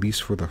bike, at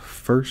least for the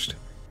first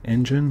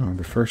engine or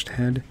the first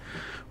head.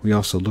 We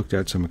also looked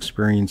at some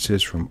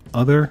experiences from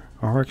other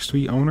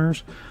RX3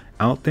 owners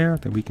out there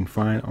that we can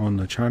find on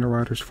the China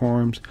Riders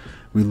forums.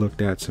 We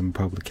looked at some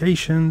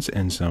publications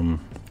and some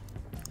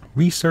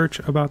research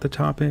about the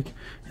topic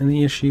and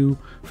the issue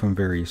from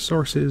various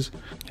sources.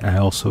 I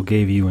also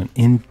gave you an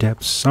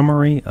in-depth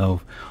summary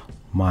of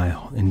my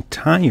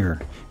entire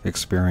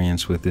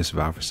experience with this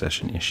valve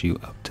recession issue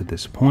up to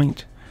this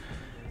point.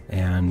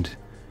 And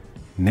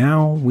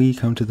now we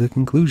come to the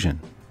conclusion,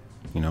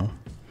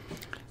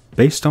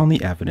 based on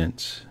the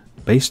evidence,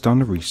 based on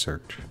the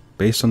research,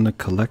 based on the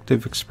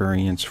collective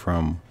experience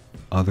from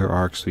other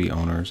RX3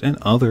 owners and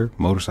other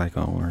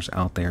motorcycle owners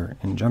out there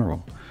in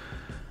general,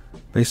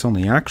 based on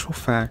the actual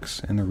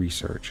facts and the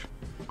research,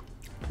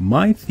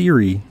 my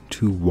theory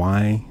to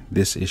why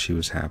this issue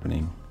is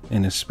happening,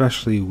 and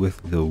especially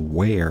with the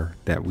wear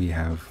that we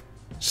have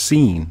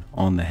seen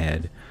on the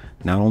head,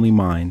 not only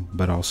mine,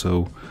 but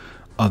also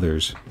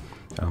others.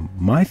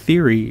 My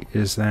theory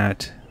is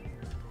that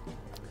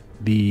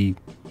the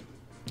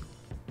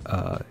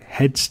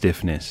head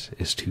stiffness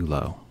is too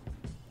low.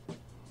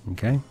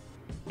 Okay.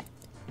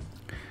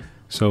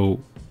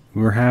 So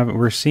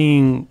we're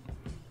seeing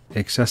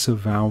excessive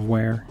valve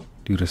wear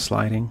due to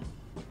sliding,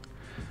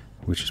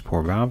 which is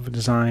poor valve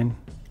design.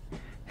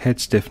 Head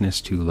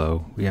stiffness too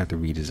low. We have to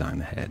redesign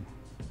the head.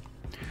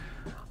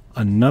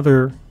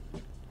 Another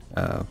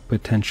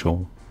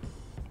potential,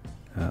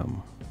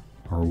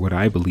 or what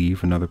I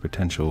believe another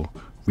potential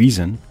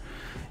reason,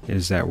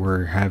 is that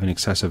we're having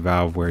excessive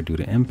valve wear due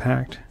to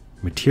impact,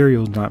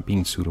 materials not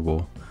being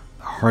suitable,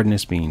 the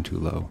hardness being too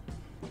low.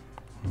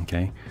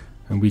 Okay,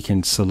 and we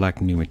can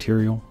select new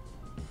material.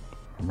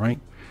 All right,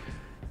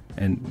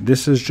 and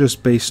this is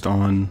just based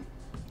on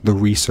the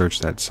research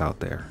that's out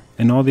there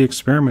and all the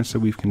experiments that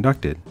we've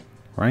conducted.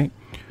 Right,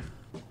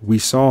 we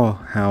saw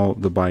how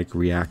the bike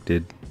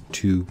reacted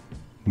to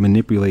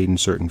manipulating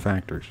certain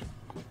factors,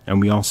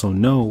 and we also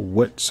know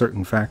what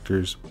certain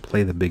factors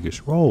play the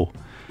biggest role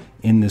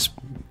in this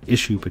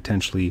issue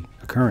potentially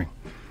occurring,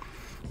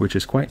 which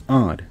is quite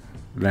odd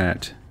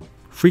that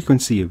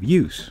frequency of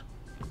use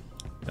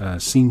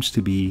seems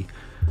to be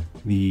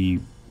the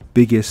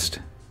biggest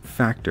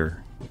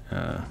factor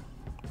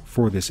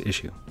for this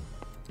issue.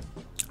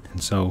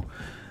 And so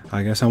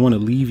I guess I want to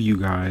leave you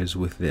guys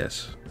with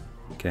this.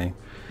 Okay,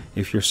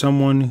 if you're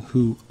someone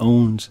who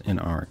owns an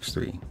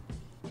RX3,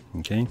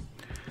 okay,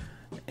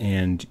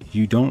 and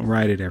you don't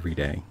ride it every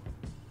day,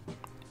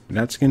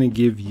 that's going to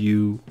give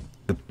you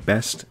the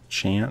best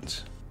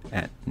chance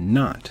at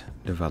not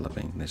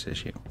developing this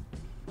issue.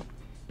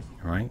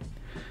 All right.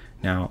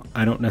 Now,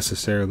 I don't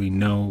necessarily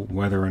know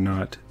whether or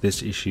not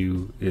this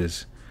issue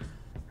is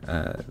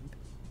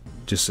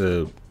just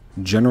a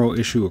general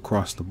issue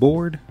across the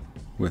board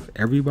with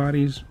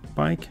everybody's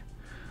bike.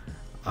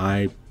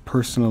 I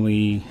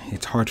personally,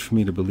 it's hard for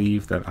me to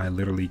believe that I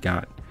literally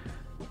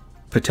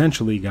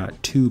potentially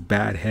got two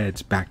bad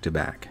heads back to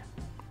back,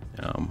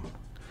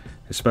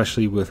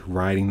 especially with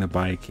riding the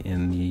bike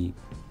in the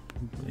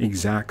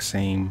exact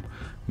same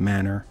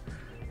manner,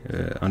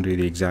 under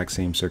the exact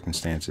same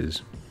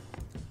circumstances.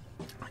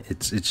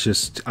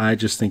 I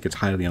just think it's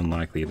highly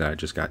unlikely that I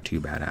just got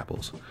two bad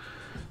apples.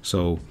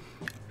 So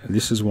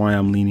this is why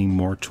I'm leaning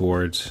more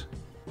towards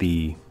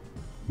the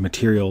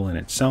material in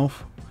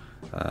itself,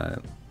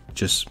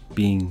 just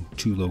being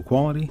too low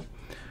quality.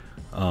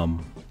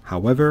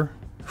 However,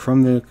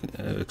 from the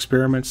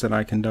experiments that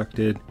I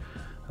conducted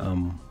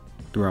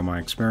throughout my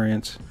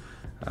experience,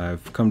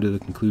 I've come to the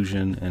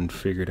conclusion and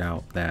figured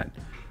out that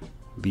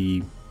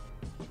the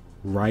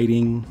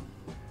riding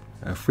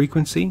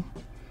frequency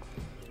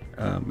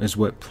is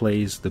what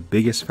plays the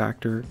biggest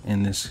factor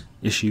in this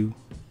issue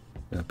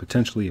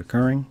potentially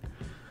occurring.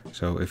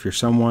 So if you're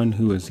someone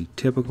who is the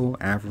typical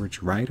average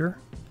rider,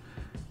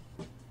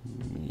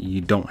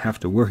 you don't have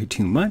to worry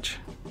too much.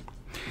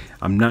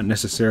 I'm not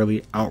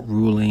necessarily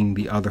outruling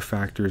the other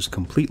factors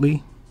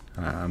completely.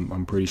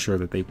 I'm pretty sure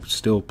that they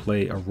still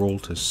play a role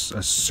to a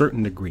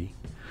certain degree,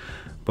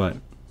 but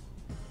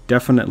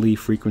definitely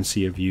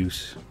frequency of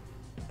use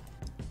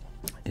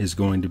is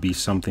going to be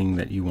something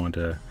that you want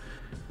to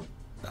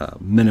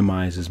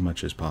minimize as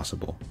much as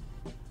possible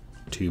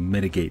to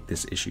mitigate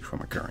this issue from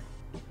occurring.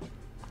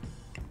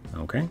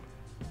 Okay,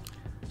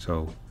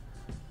 so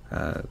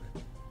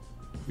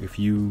if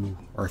you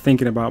are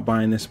thinking about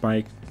buying this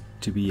bike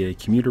to be a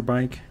commuter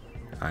bike,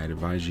 I'd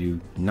advise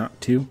you not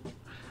to.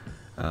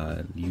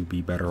 You'd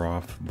be better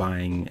off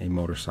buying a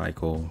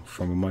motorcycle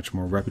from a much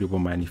more reputable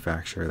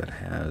manufacturer that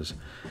has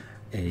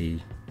a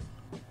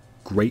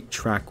great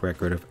track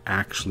record of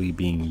actually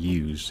being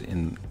used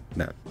in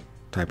that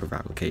type of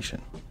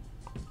application.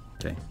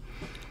 Okay.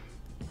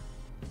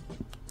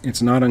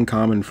 It's not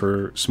uncommon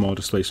for small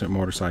displacement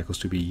motorcycles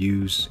to be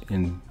used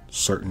in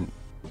certain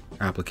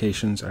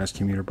applications as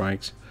commuter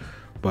bikes,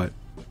 but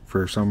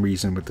for some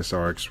reason with this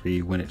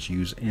RX3, when it's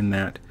used in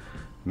that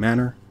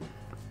manner,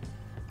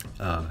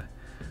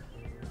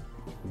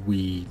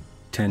 we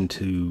tend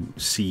to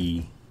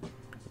see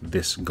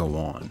this go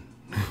on.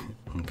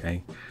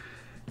 Okay,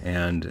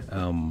 and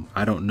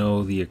I don't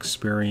know the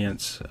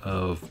experience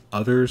of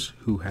others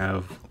who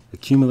have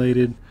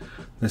accumulated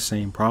the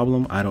same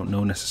problem. I don't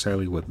know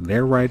necessarily what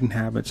their riding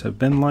habits have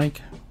been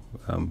like.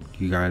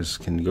 You guys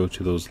can go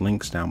to those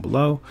links down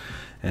below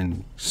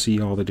and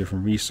see all the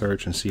different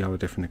research and see all the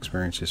different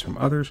experiences from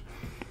others.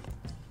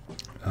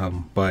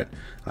 But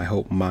I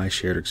hope my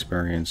shared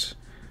experience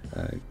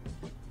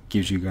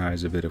gives you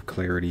guys a bit of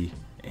clarity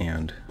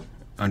and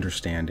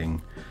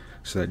understanding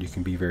so that you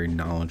can be very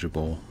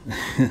knowledgeable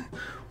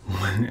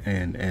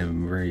and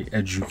very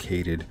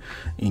educated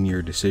in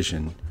your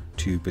decision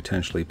to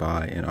potentially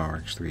buy an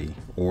RX3,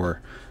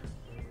 or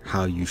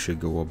how you should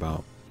go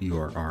about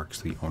your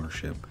RX3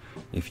 ownership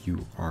if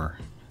you are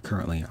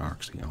currently an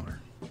RX3 owner.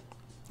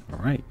 All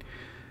right,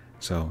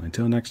 so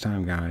until next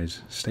time,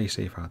 guys, stay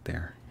safe out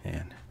there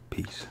and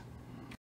peace.